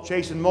rowboat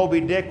chasing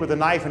Moby Dick with a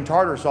knife and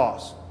tartar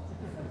sauce.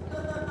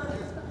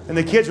 And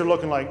the kids are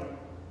looking like,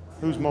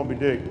 who's Moby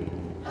Dick?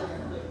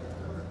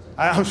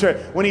 I'm sorry.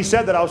 When he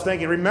said that, I was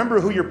thinking, remember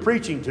who you're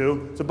preaching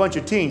to. It's a bunch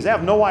of teens. They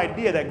have no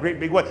idea that great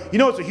big whale. You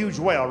know it's a huge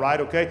whale, right?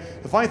 Okay.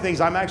 The funny thing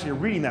is I'm actually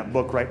reading that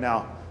book right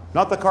now.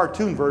 Not the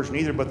cartoon version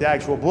either, but the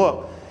actual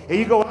book. And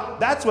you go,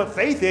 that's what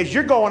faith is.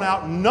 You're going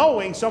out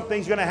knowing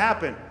something's going to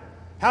happen.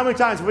 How many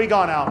times have we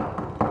gone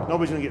out?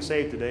 Nobody's going to get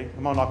saved today.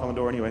 I'm going to knock on the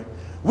door anyway.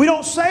 We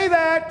don't say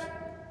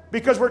that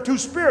because we're too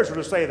spiritual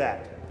to say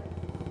that.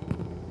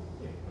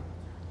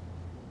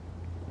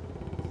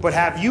 But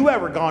have you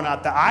ever gone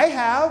out there? I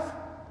have.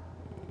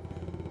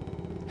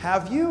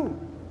 Have you?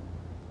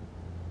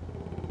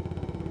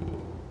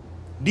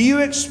 Do you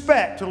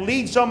expect to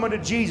lead someone to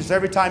Jesus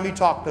every time you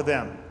talk to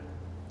them?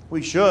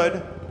 We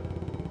should.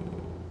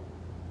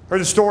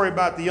 Heard a story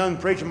about the young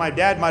preacher. My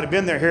dad might have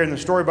been there hearing the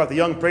story about the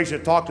young preacher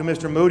that talked to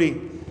Mr.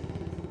 Moody.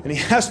 And he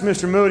asked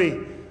Mr. Moody,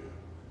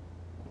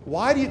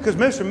 why do you, because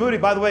Mr. Moody,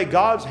 by the way,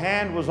 God's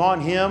hand was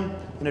on him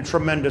in a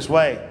tremendous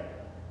way.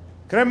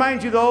 Can I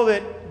remind you though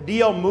that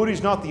D.L.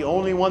 Moody's not the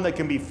only one that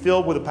can be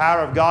filled with the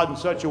power of God in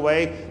such a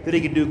way that he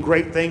can do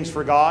great things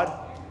for God.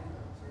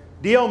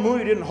 D.L.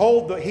 Moody didn't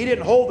hold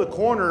the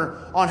corner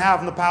on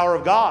having the power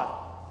of God.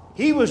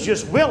 He was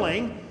just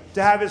willing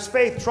to have his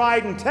faith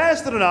tried and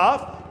tested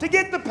enough to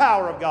get the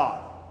power of God.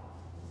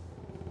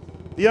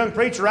 The young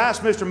preacher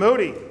asked Mr.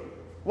 Moody,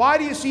 why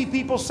do you see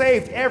people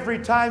saved every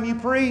time you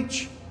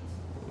preach?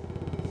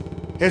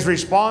 His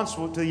response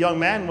to the young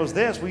man was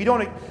this, well, you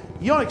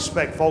don't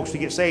expect folks to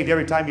get saved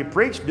every time you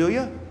preach, do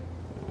you?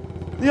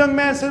 The young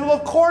man said, well,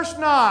 of course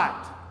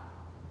not.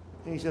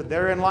 And he said,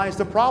 therein lies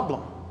the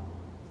problem.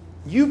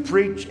 You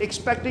preach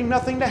expecting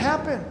nothing to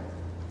happen.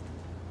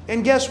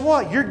 And guess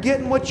what? You're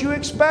getting what you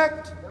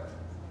expect.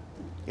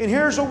 And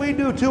here's what we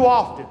do too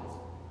often.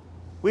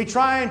 We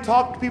try and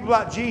talk to people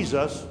about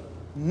Jesus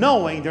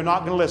knowing they're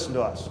not going to listen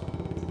to us.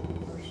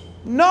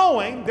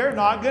 Knowing they're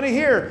not going to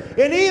hear.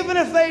 And even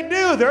if they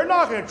do, they're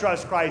not going to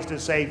trust Christ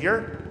as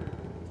Savior.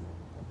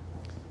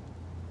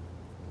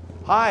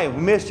 Hi,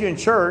 we missed you in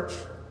church.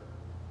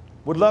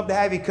 Would love to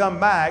have you come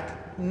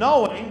back,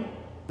 knowing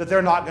that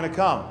they're not going to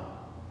come.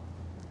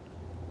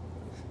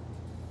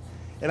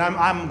 And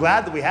I'm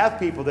glad that we have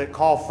people that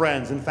call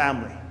friends and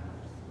family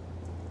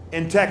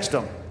and text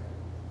them.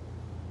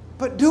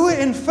 But do it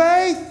in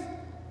faith.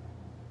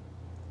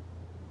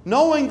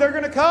 Knowing they're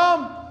going to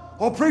come.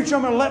 Oh, preacher,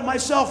 I'm going to let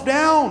myself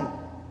down.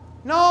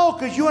 No,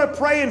 because you want to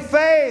pray in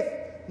faith,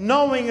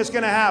 knowing it's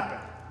going to happen.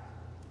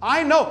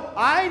 I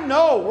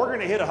know we're going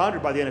to hit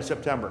 100 by the end of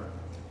September.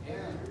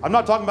 I'm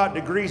not talking about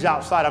degrees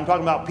outside. I'm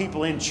talking about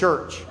people in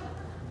church.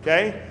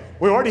 Okay?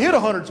 We already hit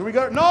 100, so we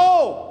got...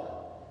 No!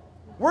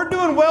 We're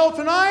doing well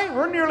tonight.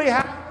 We're nearly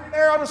halfway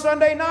there on a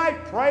Sunday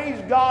night.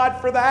 Praise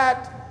God for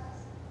that.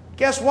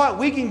 Guess what?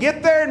 We can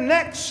get there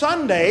next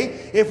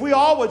Sunday if we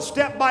all would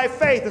step by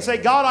faith and say,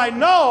 God, I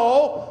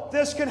know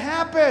this can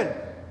happen.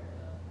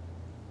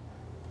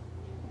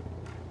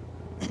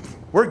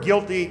 We're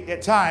guilty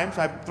at times,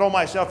 I throw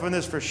myself in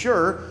this for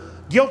sure,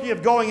 guilty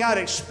of going out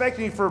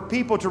expecting for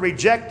people to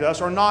reject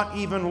us or not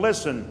even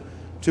listen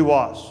to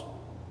us.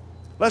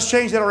 Let's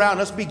change that around.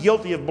 Let's be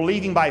guilty of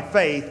believing by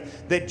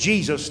faith that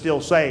Jesus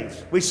still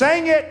saves. We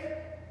sang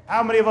it.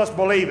 How many of us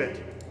believe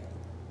it?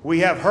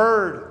 We have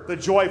heard the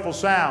joyful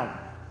sound.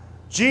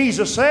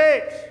 Jesus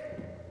saves.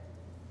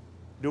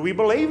 Do we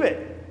believe it?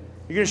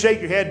 You're going to shake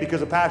your head because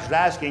the pastor's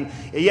asking.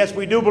 Yes,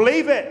 we do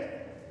believe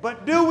it.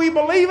 But do we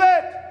believe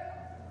it?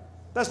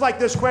 That's like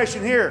this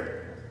question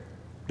here.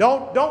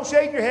 Don't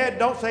shake your head.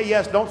 Don't say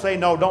yes. Don't say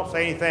no. Don't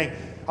say anything.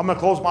 I'm going to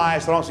close my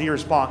eyes so I don't see your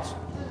response.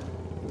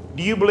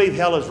 Do you believe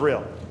hell is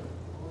real?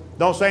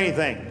 Don't say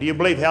anything. Do you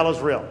believe hell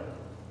is real?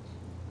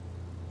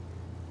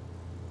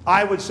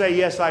 I would say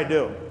yes, I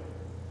do.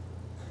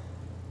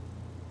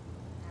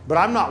 But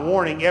I'm not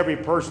warning every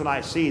person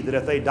I see that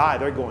if they die,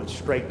 they're going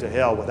straight to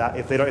hell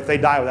if they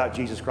die without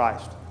Jesus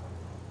Christ.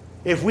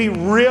 If we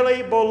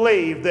really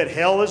believe that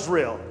hell is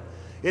real,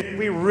 If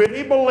we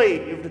really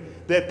believed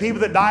that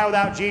people that die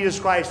without Jesus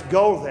Christ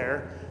go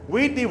there,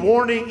 we'd be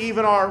warning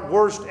even our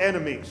worst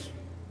enemies.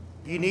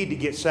 You need to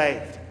get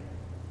saved.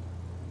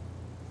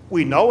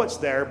 We know it's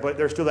there, but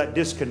there's still that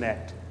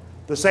disconnect.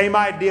 The same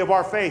idea of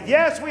our faith.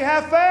 Yes, we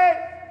have faith.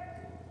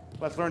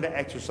 Let's learn to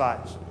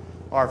exercise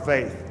our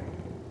faith.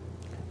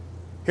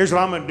 Here's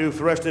what I'm going to do for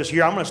the rest of this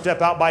year. I'm going to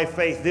step out by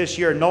faith this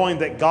year, knowing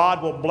that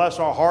God will bless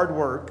our hard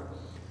work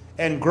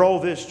and grow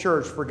this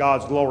church for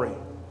God's glory.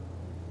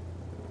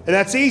 And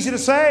that's easy to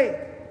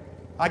say.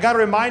 I got to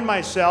remind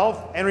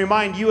myself and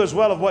remind you as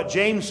well of what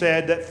James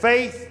said, that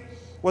faith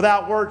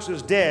without works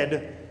is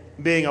dead,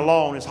 being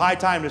alone. It's high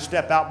time to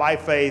step out by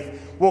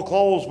faith. We'll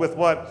close with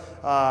what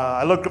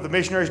I looked up the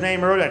missionary's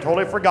name earlier. I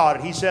totally forgot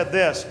it. He said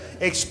this: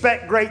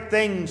 expect great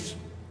things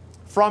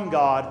from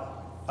God,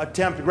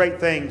 attempt great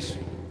things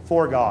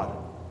for God.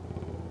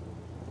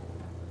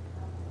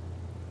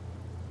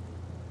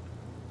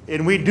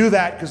 And we do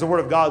that because the Word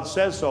of God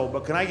says so.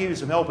 But can I give you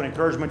some help and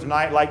encouragement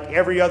tonight? Like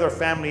every other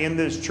family in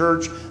this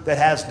church that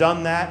has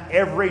done that,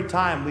 every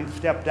time we've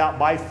stepped out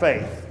by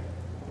faith,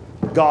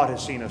 God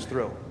has seen us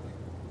through.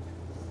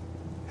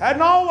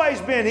 Hadn't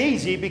always been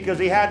easy because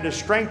He had to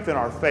strengthen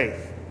our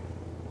faith.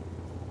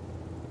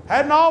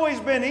 Hadn't always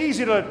been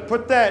easy to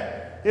put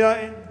that, you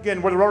know,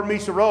 again, where the road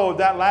meets the road,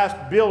 that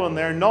last bill in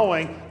there,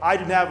 knowing I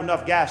didn't have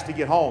enough gas to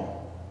get home.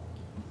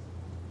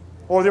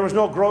 Or there was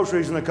no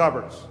groceries in the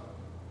cupboards.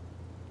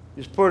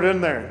 Just put it in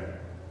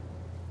there.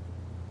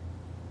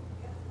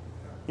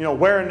 You know,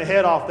 wearing the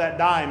head off that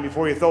dime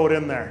before you throw it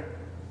in there.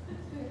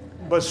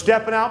 But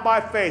stepping out by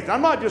faith.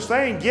 I'm not just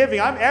saying giving.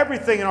 I'm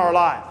everything in our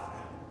life.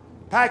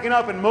 Packing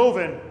up and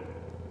moving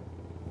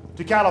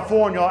to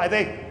California. I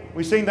think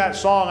we sing that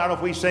song. I don't know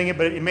if we sing it,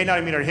 but it may not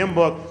even be in our hymn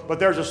book. But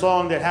there's a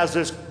song that has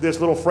this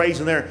little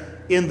phrase in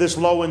there, in this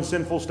low and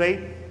sinful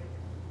state.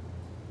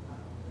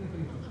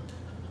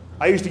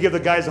 I used to give the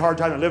guys a hard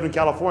time that lived in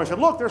California. I said,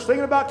 look, they're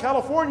singing about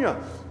California,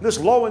 this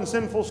low and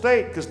sinful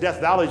state, because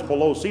Death Valley is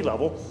below sea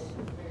level.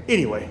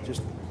 Anyway,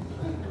 just.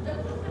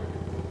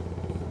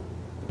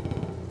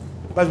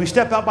 But as we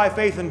step out by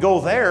faith and go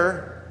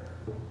there,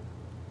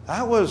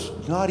 that was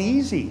not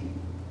easy.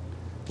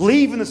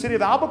 Leaving the city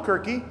of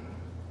Albuquerque,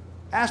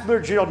 ask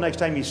Brother Gerald next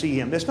time you see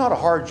him. It's not a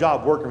hard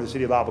job working for the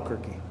city of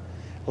Albuquerque.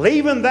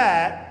 Leaving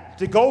that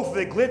to go for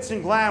the glitz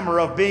and glamour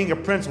of being a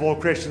principal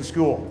of Christian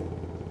school.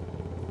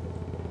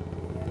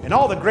 And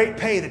all the great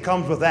pay that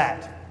comes with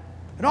that.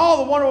 And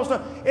all the wonderful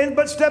stuff.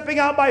 But stepping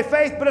out by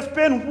faith. But it's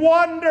been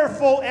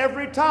wonderful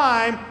every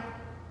time.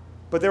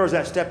 But there was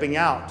that stepping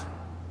out.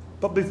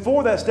 But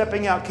before that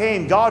stepping out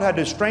came, God had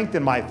to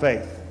strengthen my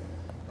faith.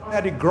 God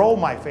had to grow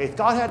my faith.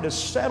 God had to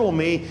settle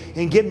me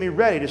and get me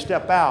ready to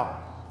step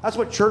out. That's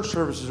what church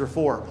services are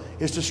for,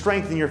 is to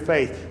strengthen your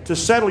faith, to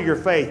settle your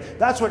faith.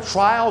 That's what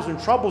trials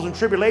and troubles and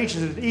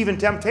tribulations and even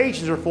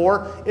temptations are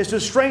for, is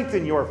to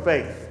strengthen your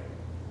faith.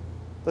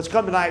 Let's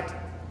come tonight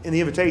in the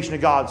invitation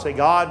of God. Say,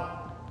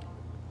 God,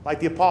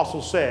 like the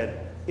apostle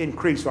said,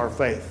 increase our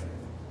faith.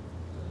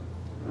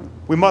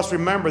 We must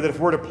remember that if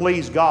we're to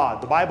please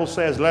God, the Bible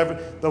says,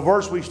 the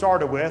verse we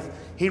started with,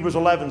 Hebrews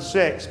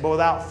 11:6, but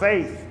without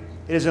faith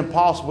it is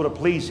impossible to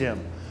please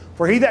Him.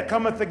 For he that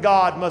cometh to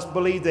God must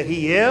believe that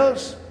He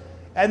is,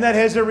 and that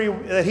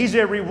He's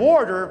a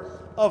rewarder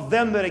of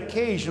them that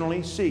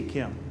occasionally seek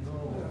Him.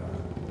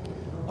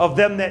 Of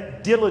them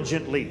that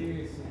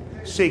diligently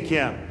seek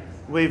Him.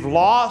 We've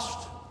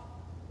lost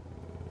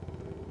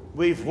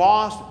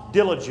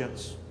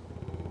diligence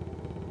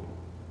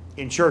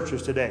in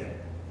churches today.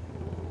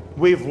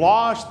 We've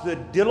lost the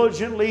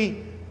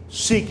diligently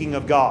seeking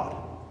of God.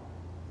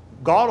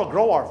 God will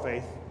grow our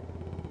faith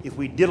if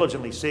we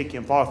diligently seek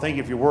Him. Father, thank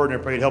you for your word, and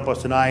I pray to help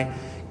us tonight.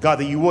 God,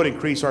 that you would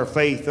increase our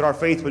faith, that our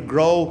faith would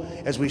grow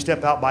as we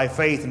step out by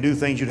faith and do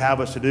things you'd have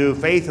us to do.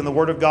 Faith in the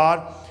Word of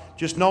God,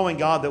 just knowing,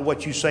 God, that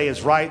what you say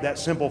is right, that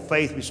simple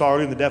faith we saw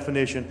earlier in the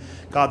definition.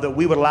 God, that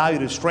we would allow you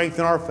to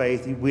strengthen our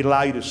faith, we'd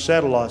allow you to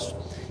settle us,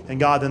 and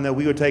God, then that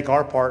we would take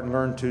our part and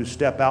learn to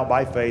step out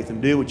by faith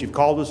and do what you've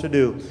called us to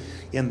do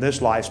in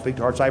this life. Speak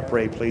to hearts, I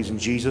pray, please, in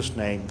Jesus'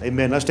 name.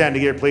 Amen. Let's stand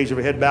together, please,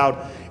 every head bowed,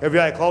 every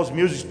eye closed. The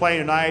music's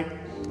playing tonight.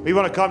 We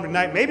want to come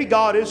tonight. Maybe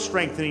God is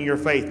strengthening your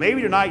faith.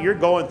 Maybe tonight you're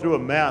going through a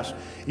mess.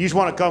 You just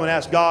want to come and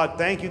ask God,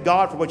 thank you,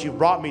 God, for what you've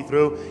brought me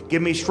through.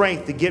 Give me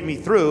strength to get me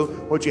through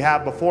what you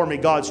have before me.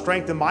 God,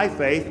 strengthen my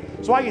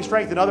faith so I can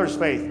strengthen others'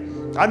 faith.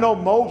 I know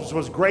Moses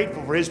was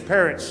grateful for his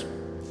parents'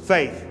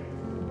 faith.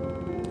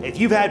 If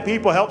you've had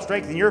people help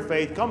strengthen your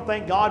faith, come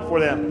thank God for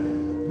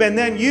them. And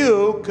then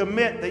you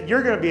commit that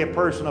you're going to be a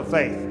person of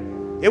faith.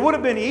 It would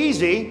have been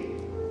easy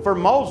for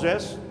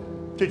Moses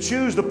to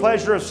choose the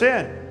pleasure of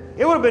sin.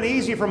 It would have been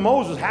easy for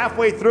Moses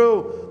halfway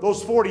through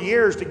those 40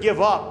 years to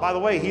give up. By the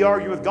way, he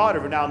argued with God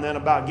every now and then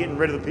about getting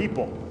rid of the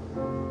people.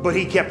 But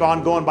he kept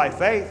on going by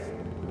faith.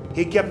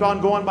 He kept on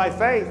going by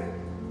faith.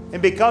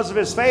 And because of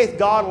his faith,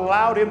 God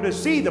allowed him to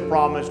see the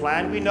promised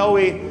land. We know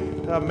he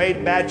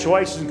made bad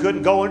choices and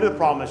couldn't go into the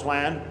promised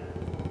land.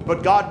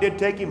 But God did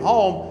take him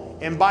home.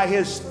 And by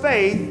his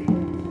faith,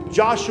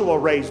 Joshua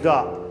raised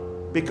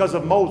up because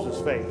of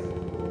Moses' faith.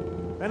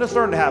 And let's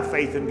learn to have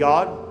faith in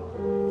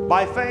God.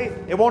 By faith,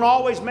 it won't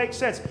always make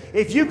sense.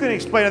 If you can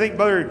explain, I think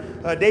Brother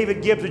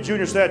David Gibbs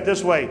Jr. said it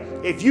this way,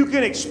 if you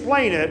can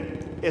explain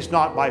it, it's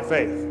not by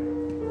faith.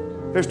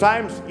 There's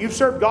times, you've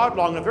served God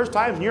long enough, there's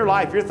times in your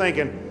life you're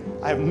thinking,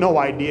 I have no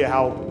idea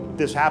how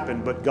this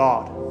happened, but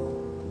God.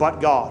 But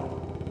God.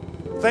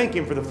 Thank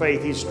Him for the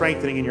faith He's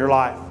strengthening in your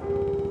life.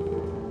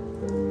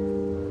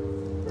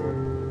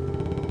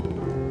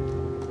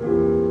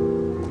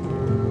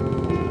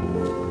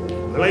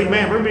 Well,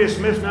 amen. We're going to be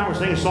dismissed now. We're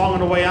singing a song on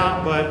the way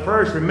out. But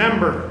first,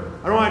 remember,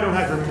 I don't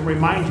have to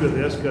remind you of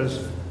this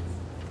because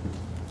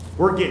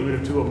we're getting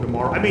rid of 2 of them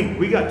tomorrow. I mean,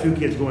 we got 2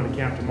 kids going to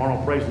camp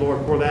tomorrow. Praise the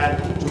Lord for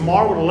that.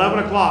 Tomorrow at 11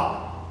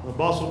 o'clock, the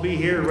bus will be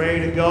here, ready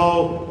to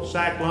go.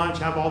 Sack lunch,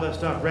 have all that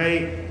stuff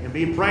ready, and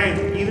be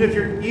praying.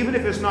 Even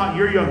if it's not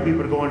your young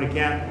people going to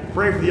camp,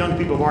 pray for the young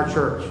people of our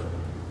church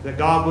that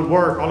God would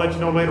work. I'll let you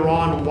know later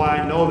on why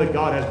I know that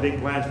God has big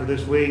plans for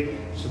this week.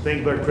 Some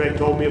things Brother Craig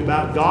told me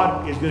about.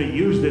 God is going to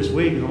use this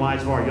week in the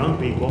lives of our young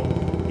people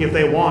if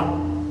they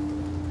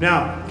want.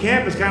 Now,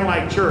 camp is kind of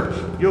like church.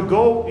 You'll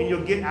go and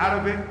you'll get out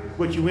of it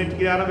what you went to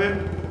get out of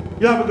it.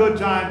 You'll have a good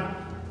time.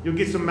 You'll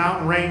get some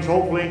mountain range,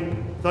 hopefully,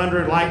 thunder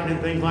and lightning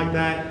and things like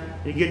that.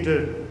 You get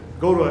to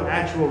go to an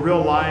actual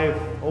real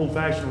live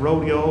old-fashioned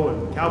rodeo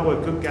and cowboy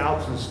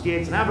cookouts and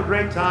skits and have a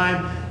great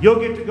time. You'll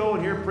get to go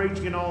and hear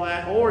preaching and all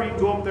that. Or you can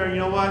go up there and, you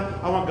know what?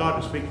 I want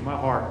God to speak to my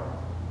heart.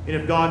 And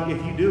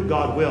if you do,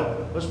 God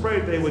will. Let's pray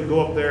that they would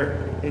go up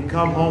there and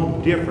come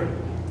home different.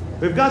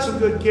 We've got some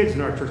good kids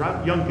in our church.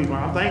 Young people.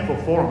 I'm thankful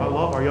for them. I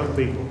love our young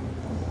people.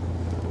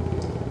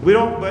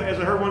 But as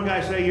I heard one guy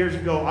say years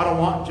ago, I don't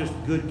want just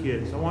good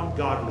kids. I want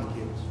godly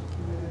kids.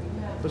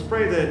 Let's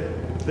pray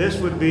that this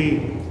would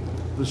be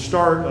the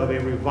start of a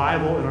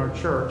revival in our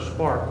church,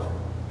 sparked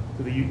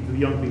to the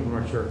young people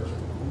in our church.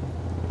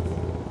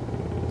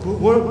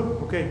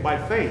 Okay, by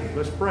faith,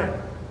 let's pray.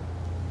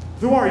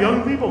 Through our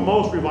young people,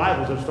 most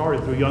revivals have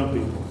started through young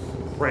people.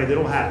 Pray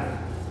that'll happen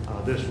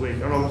this week. I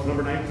don't know, it's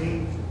number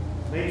 19?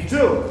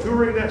 92.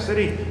 Touring that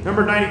city.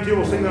 Number 92,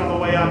 we'll sing that on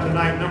the way out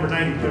tonight. Number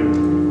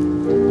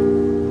 92.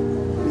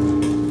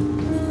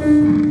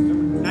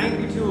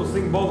 92, we'll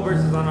sing both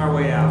verses on our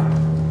way out.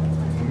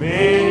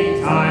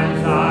 Many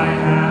times I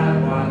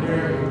have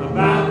wondered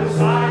about the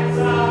sights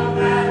of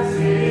that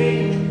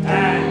city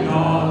and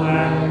all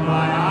that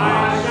my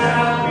eyes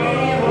shall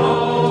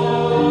behold.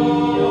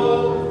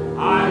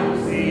 I will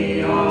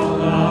see all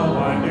the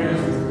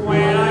wonders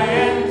when I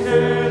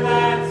enter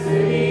that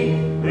city,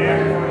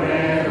 there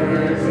forever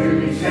to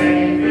be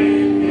safe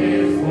in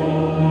His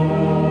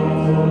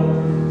fold.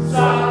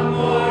 Some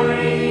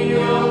morning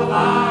you'll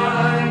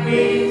find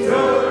me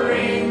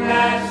touring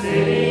that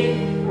city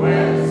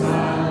where the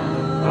sun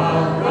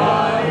of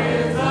God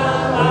is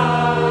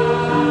alive.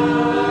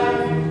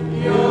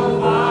 You'll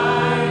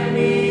find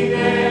me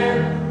there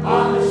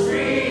on the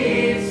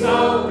streets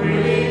so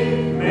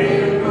pretty,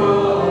 made of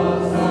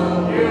gold, so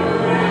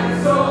pure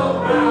and so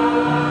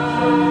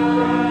bright.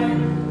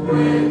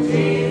 With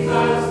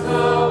Jesus,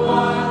 the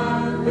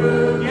one who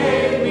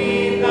gave me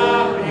the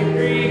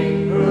victory,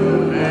 who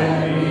led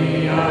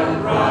me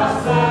across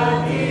the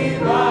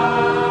divide.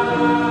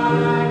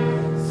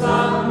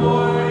 Some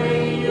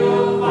morning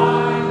you'll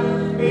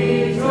find me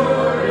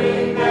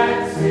touring that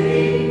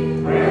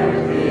city, where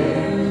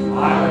within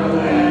I will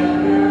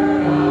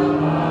enter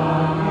abide.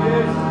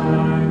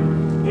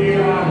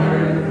 Here on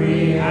earth we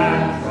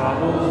have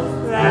troubles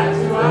that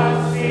to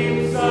us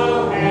seem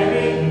so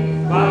heavy,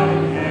 but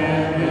in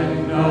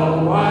heaven no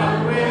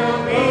one will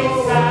be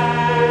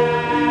sad.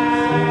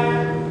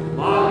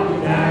 Mom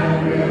and Dad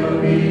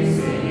will be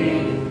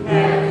singing,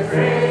 their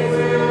praise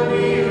will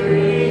be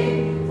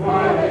ringing,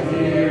 for the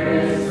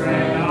dearest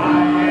friend I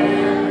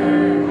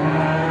ever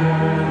had.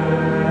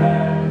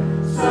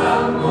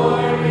 Some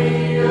morning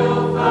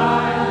you'll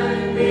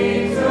find me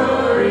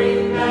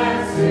touring that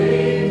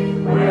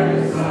city, where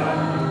the Son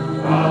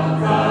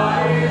of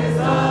God is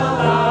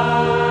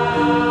alive.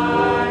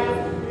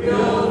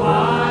 You'll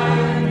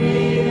find me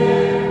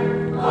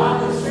there on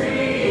the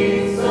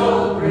streets so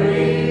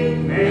pretty,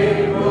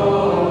 made of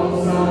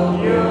gold, so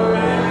pure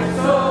and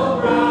so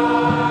bright.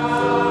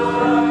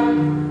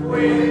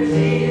 With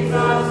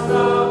Jesus,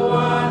 the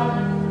one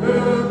who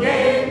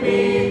gave me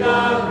the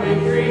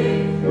victory,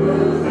 who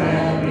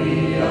led me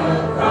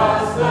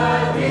across the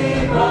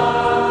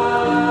divide.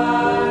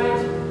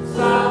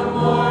 Some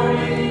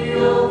morning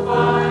you'll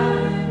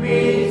find me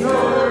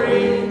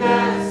touring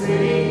that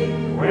city,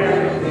 where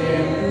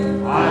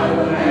within I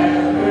will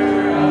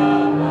ever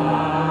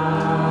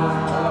abide.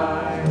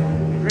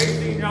 Great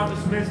seeing y'all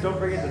dismissed. Don't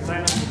forget to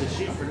sign up for the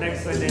sheet for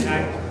next Sunday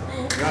night.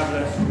 God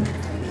bless you.